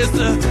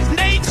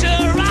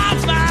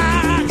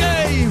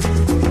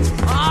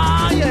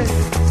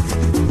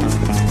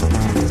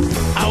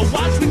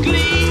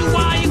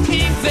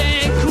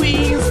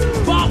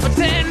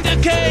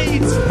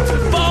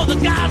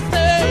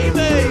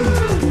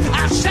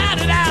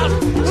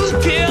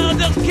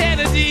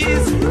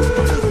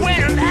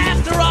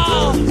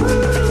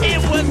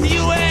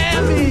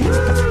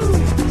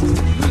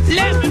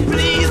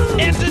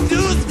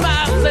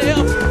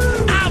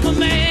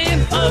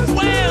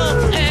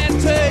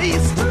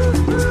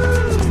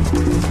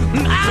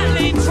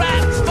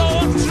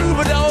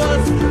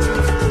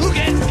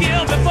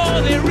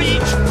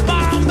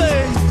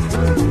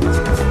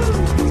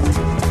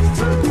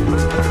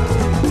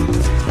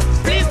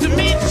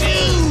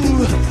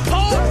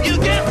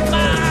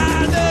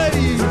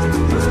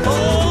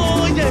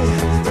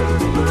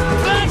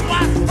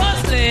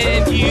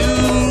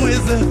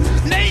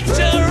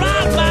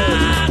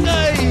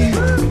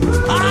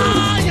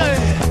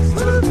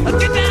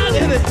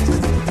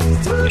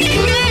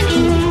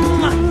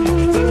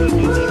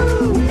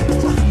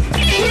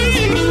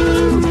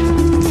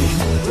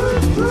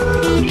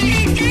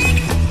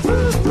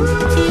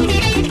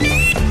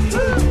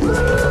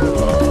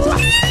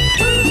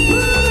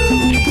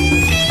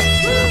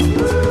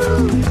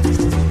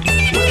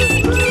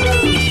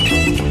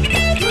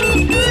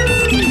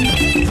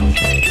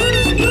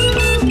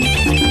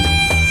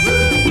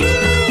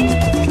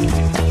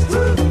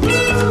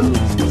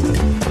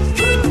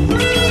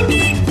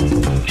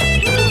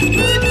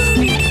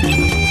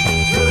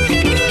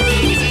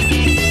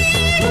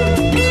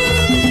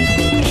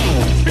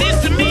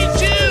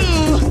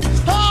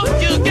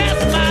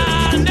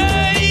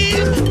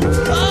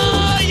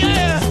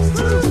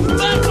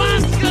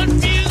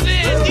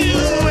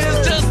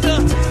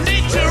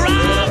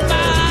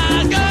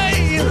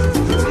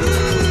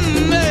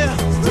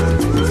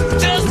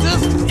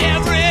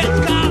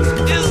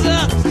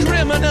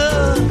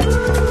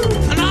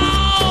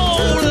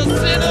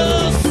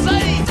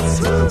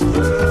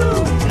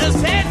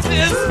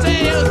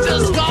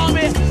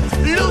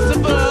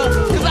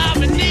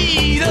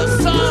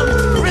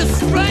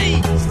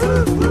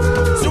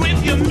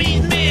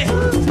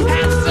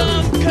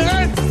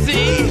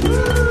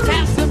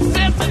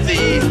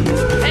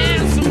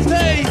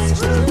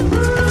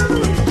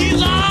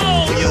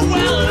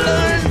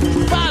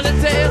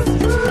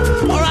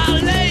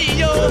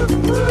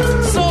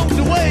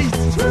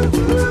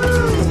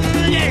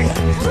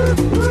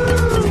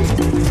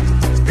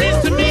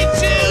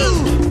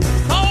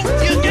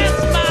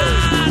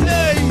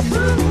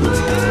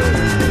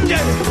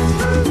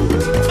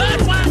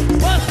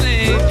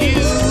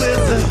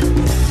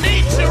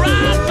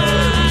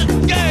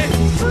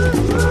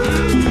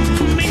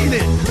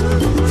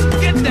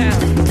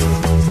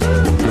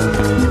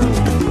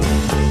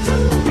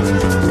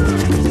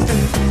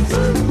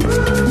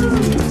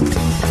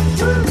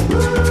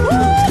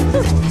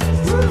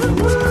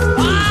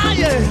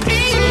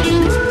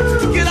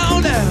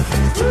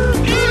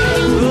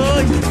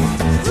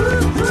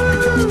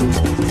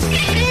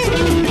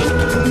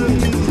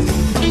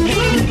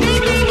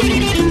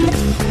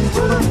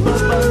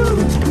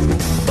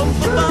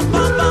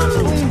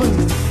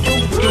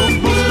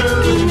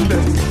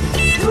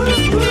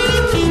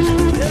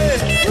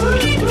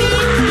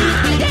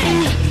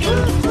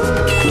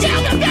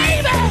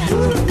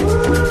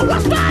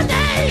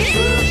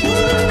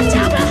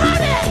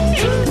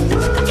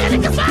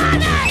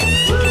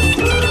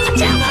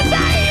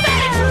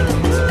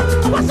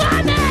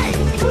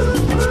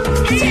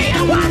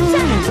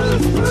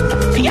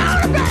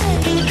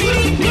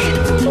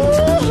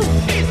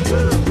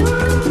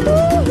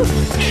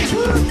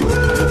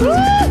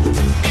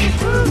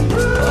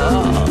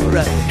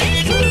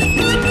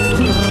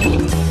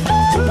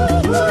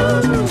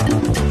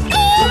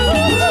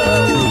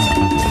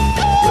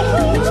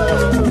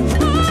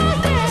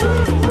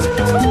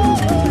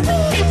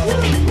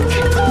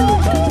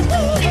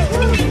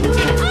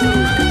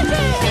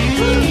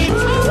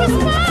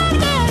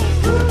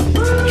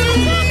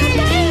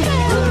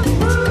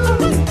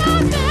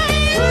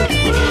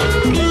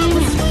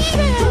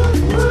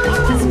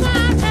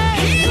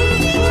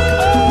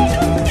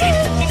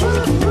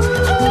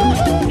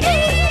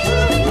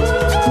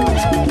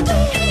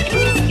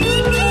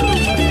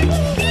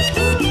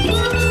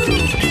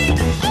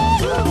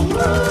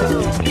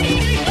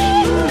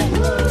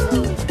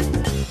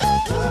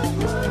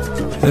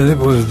 That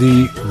was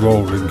the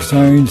Rolling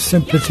Stones,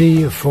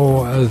 Sympathy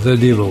for the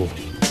Devil.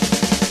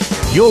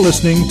 You're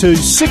listening to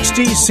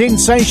 60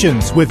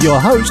 Sensations with your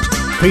host,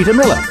 Peter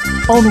Miller,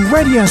 on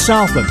Radio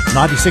Southland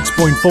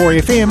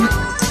 96.4 FM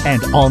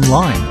and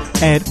online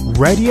at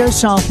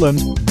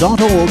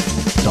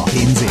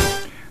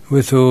radiosouthland.org.nz.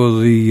 With all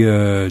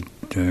the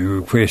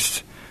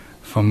requests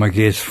from my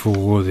guests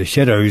for the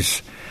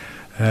Shadows,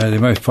 the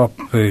most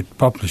popular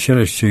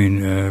Shadows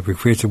tune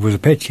requested was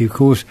Apache, of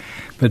course,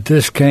 but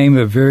this came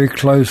a very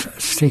close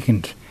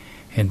second,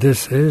 and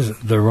this is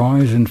The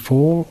Rise and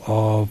Fall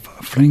of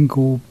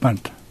Flingle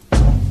Bunt.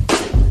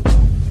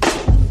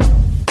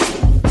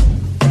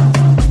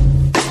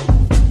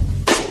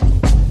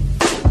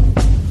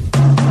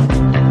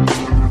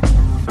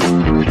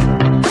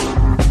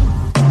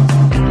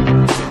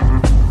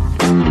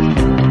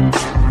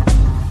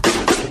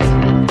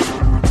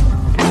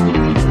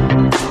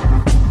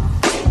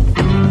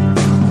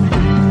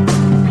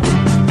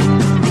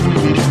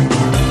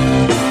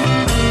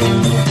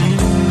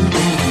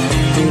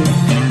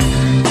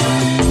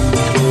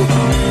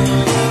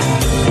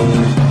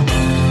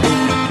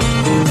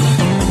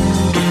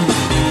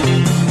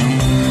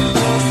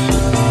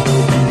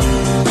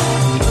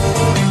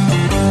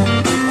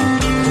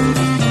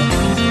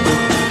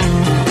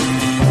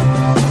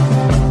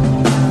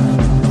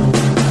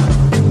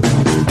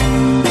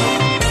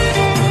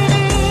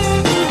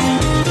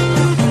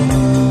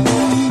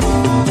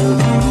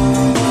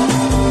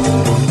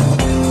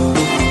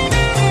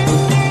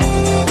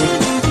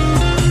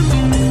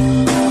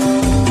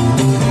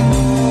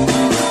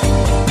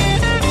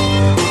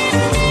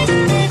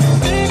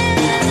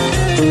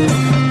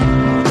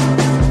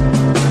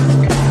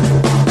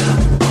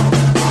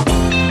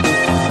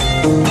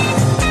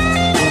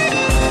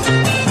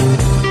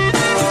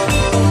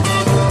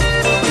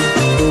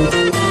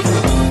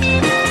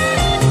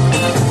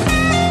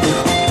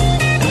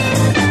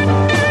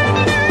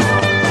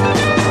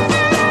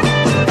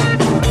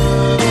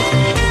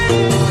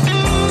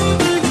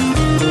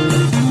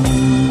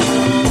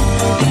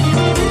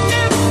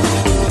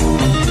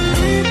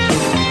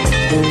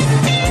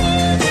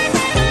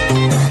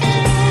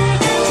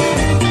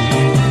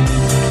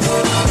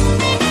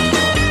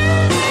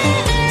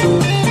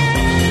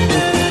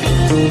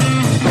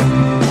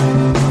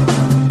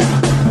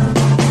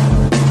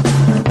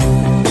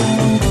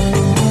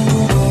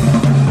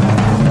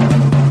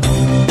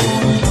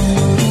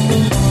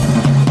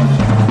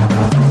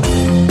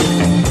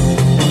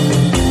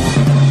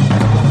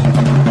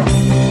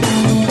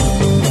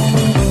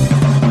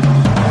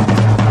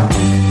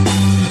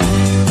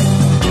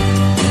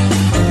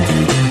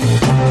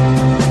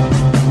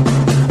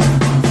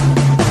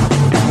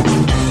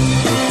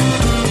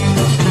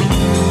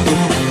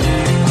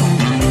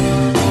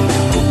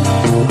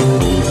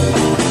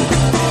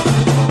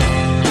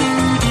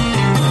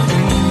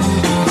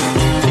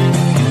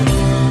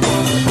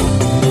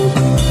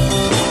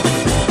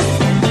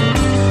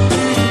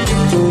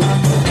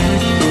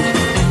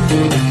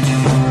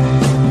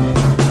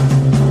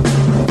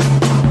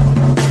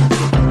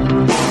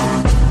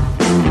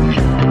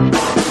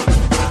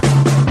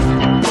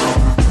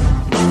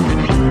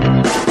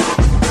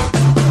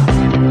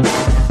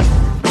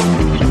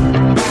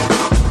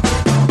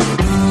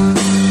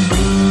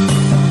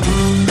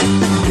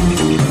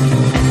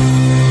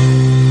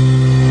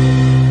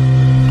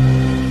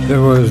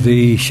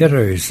 The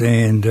Shadows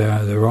and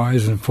The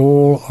Rise and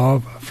Fall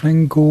of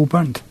Flingle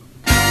Bunt.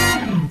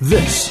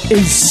 This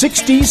is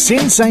 60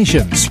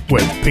 Sensations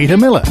with Peter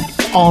Miller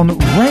on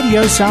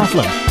Radio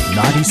Southland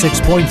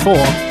 96.4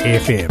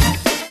 FM.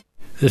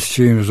 This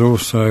tune was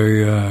also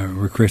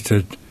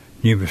requested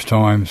numerous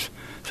times,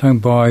 sung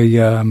by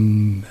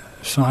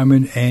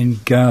Simon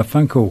and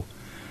Garfunkel.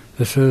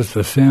 This is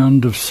The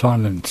Sound of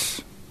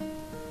Silence.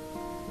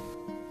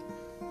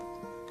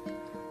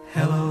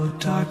 Hello,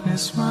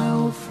 darkness, my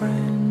old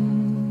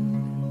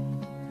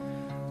friend.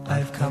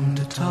 I've come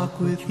to talk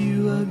with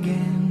you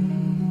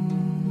again,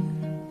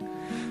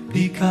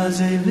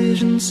 because a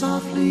vision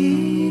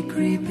softly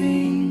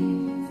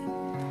creeping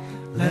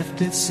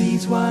left its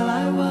seeds while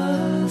I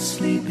was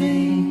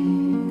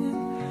sleeping,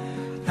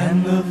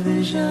 and the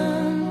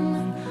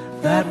vision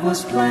that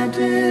was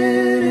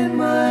planted in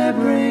my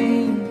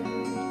brain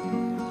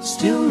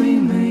still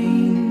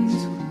remains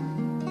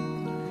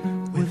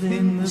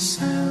within the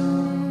sound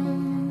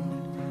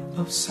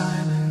of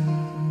silence.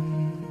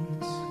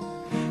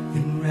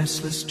 In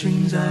restless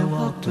dreams I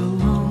walked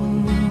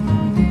alone,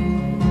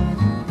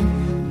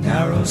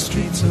 narrow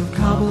streets of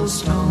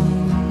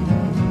cobblestone,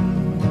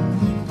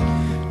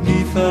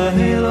 neath the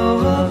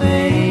halo of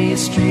a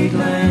street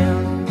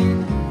lamp.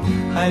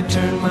 I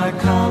turned my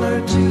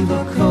collar to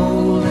the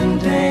cold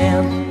and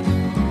damp,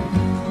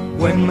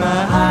 when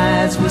my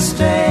eyes were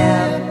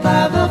stabbed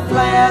by the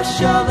flash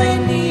of a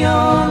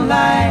neon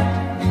light.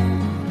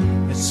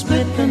 It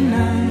split the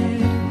night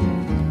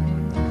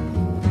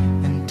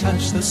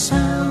touch the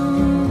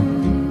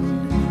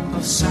sound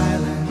of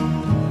silence,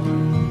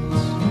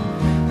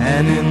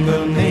 and in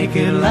the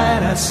naked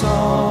light I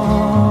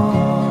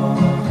saw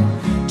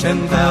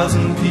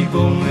 10,000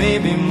 people,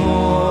 maybe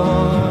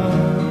more.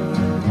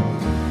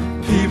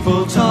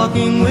 People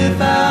talking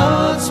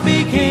without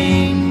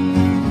speaking,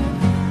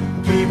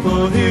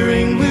 people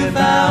hearing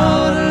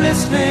without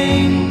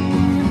listening,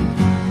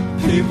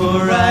 people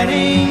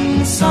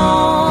writing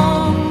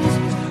songs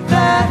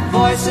that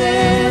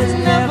voices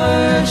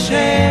never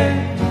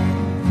shared.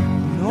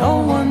 No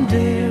one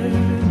dared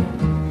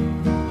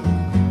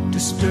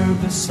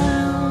disturb the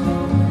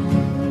sound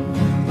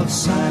of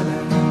silence.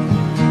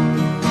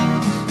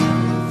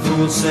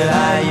 Fools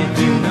said, you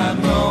do not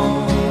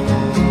know.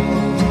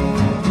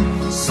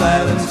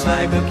 Silence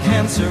like a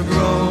cancer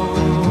grows.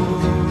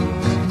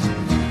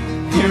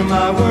 Hear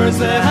my words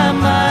that I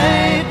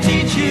might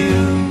teach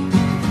you.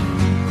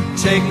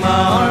 Take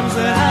my arms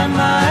that I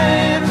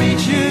might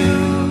reach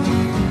you.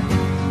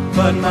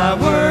 But my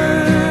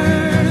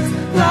words,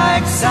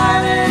 like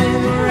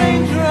silent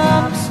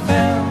raindrops,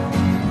 fell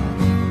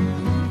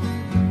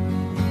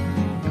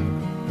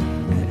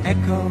and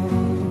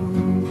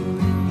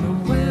echoed the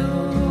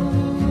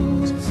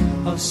wells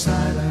of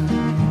silence.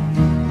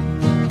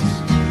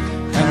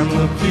 And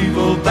the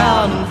people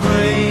bowed and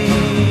prayed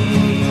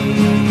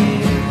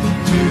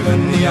to the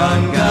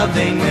neon god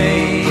they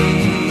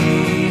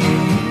made.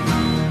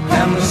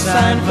 And the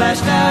sign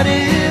flashed out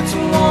its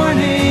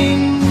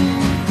warning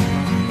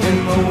in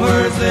the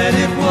words that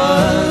it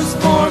was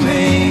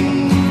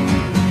forming.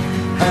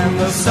 And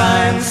the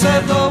sign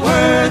said the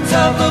words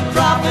of the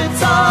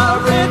prophets are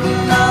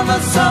written on the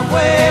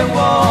subway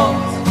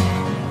walls,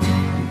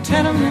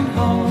 tenement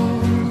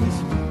halls,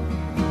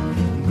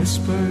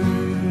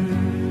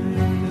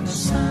 whispered the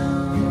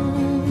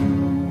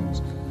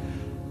sounds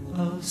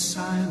of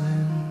silence.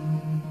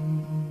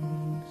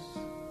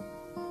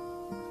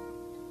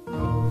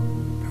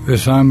 With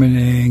Simon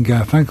and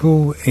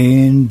Garfunkel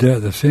and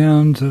the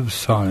Sounds of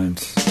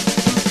Silence.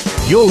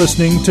 You're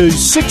listening to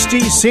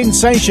 60s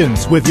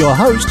Sensations with your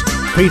host,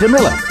 Peter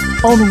Miller,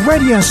 on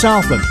Radio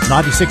Southland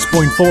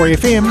 96.4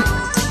 FM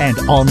and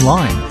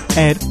online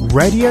at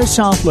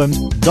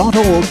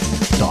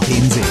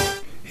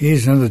radiosouthland.org.nz.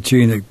 Here's another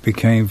tune that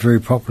became very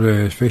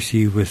popular,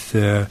 especially with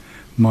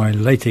my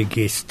later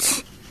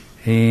guests,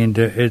 and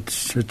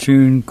it's a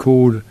tune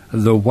called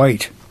The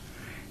Weight,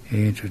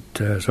 and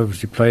it's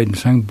obviously played and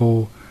sung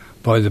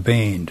by the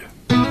band.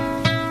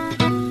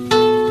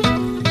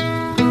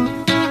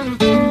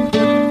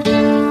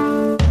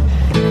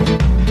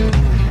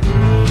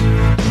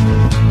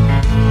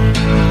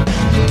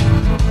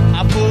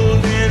 I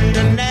pulled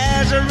into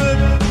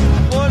Nazareth,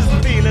 was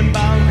feeling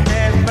about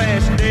half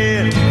past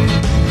dead.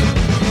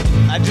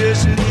 I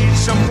just need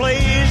some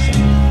place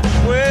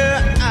where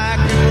I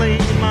can lay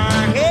my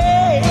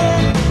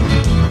head.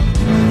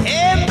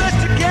 Hey,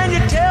 mister, can you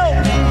tell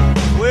me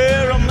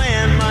where a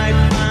man might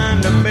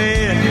find a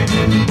bed?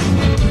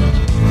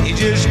 He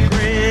just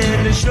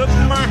grinned and shook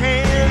my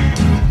hand.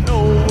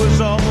 No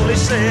was all he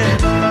said.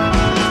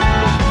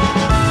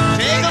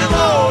 Take a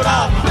load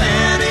off,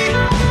 Fanny.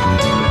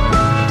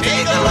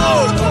 Take a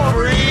load for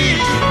free.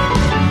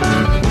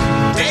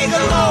 Take a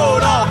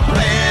load off,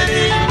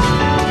 Fanny.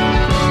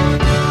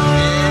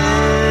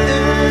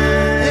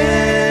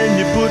 And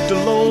you put the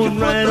load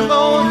right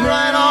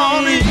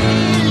on me.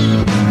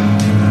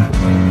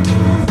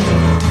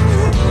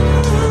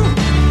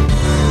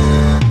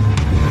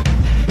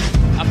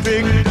 I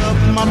picked up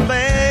my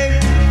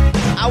bag.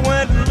 I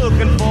went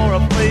looking for a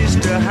place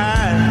to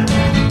hide.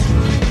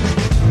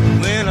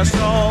 Then I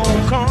saw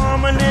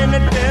Carmen and the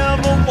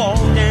devil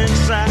walking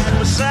side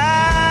by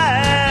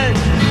side.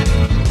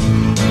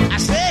 I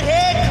said,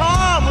 hey,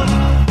 Carmen,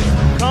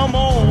 come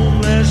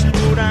on, let's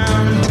go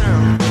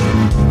downtown.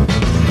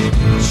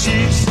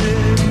 She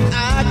said,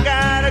 I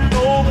gotta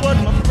go, but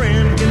my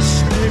friend can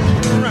stick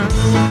around.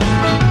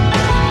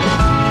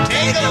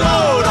 Take a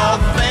load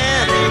off,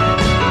 Fanny.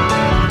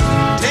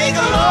 Take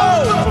a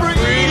load for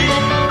free.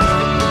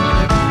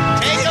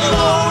 Take a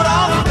load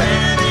off,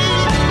 Fanny.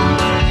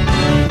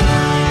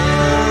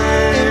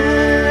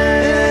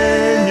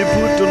 And you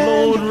put the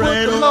load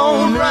right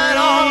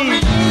on me.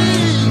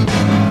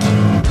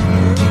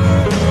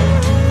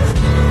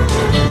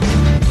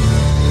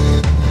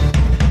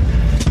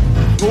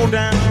 Go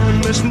down,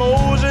 Miss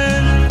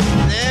Moses,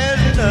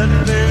 there's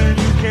nothing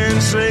you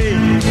can say.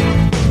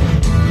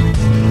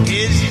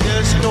 It's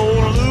just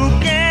old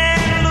Luke,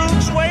 and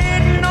Luke's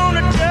waiting on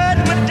a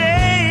judgment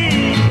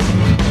day.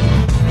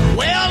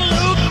 Well,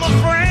 Luke, my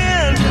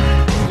friend,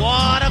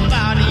 what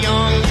about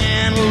young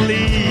Anna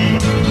Lee?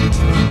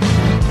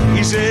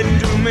 He said,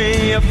 do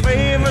me a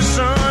favor,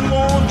 son,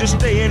 won't you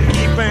stay and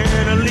keep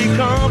Anna Lee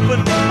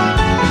company?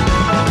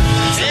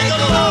 Take a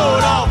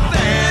load off,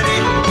 Fanny.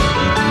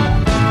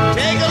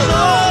 Take a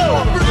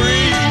load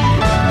free.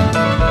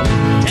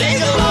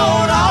 Take a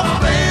load off,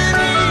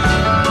 Fanny.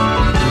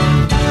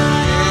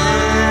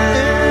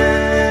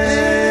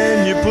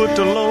 And you put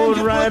the load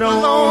right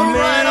on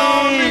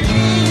me.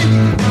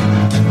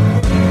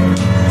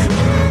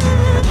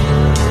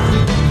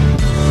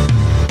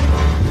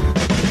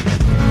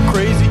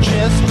 Crazy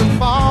Chester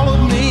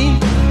followed me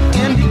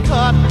and he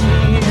caught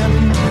me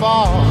in the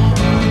fall.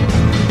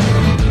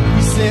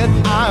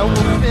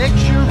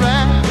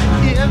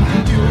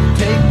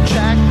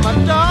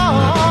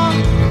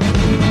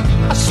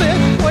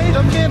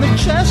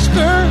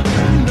 Chester,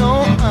 you know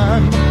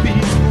I'm a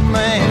peaceful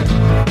man.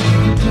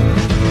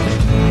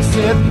 He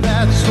said,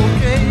 that's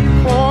okay,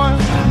 boy,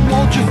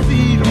 won't you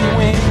feed me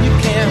when you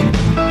can?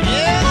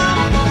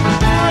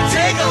 Yeah,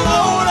 take a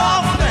load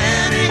off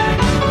Fanny,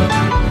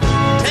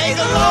 take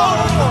a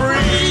load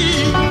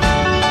free,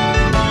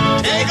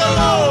 take a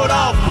load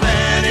off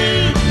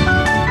Fanny,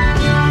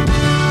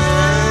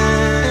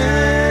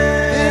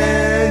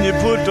 and you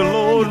put the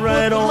load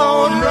right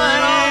on me.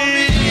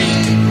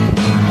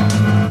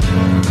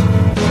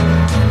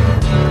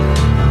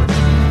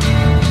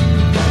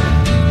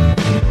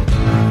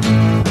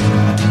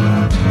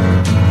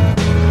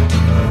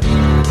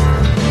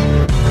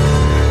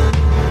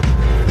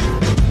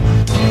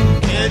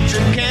 Get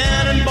your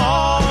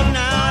cannonball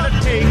now to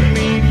take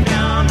me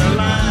down the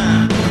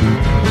line.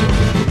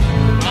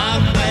 My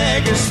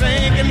bag is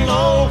sinking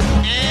low,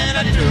 and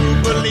I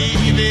do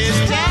believe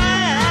it's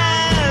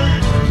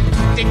time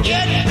to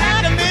get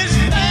back to Miss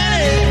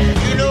Fanny.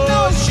 You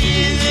know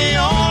she's the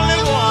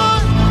only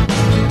one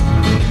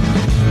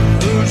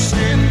who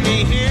sent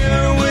me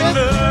here with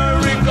her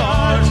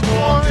regards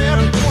for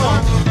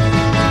everyone.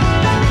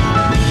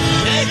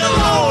 Take a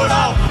load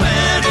off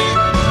Fanny,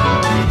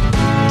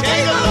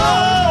 take a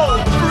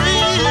load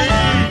free,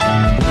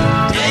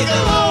 take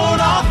a load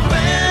off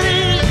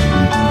Fanny,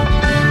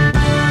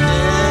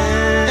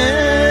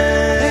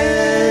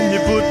 and you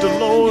put the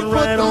load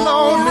right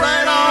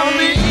on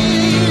me.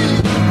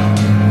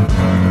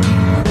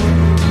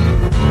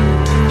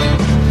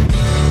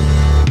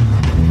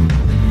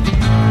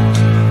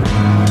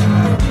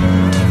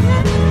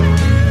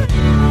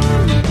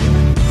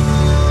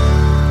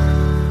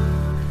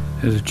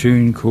 There's a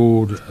tune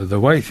called The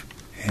Weight,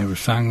 and it was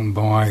sung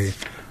by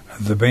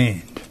the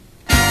band.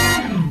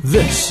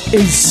 This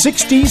is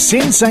 60s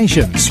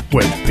Sensations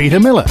with Peter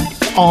Miller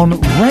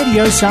on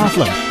Radio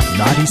Southland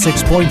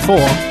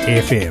 96.4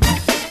 FM.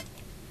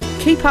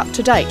 Keep up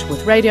to date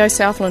with Radio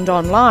Southland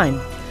online.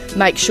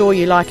 Make sure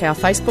you like our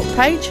Facebook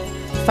page,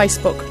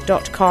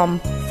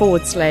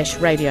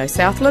 facebook.com/Radio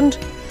Southland.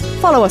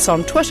 Follow us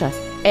on Twitter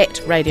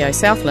 @Radio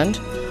Southland,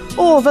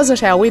 or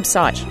visit our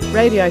website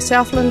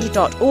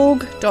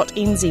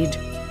radiosouthland.org.nz.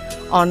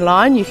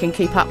 Online you can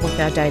keep up with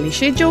our daily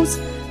schedules,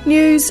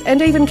 news,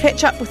 and even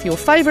catch up with your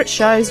favourite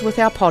shows with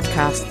our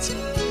podcasts.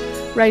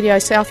 Radio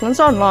Southland's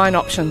online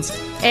options,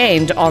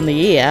 and on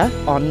the air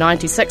on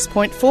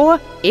 96.4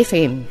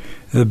 FM.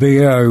 The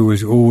BO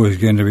was always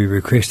going to be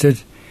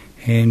requested,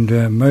 and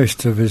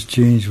most of his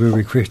tunes were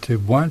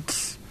requested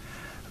once,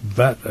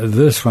 but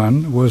this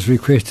one was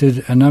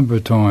requested a number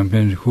of times,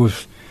 and of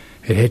course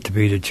it had to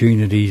be the tune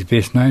that he's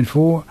best known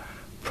for,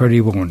 Pretty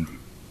Woman.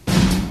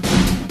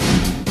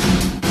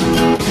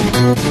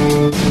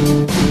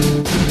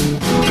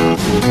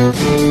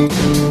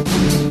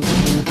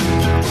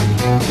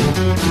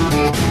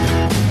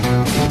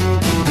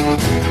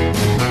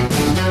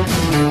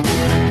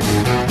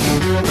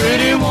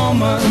 Pretty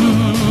woman,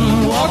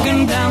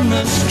 walking down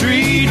the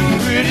street.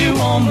 Pretty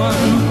woman,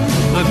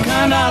 the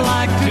kind I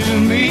like to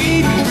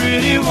meet.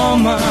 Pretty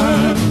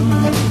woman,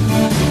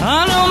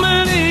 I don't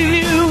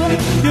believe you,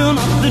 you're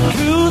not the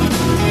truth.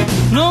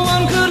 No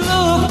one could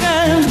look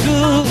as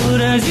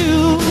good as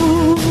you.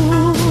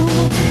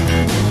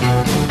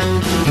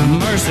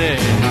 Mercy.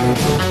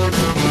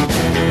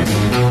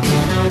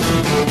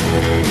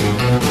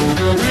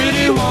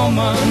 Pretty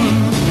woman,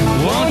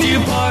 won't you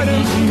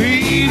pardon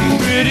me?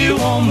 Pretty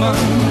woman,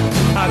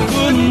 I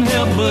couldn't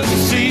help but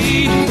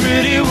see.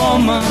 Pretty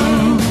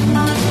woman,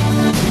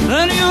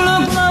 that you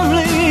look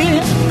lovely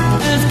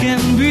as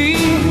can be.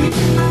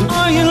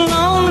 Are you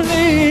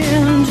lonely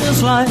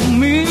just like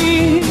me?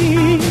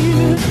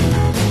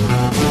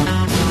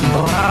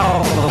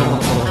 Wow.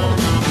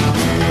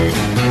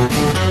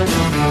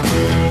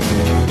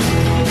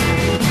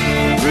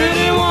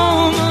 Pretty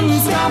woman,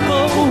 stop a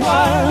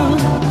while.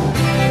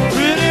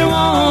 Pretty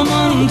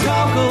woman,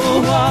 talk a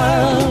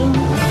while.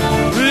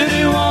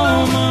 Pretty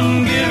woman,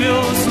 give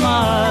your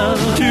smile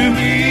to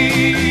me.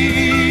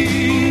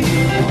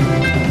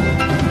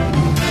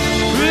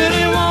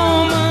 Pretty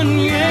woman,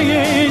 yeah,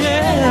 yeah,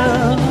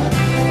 yeah.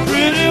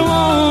 Pretty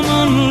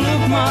woman,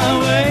 look my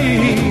way.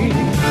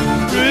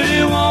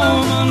 Pretty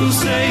woman,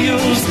 say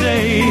you'll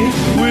stay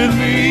with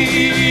me.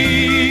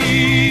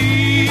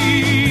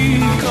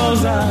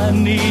 'Cause I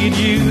need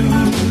you,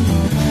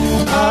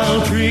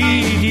 I'll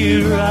treat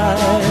you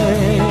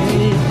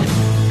right.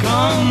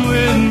 Come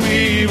with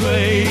me,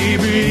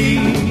 baby,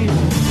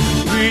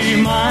 be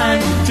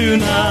mine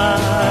tonight.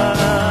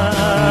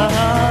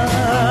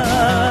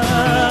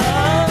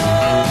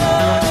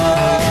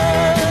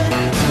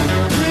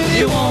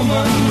 Pretty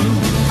woman,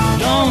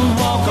 don't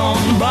walk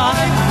on by.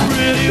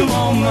 Pretty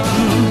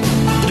woman,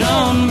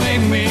 don't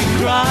make me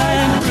cry.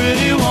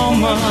 Pretty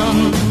woman,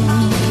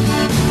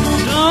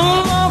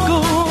 don't walk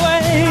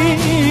away.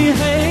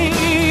 Hey.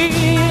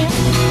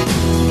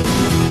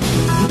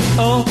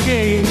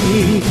 Okay,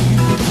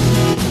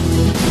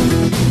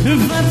 if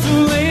that's the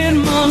way it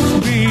must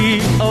be,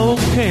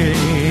 okay.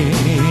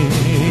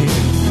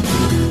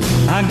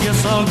 I guess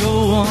I'll go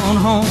on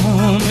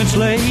home, it's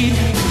late.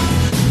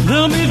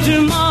 There'll be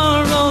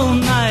tomorrow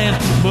night,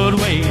 but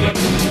wait,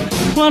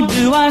 what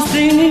do I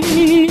see?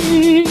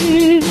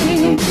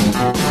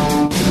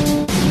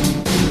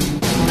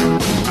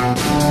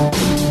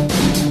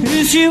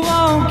 Is she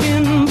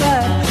walking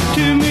back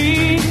to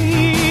me?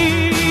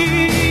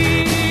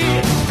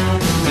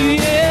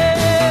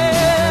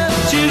 Yeah,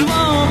 she's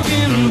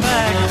walking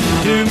back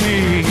to me.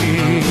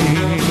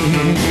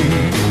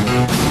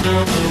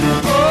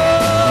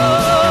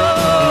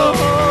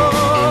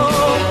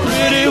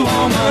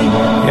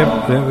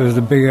 Yep, that was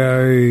the big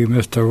O,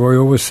 Mr. Roy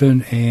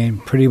Orbison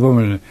and Pretty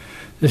Woman.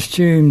 This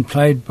tune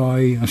sung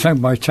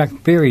by Chuck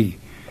Berry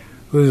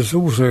was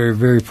also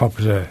very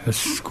popular.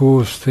 It's, of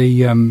course,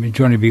 the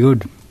Johnny B.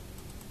 Good.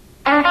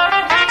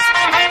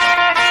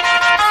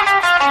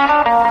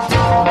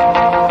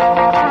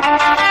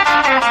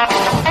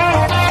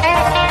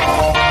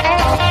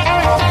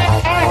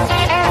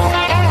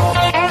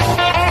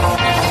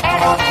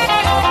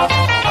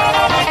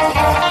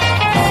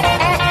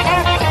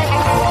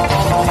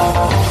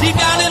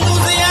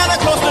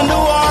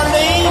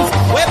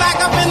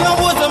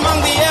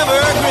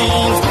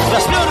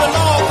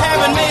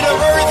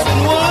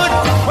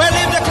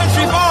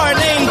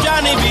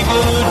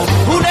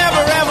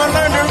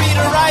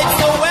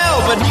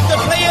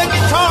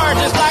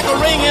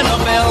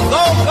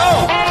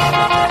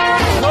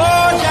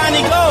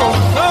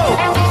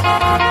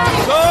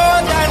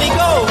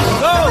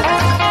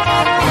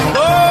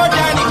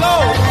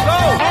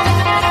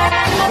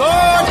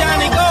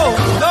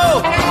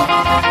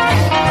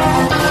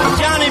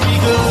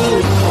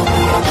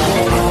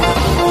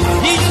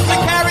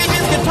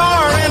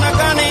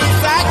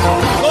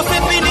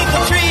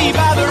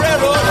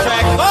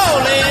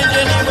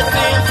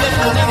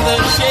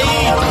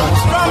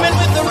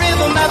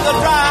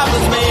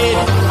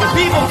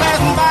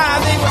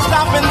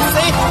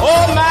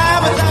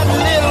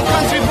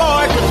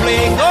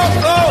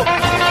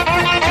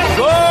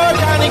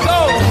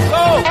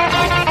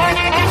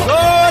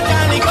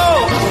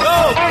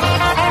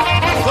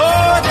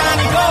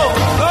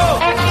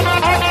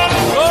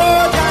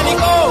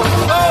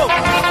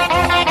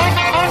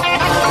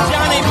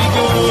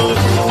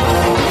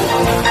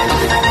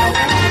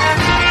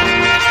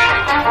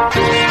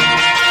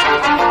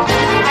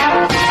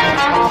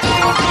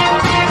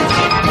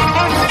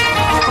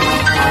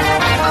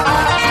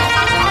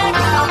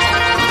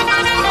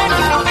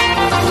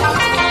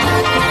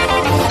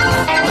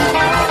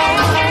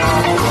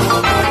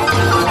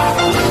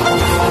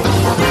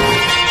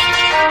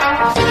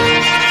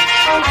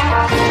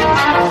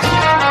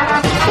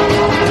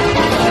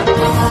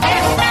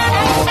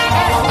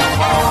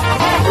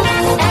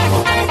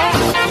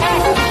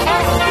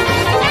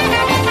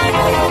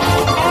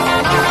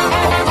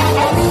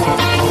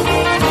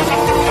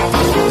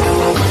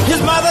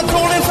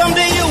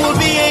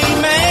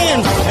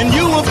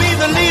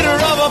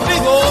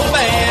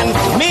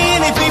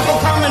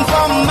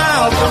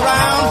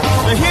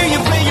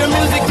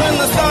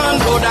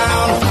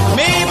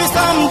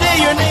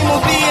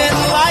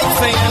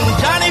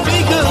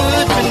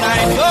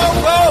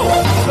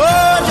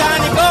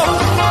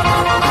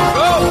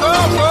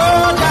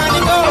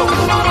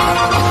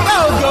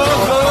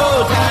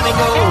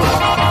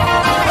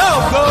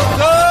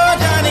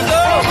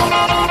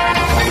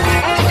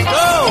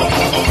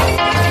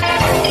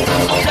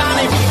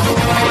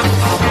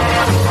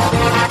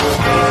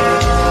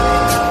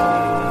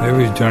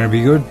 Johnny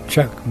B. Good.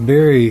 Chuck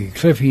Berry.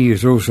 Cliffy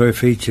is also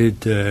featured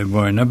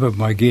by a number of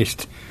my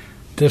guests.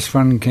 This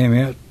one came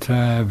out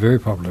very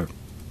popular.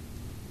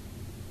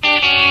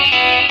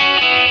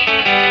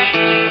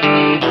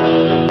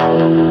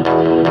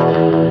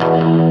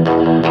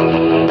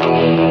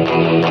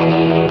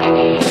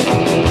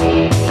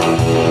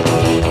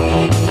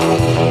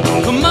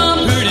 Come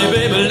on, pretty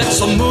baby,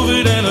 let's move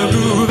it and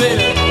groove it.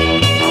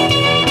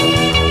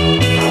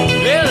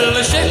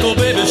 Well, shake, oh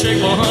baby,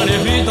 shake, oh honey,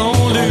 please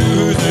don't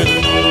lose it.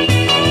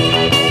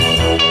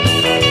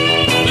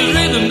 The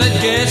rhythm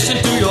that gets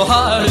into your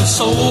heart and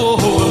soul.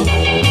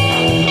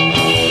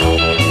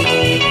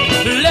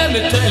 Let me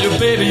tell you,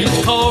 baby,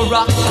 it's called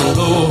rock and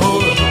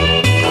roll.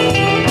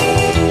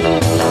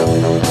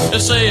 They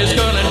say it's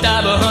gonna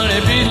die, but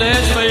honey, please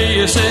let's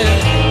face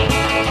it.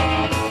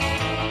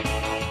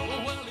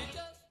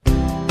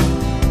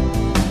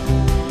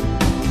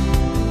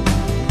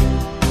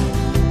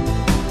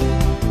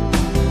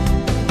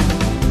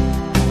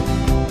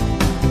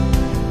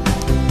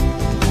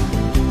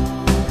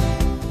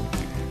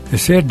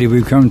 Sadly,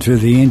 we've come to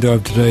the end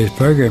of today's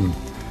program.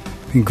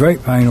 It's been great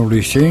playing all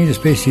these tunes,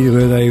 especially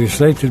where they were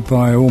selected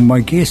by all my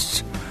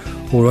guests.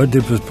 All I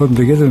did was put them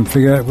together and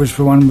figure out which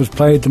one was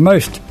played the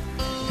most.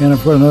 And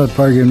I've got another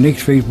program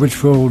next week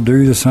which will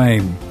do the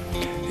same.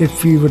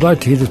 If you would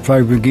like to hear this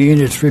program again,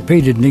 it's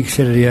repeated next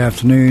Saturday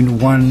afternoon,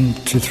 1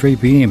 to 3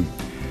 p.m.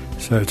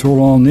 So it's all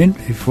on then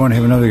if you want to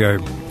have another go.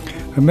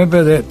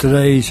 Remember that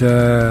today's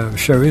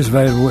show is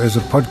available as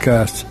a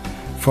podcast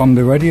from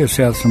the Radio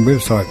Southland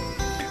website,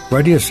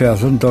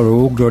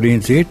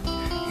 radiosouthland.org.nz.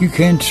 You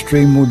can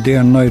stream or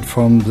download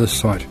from this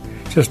site.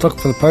 Just look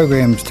for the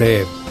Programs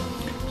tab.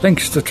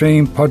 Links to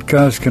stream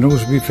podcasts can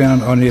also be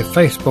found on their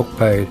Facebook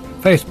page,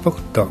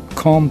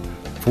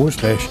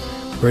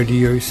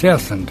 facebook.com/Radio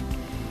Southland.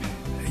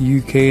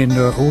 You can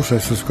also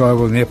subscribe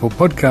on the Apple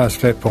Podcast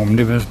platform,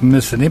 never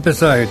miss an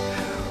episode.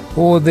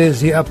 Or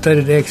there's the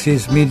updated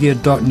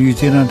accessmedia.new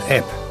Zealand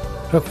app.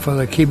 Look for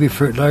the kiwi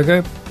fruit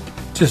logo.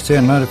 Just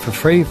download it for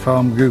free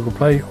from Google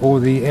Play or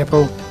the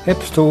Apple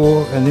App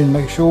Store, and then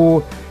make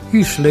sure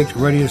you select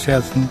Radio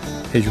Southland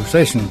as your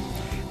station.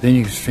 Then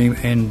you can stream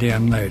and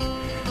download.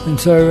 And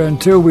so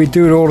until we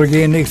do it all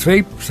again next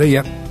week, see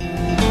ya.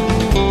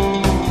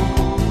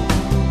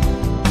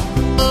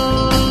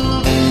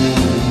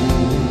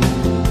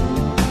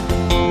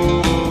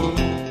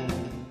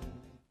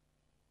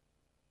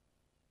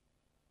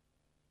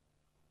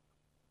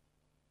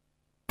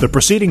 The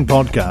preceding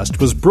podcast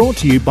was brought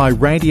to you by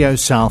Radio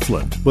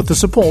Southland with the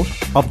support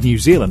of New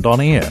Zealand On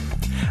Air.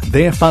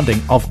 Their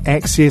funding of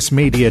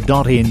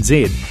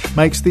accessmedia.nz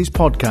makes these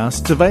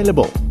podcasts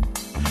available.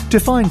 To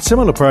find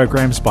similar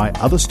programs by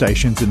other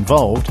stations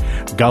involved,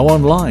 go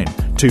online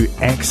to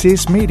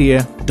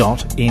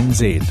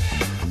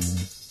accessmedia.nz.